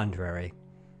be contrary.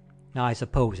 I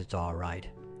suppose it's all right.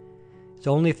 It's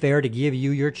only fair to give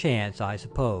you your chance, I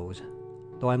suppose,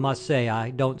 though I must say I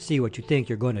don't see what you think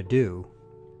you're going to do.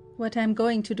 What I'm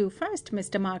going to do first,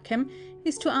 Mr. Markham,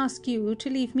 is to ask you to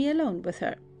leave me alone with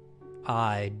her.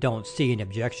 I don't see any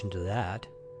objection to that,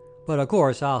 but of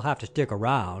course I'll have to stick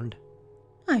around.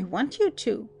 I want you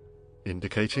to.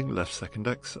 Indicating left second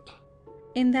exit.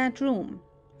 In that room,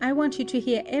 I want you to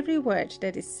hear every word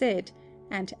that is said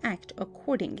and act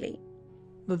accordingly.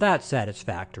 That's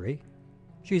satisfactory.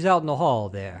 She's out in the hall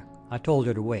there. I told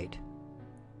her to wait.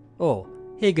 Oh,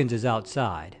 Higgins is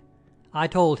outside. I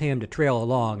told him to trail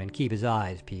along and keep his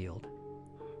eyes peeled.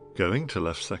 Going to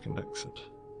left second exit.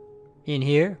 In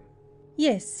here?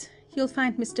 Yes, you'll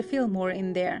find Mr. Fillmore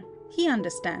in there. He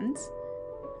understands.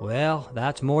 Well,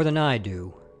 that's more than I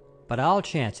do, but I'll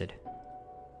chance it.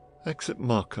 Exit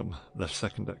Markham, left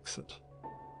second exit.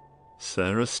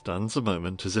 Sarah stands a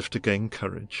moment as if to gain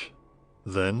courage,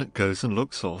 then goes and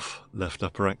looks off, left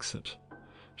upper exit.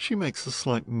 She makes a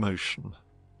slight motion.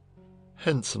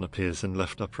 Henson appears in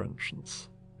left upper entrance.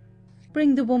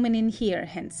 Bring the woman in here,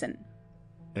 Henson.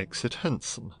 Exit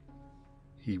Henson.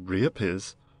 He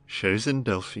reappears, shows in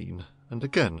Delphine, and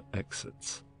again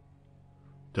exits.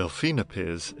 Delphine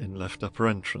appears in left upper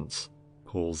entrance,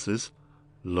 pauses,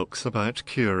 looks about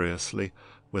curiously,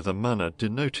 with a manner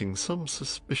denoting some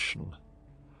suspicion.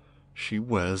 She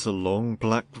wears a long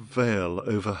black veil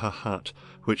over her hat,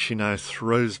 which she now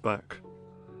throws back.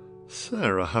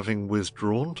 Sarah, having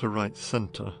withdrawn to right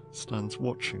centre, stands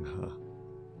watching her.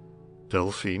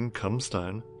 Delphine comes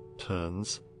down,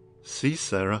 turns, sees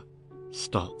Sarah,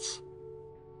 starts.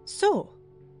 So,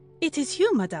 it is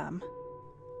you, madame.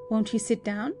 Won't you sit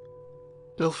down?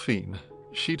 Delphine,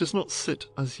 she does not sit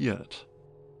as yet.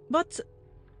 But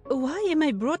why am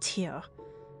I brought here?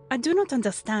 I do not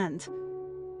understand.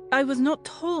 I was not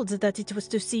told that it was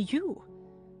to see you.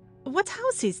 What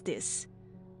house is this?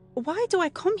 Why do I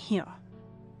come here?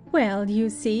 Well, you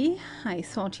see, I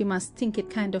thought you must think it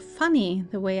kind of funny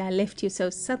the way I left you so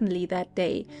suddenly that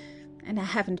day, and I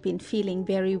haven't been feeling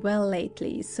very well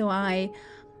lately, so I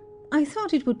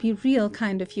thought it would be real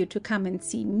kind of you to come and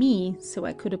see me, so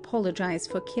I could apologize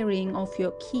for carrying off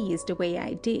your keys the way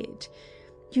I did.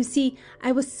 You see,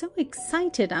 I was so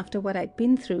excited after what I'd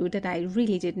been through that I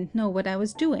really didn't know what I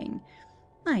was doing.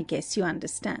 I guess you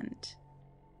understand.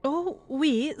 Oh,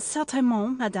 oui,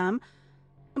 certainement, madame.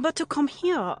 But to come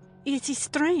here, it is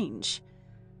strange.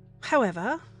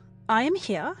 However, I am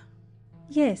here.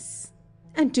 Yes,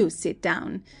 and do sit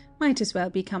down. Might as well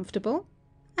be comfortable.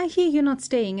 I hear you're not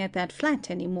staying at that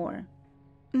flat anymore.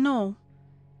 No,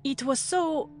 it was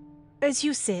so, as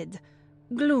you said,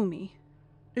 gloomy,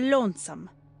 lonesome.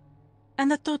 And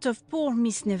the thought of poor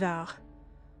Miss Navarre.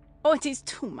 Oh, it is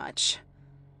too much.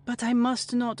 But I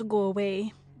must not go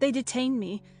away. They detain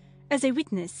me, as a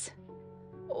witness.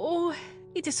 Oh,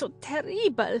 it is so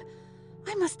terrible.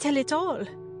 I must tell it all,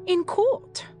 in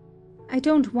court. I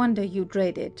don't wonder you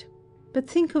dread it. But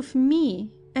think of me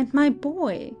and my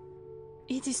boy.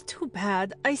 It is too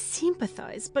bad. I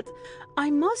sympathize, but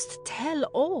I must tell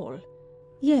all.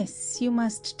 Yes, you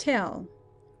must tell.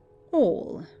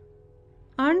 All.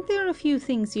 Aren't there a few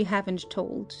things you haven't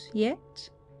told yet?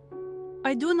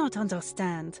 I do not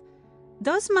understand.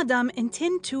 Does Madame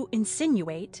intend to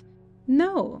insinuate?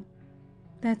 No.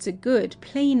 That's a good,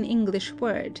 plain English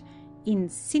word.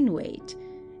 Insinuate.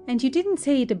 And you didn't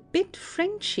say it a bit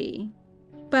Frenchy.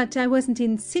 But I wasn't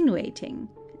insinuating.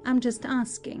 I'm just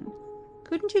asking.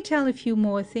 Couldn't you tell a few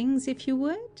more things if you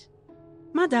would?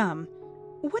 Madame,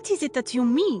 what is it that you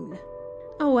mean?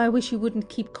 Oh, I wish you wouldn't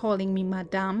keep calling me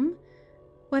Madame.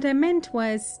 What I meant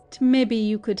was, maybe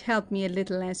you could help me a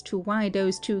little as to why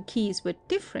those two keys were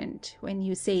different when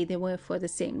you say they were for the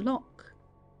same lock.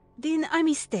 Then I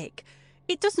mistake.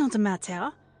 It does not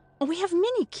matter. We have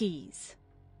many keys.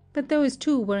 But those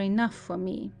two were enough for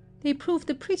me. They proved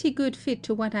a pretty good fit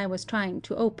to what I was trying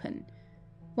to open.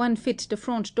 One fit the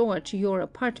front door to your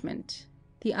apartment,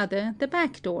 the other the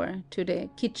back door to the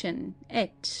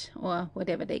kitchenette, or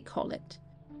whatever they call it.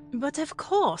 But of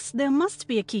course, there must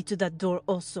be a key to that door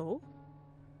also.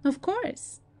 Of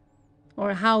course.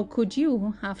 Or how could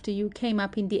you, after you came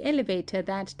up in the elevator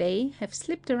that day, have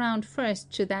slipped around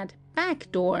first to that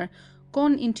back door,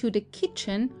 gone into the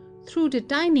kitchen, through the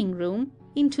dining room,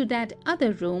 into that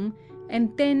other room,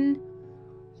 and then...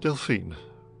 Delphine,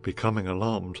 becoming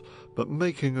alarmed, but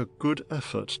making a good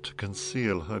effort to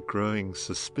conceal her growing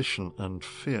suspicion and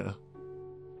fear.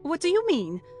 What do you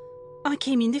mean? I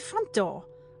came in the front door,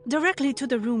 directly to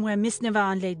the room where Miss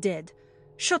Navarre lay dead,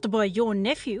 shot by your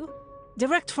nephew.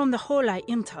 Direct from the hall I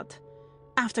entered,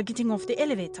 after getting off the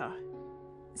elevator.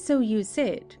 So you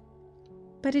said.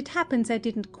 But it happens I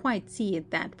didn't quite see it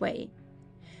that way.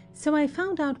 So I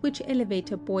found out which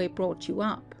elevator boy brought you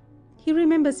up. He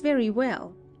remembers very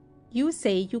well. You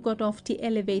say you got off the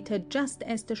elevator just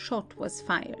as the shot was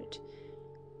fired.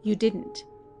 You didn't.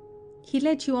 He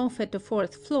let you off at the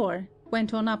 4th floor,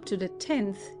 went on up to the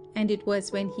 10th, and it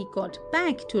was when he got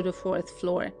back to the 4th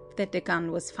floor that the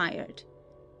gun was fired.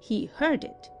 He heard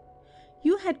it.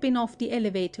 You had been off the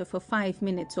elevator for 5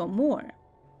 minutes or more.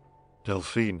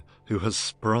 Delphine, who has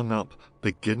sprung up,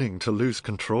 beginning to lose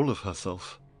control of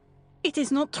herself. It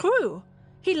is not true.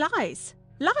 He lies.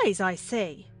 Lies, I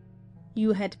say.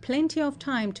 You had plenty of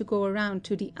time to go around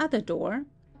to the other door,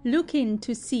 look in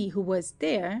to see who was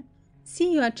there,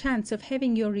 see your chance of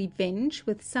having your revenge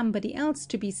with somebody else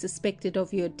to be suspected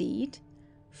of your deed,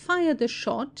 fire the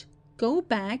shot, go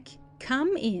back,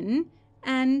 come in,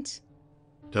 and...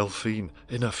 Delphine,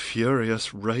 in a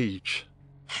furious rage.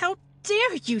 How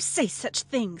dare you say such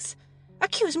things?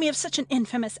 Accuse me of such an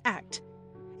infamous act.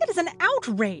 It is an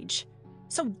outrage.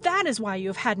 So that is why you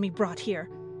have had me brought here,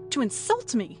 to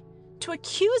insult me, to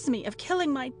accuse me of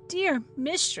killing my dear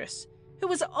mistress, who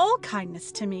was all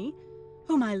kindness to me,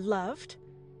 whom I loved.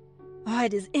 Oh,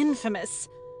 it is infamous.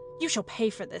 You shall pay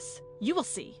for this. You will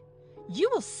see. You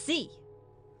will see.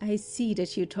 I see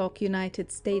that you talk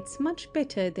United States much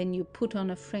better than you put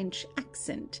on a French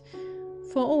accent.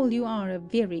 For all you are a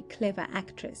very clever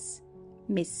actress,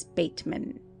 Miss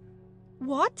Bateman.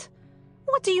 What?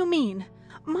 What do you mean?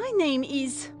 My name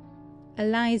is...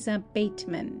 Eliza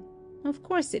Bateman. Of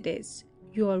course it is.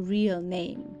 Your real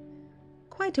name.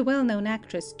 Quite a well-known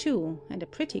actress, too, and a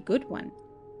pretty good one.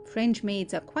 French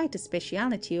maids are quite a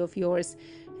speciality of yours,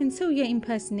 and so your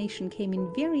impersonation came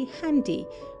in very handy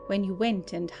when you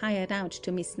went and hired out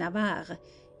to Miss Navarre.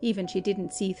 Even she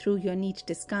didn't see through your neat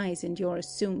disguise and your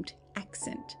assumed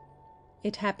accent.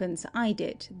 It happens I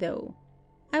did, though.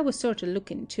 I was sort of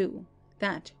looking too.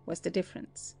 That was the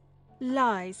difference.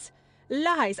 Lies.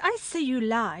 Lies. I say you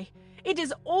lie. It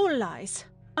is all lies.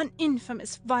 An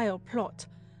infamous, vile plot.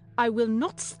 I will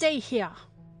not stay here.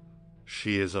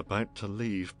 She is about to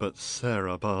leave, but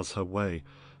Sarah bars her way,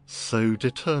 so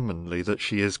determinedly that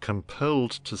she is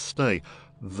compelled to stay,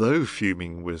 though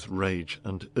fuming with rage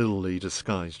and illy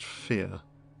disguised fear.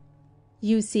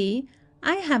 You see,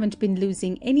 I haven't been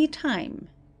losing any time.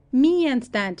 Me and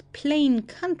that plain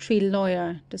country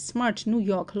lawyer, the smart New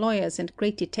York lawyers and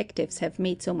great detectives have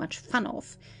made so much fun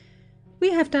of.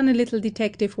 We have done a little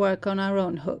detective work on our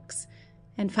own hooks,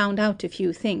 and found out a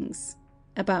few things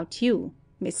about you,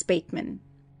 Miss Bateman.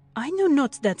 I know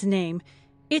not that name.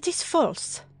 It is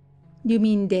false. You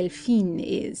mean Delphine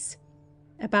is.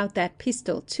 About that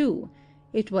pistol, too.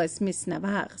 It was Miss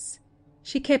Navarre's.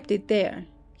 She kept it there.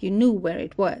 You knew where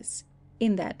it was.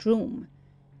 In that room.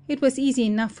 It was easy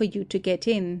enough for you to get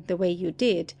in, the way you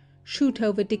did, shoot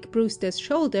over Dick Brewster's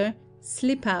shoulder,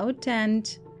 slip out,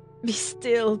 and... Be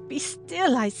still,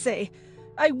 I say.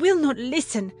 I will not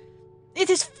listen. It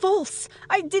is false.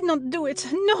 I did not do it.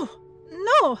 No,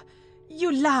 no.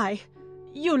 You lie.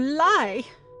 You lie.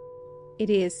 It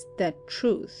is the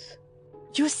truth.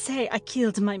 You say I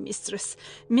killed my mistress,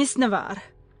 Miss Navarre.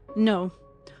 No,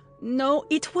 no,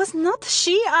 it was not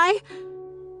she.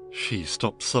 She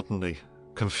stopped suddenly,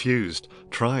 confused,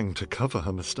 trying to cover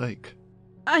her mistake.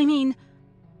 I mean,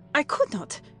 I could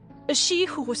not. She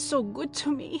who was so good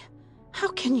to me. How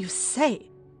can you say?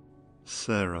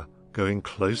 Sarah, going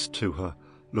close to her,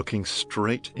 looking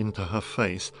straight into her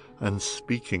face and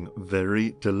speaking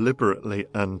very deliberately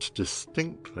and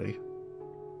distinctly.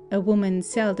 A woman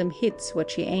seldom hits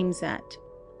what she aims at.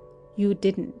 You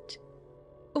didn't.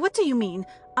 What do you mean?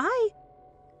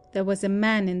 There was a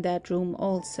man in that room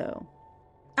also.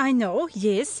 I know,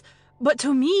 yes, but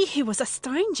to me he was a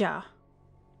stranger.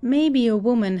 Maybe a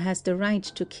woman has the right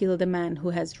to kill the man who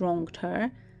has wronged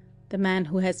her, the man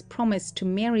who has promised to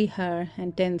marry her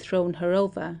and then thrown her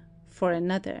over for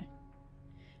another.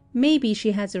 Maybe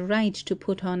she has a right to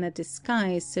put on a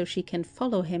disguise so she can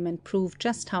follow him and prove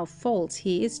just how false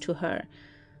he is to her.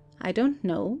 I don't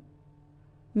know.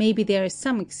 Maybe there is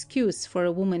some excuse for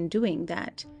a woman doing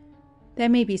that. There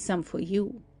may be some for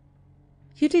you.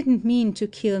 You didn't mean to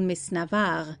kill Miss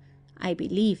Navarre, I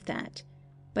believe that,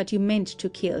 but you meant to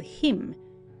kill him.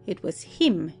 It was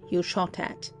him you shot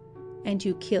at, and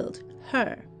you killed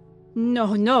her.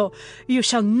 No, no, you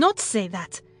shall not say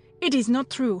that. It is not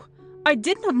true. I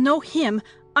did not know him.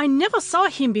 I never saw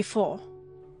him before.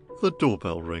 The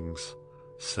doorbell rings.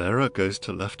 Sarah goes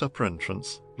to left upper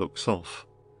entrance, looks off.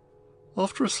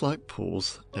 After a slight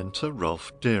pause, enter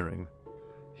Ralph Deering.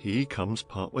 He comes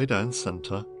partway down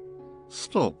centre,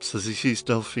 stops as he sees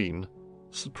Delphine,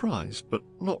 surprised but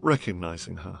not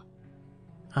recognizing her.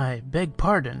 I beg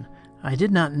pardon. I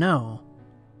did not know.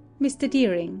 Mr.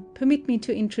 Deering, permit me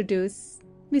to introduce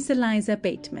Miss Eliza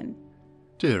Bateman.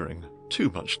 Deering,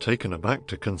 too much taken aback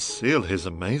to conceal his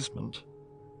amazement.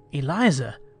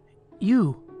 Eliza,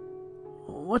 you...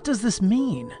 What does this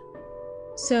mean?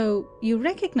 So, you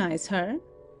recognize her?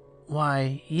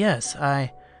 Why, yes,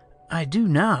 I do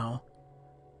now.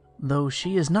 Though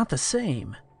she is not the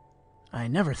same. I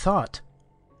never thought.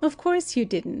 Of course you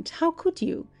didn't. How could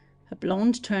you? A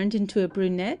blonde turned into a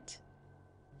brunette?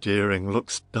 Deering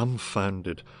looks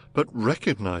dumbfounded, but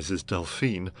recognizes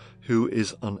Delphine, who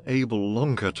is unable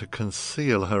longer to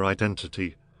conceal her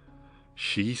identity.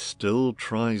 She still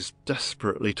tries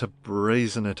desperately to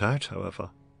brazen it out,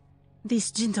 however.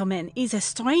 This gentleman is a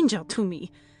stranger to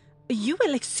me. You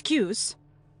will excuse.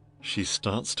 She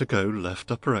starts to go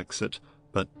left upper exit,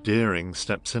 but Deering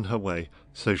steps in her way,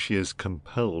 so she is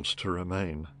compelled to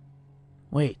remain.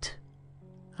 Wait.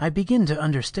 I begin to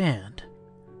understand.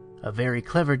 A very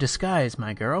clever disguise,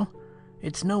 my girl.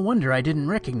 It's no wonder I didn't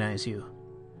recognize you.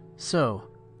 So,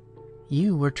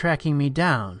 you were tracking me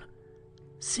down.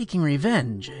 Seeking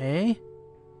revenge, eh?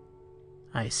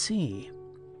 I see.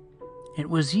 It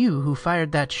was you who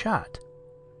fired that shot.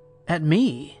 At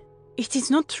me. It is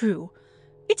not true.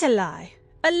 It's a lie.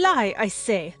 A lie, I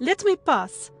say. Let me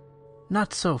pass.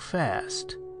 Not so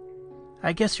fast.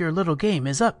 I guess your little game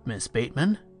is up, Miss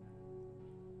Bateman.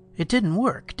 It didn't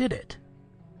work, did it?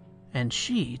 And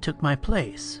she took my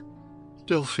place.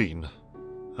 Delphine,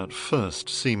 at first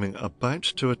seeming about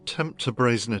to attempt to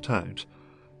brazen it out,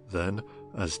 then,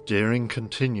 as Deering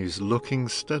continues looking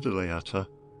steadily at her,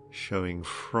 showing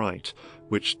fright,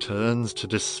 which turns to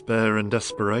despair and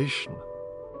desperation.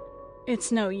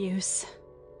 It's no use.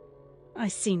 I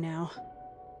see now.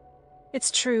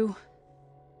 It's true.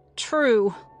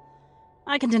 True.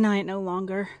 I can deny it no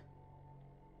longer.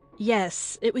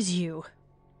 Yes, it was you.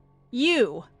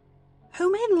 You,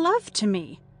 who made love to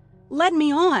me, led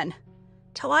me on,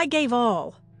 till I gave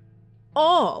all,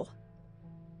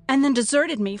 and then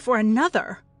deserted me for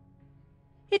another.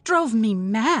 It drove me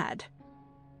mad.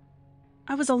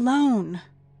 I was alone,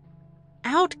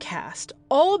 outcast,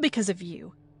 all because of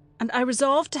you, and I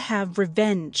resolved to have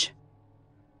revenge.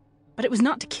 But it was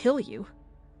not to kill you.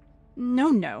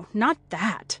 No, not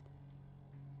that.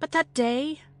 But that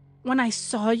day, when I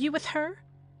saw you with her,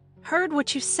 heard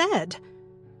what you said,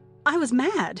 I was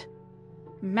mad.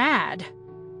 Mad.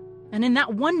 And in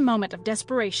that one moment of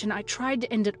desperation, I tried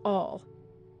to end it all.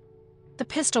 The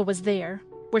pistol was there,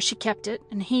 where she kept it,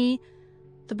 and he,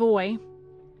 the boy,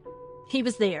 he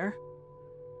was there.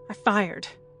 I fired.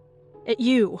 At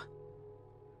you.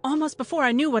 Almost before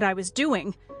I knew what I was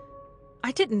doing.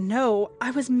 I didn't know.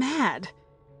 I was mad.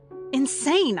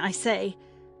 Insane, I say.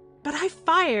 But I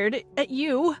fired at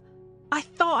you. I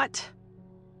thought.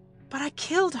 But I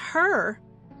killed her.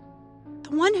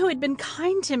 The one who had been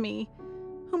kind to me.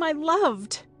 Whom I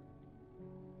loved.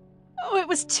 Oh, it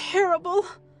was terrible.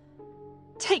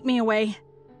 Take me away.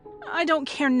 I don't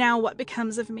care now what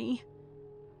becomes of me.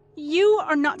 You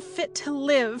are not fit to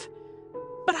live.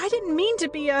 But I didn't mean to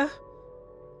be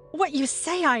what you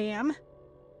say I am.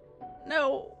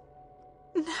 No.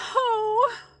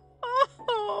 Oh.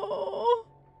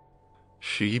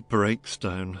 She breaks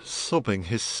down, sobbing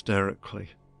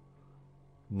hysterically.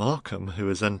 Markham, who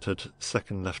has entered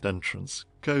second left entrance,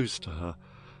 goes to her,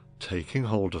 taking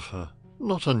hold of her,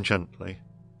 not ungently.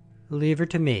 Leave her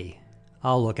to me.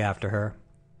 I'll look after her.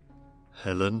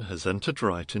 Helen has entered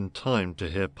right in time to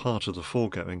hear part of the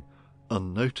foregoing,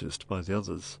 unnoticed by the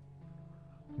others.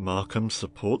 Markham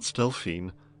supports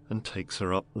Delphine and takes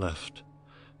her up left.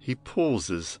 He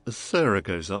pauses as Sarah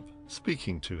goes up,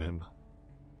 speaking to him.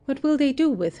 What will they do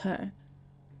with her?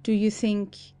 Do you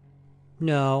think...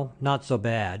 No, not so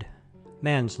bad.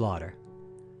 Manslaughter.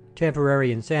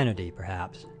 Temporary insanity,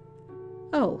 perhaps.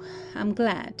 Oh, I'm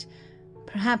glad.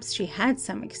 Perhaps she had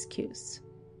some excuse.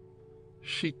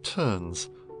 She turns,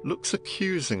 looks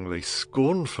accusingly,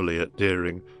 scornfully at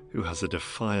Deering, who has a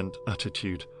defiant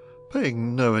attitude,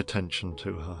 paying no attention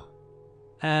to her.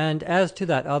 And as to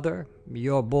that other,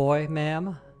 your boy,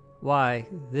 ma'am, why,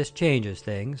 this changes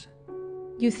things.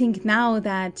 You think now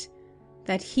that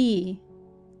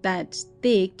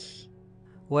Dick...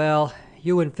 Well,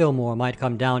 you and Fillmore might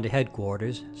come down to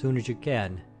headquarters soon as you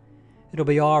can. It'll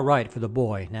be all right for the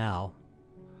boy now.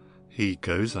 He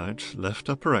goes out left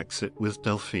upper exit with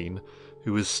Delphine,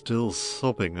 who is still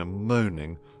sobbing and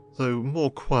moaning, though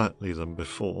more quietly than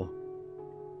before.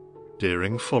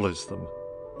 Deering follows them,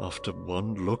 after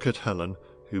one look at Helen,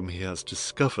 whom he has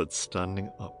discovered standing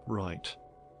upright.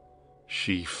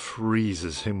 She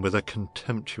freezes him with a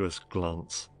contemptuous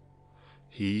glance.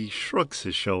 He shrugs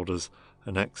his shoulders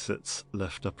and exits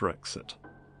left upper exit.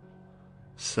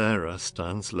 Sarah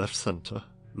stands left centre,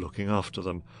 looking after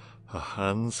them, her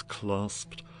hands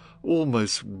clasped,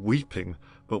 almost weeping,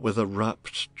 but with a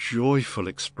rapt, joyful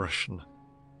expression.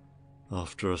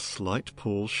 After a slight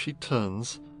pause, she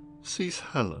turns, sees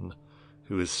Helen,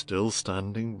 who is still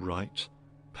standing right,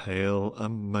 pale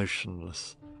and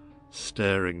motionless,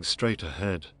 staring straight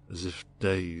ahead as if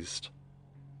dazed.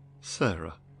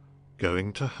 Sarah,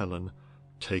 going to Helen,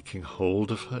 taking hold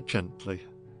of her gently.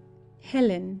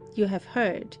 Helen, you have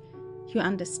heard. You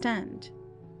understand.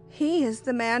 He is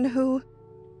the man who...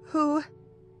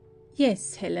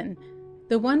 Yes, Helen.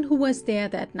 The one who was there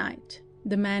that night.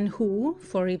 The man who,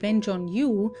 for revenge on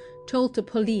you, told the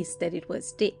police that it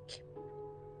was Dick.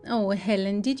 Oh,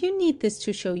 Helen, did you need this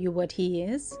to show you what he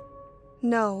is?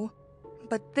 No,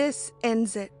 but this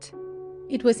ends it.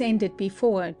 It was ended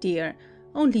before, dear,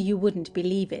 only you wouldn't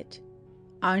believe it.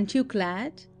 Aren't you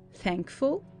glad?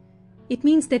 Thankful? It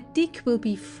means that Dick will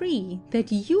be free,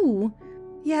 that you...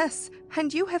 Yes,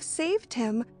 and you have saved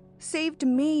him. Saved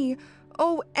me.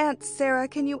 Oh, Aunt Sarah,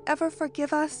 can you ever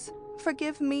forgive us?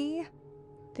 Forgive me?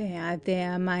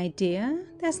 There, my dear.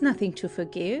 There's nothing to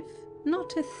forgive.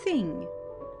 Not a thing.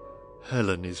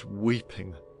 Helen is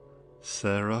weeping.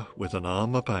 Sarah, with an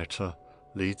arm about her,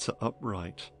 leads her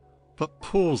upright, but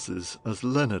pauses as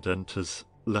Leonard enters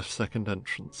left second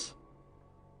entrance.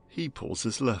 He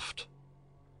pauses left.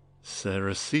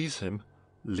 Sarah sees him,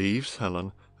 leaves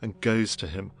Helen, and goes to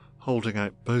him, holding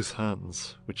out both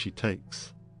hands, which he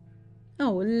takes.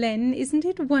 Oh, Len, isn't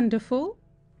it wonderful?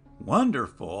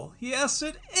 Wonderful? Yes,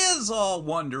 it is all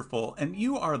wonderful, and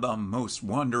you are the most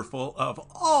wonderful of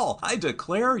all. I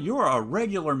declare you're a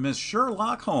regular Miss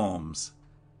Sherlock Holmes.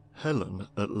 Helen,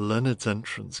 at Leonard's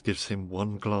entrance, gives him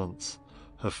one glance,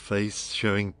 her face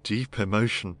showing deep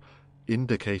emotion,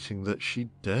 indicating that she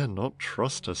dare not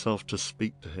trust herself to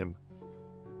speak to him.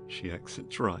 She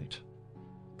exits right.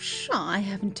 Pshaw, I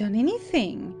haven't done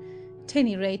anything. At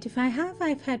any rate, if I have,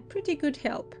 I've had pretty good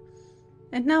help.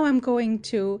 And now I'm going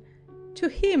to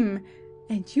him,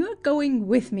 and you're going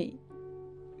with me.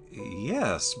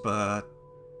 Yes, but...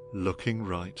 Looking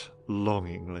right,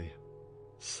 longingly.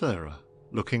 Sarah,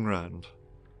 looking round.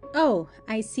 Oh,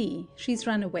 I see. She's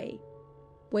run away.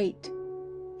 Wait.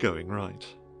 Going right.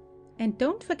 And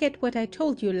don't forget what I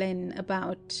told you, Len,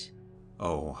 about...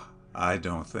 Oh, I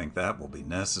don't think that will be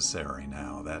necessary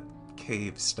now, that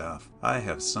cave stuff. I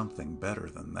have something better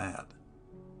than that.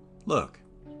 Look,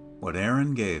 what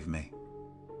Aaron gave me.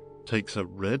 Takes a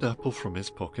red apple from his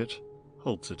pocket,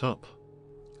 holds it up.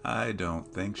 I don't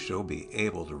think she'll be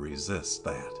able to resist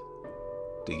that.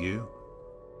 Do you?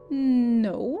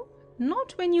 No,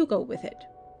 not when you go with it.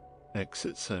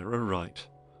 Exits Sarah right,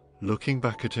 looking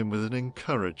back at him with an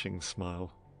encouraging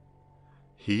smile.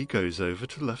 He goes over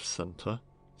to left centre,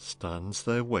 stands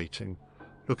there waiting,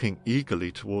 looking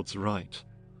eagerly towards right,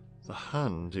 the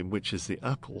hand in which is the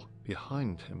apple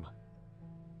behind him.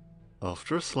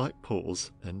 After a slight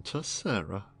pause, enter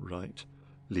Sarah right,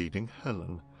 leading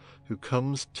Helen, who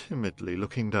comes timidly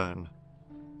looking down.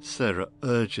 Sarah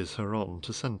urges her on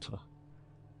to centre.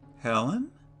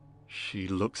 Helen? She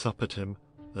looks up at him,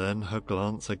 then her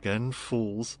glance again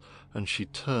falls, and she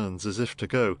turns as if to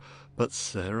go, but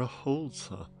Sarah holds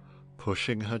her,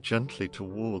 pushing her gently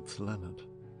towards Leonard.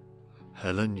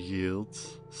 Helen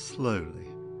yields slowly.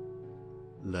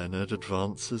 Leonard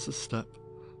advances a step,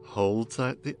 holds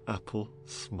out the apple,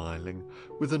 smiling,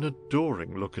 with an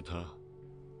adoring look at her.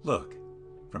 Look,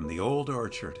 from the old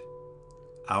orchard,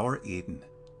 our Eden.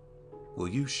 Will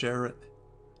you share it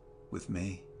with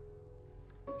me?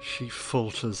 She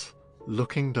falters,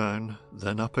 looking down,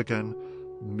 then up again,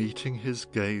 meeting his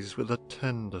gaze with a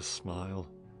tender smile.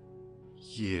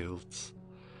 Yields.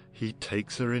 He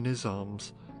takes her in his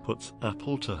arms, puts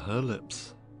apple to her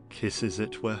lips, kisses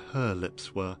it where her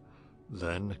lips were,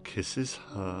 then kisses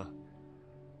her.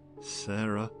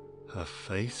 Sarah, her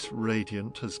face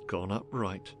radiant, has gone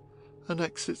upright and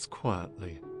exits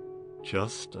quietly,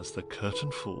 just as the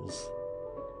curtain falls.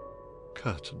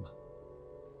 Curtain.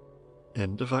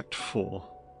 End of Act 4.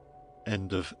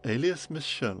 End of Alias Miss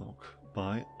Sherlock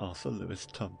by Arthur Lewis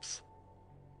Tubbs.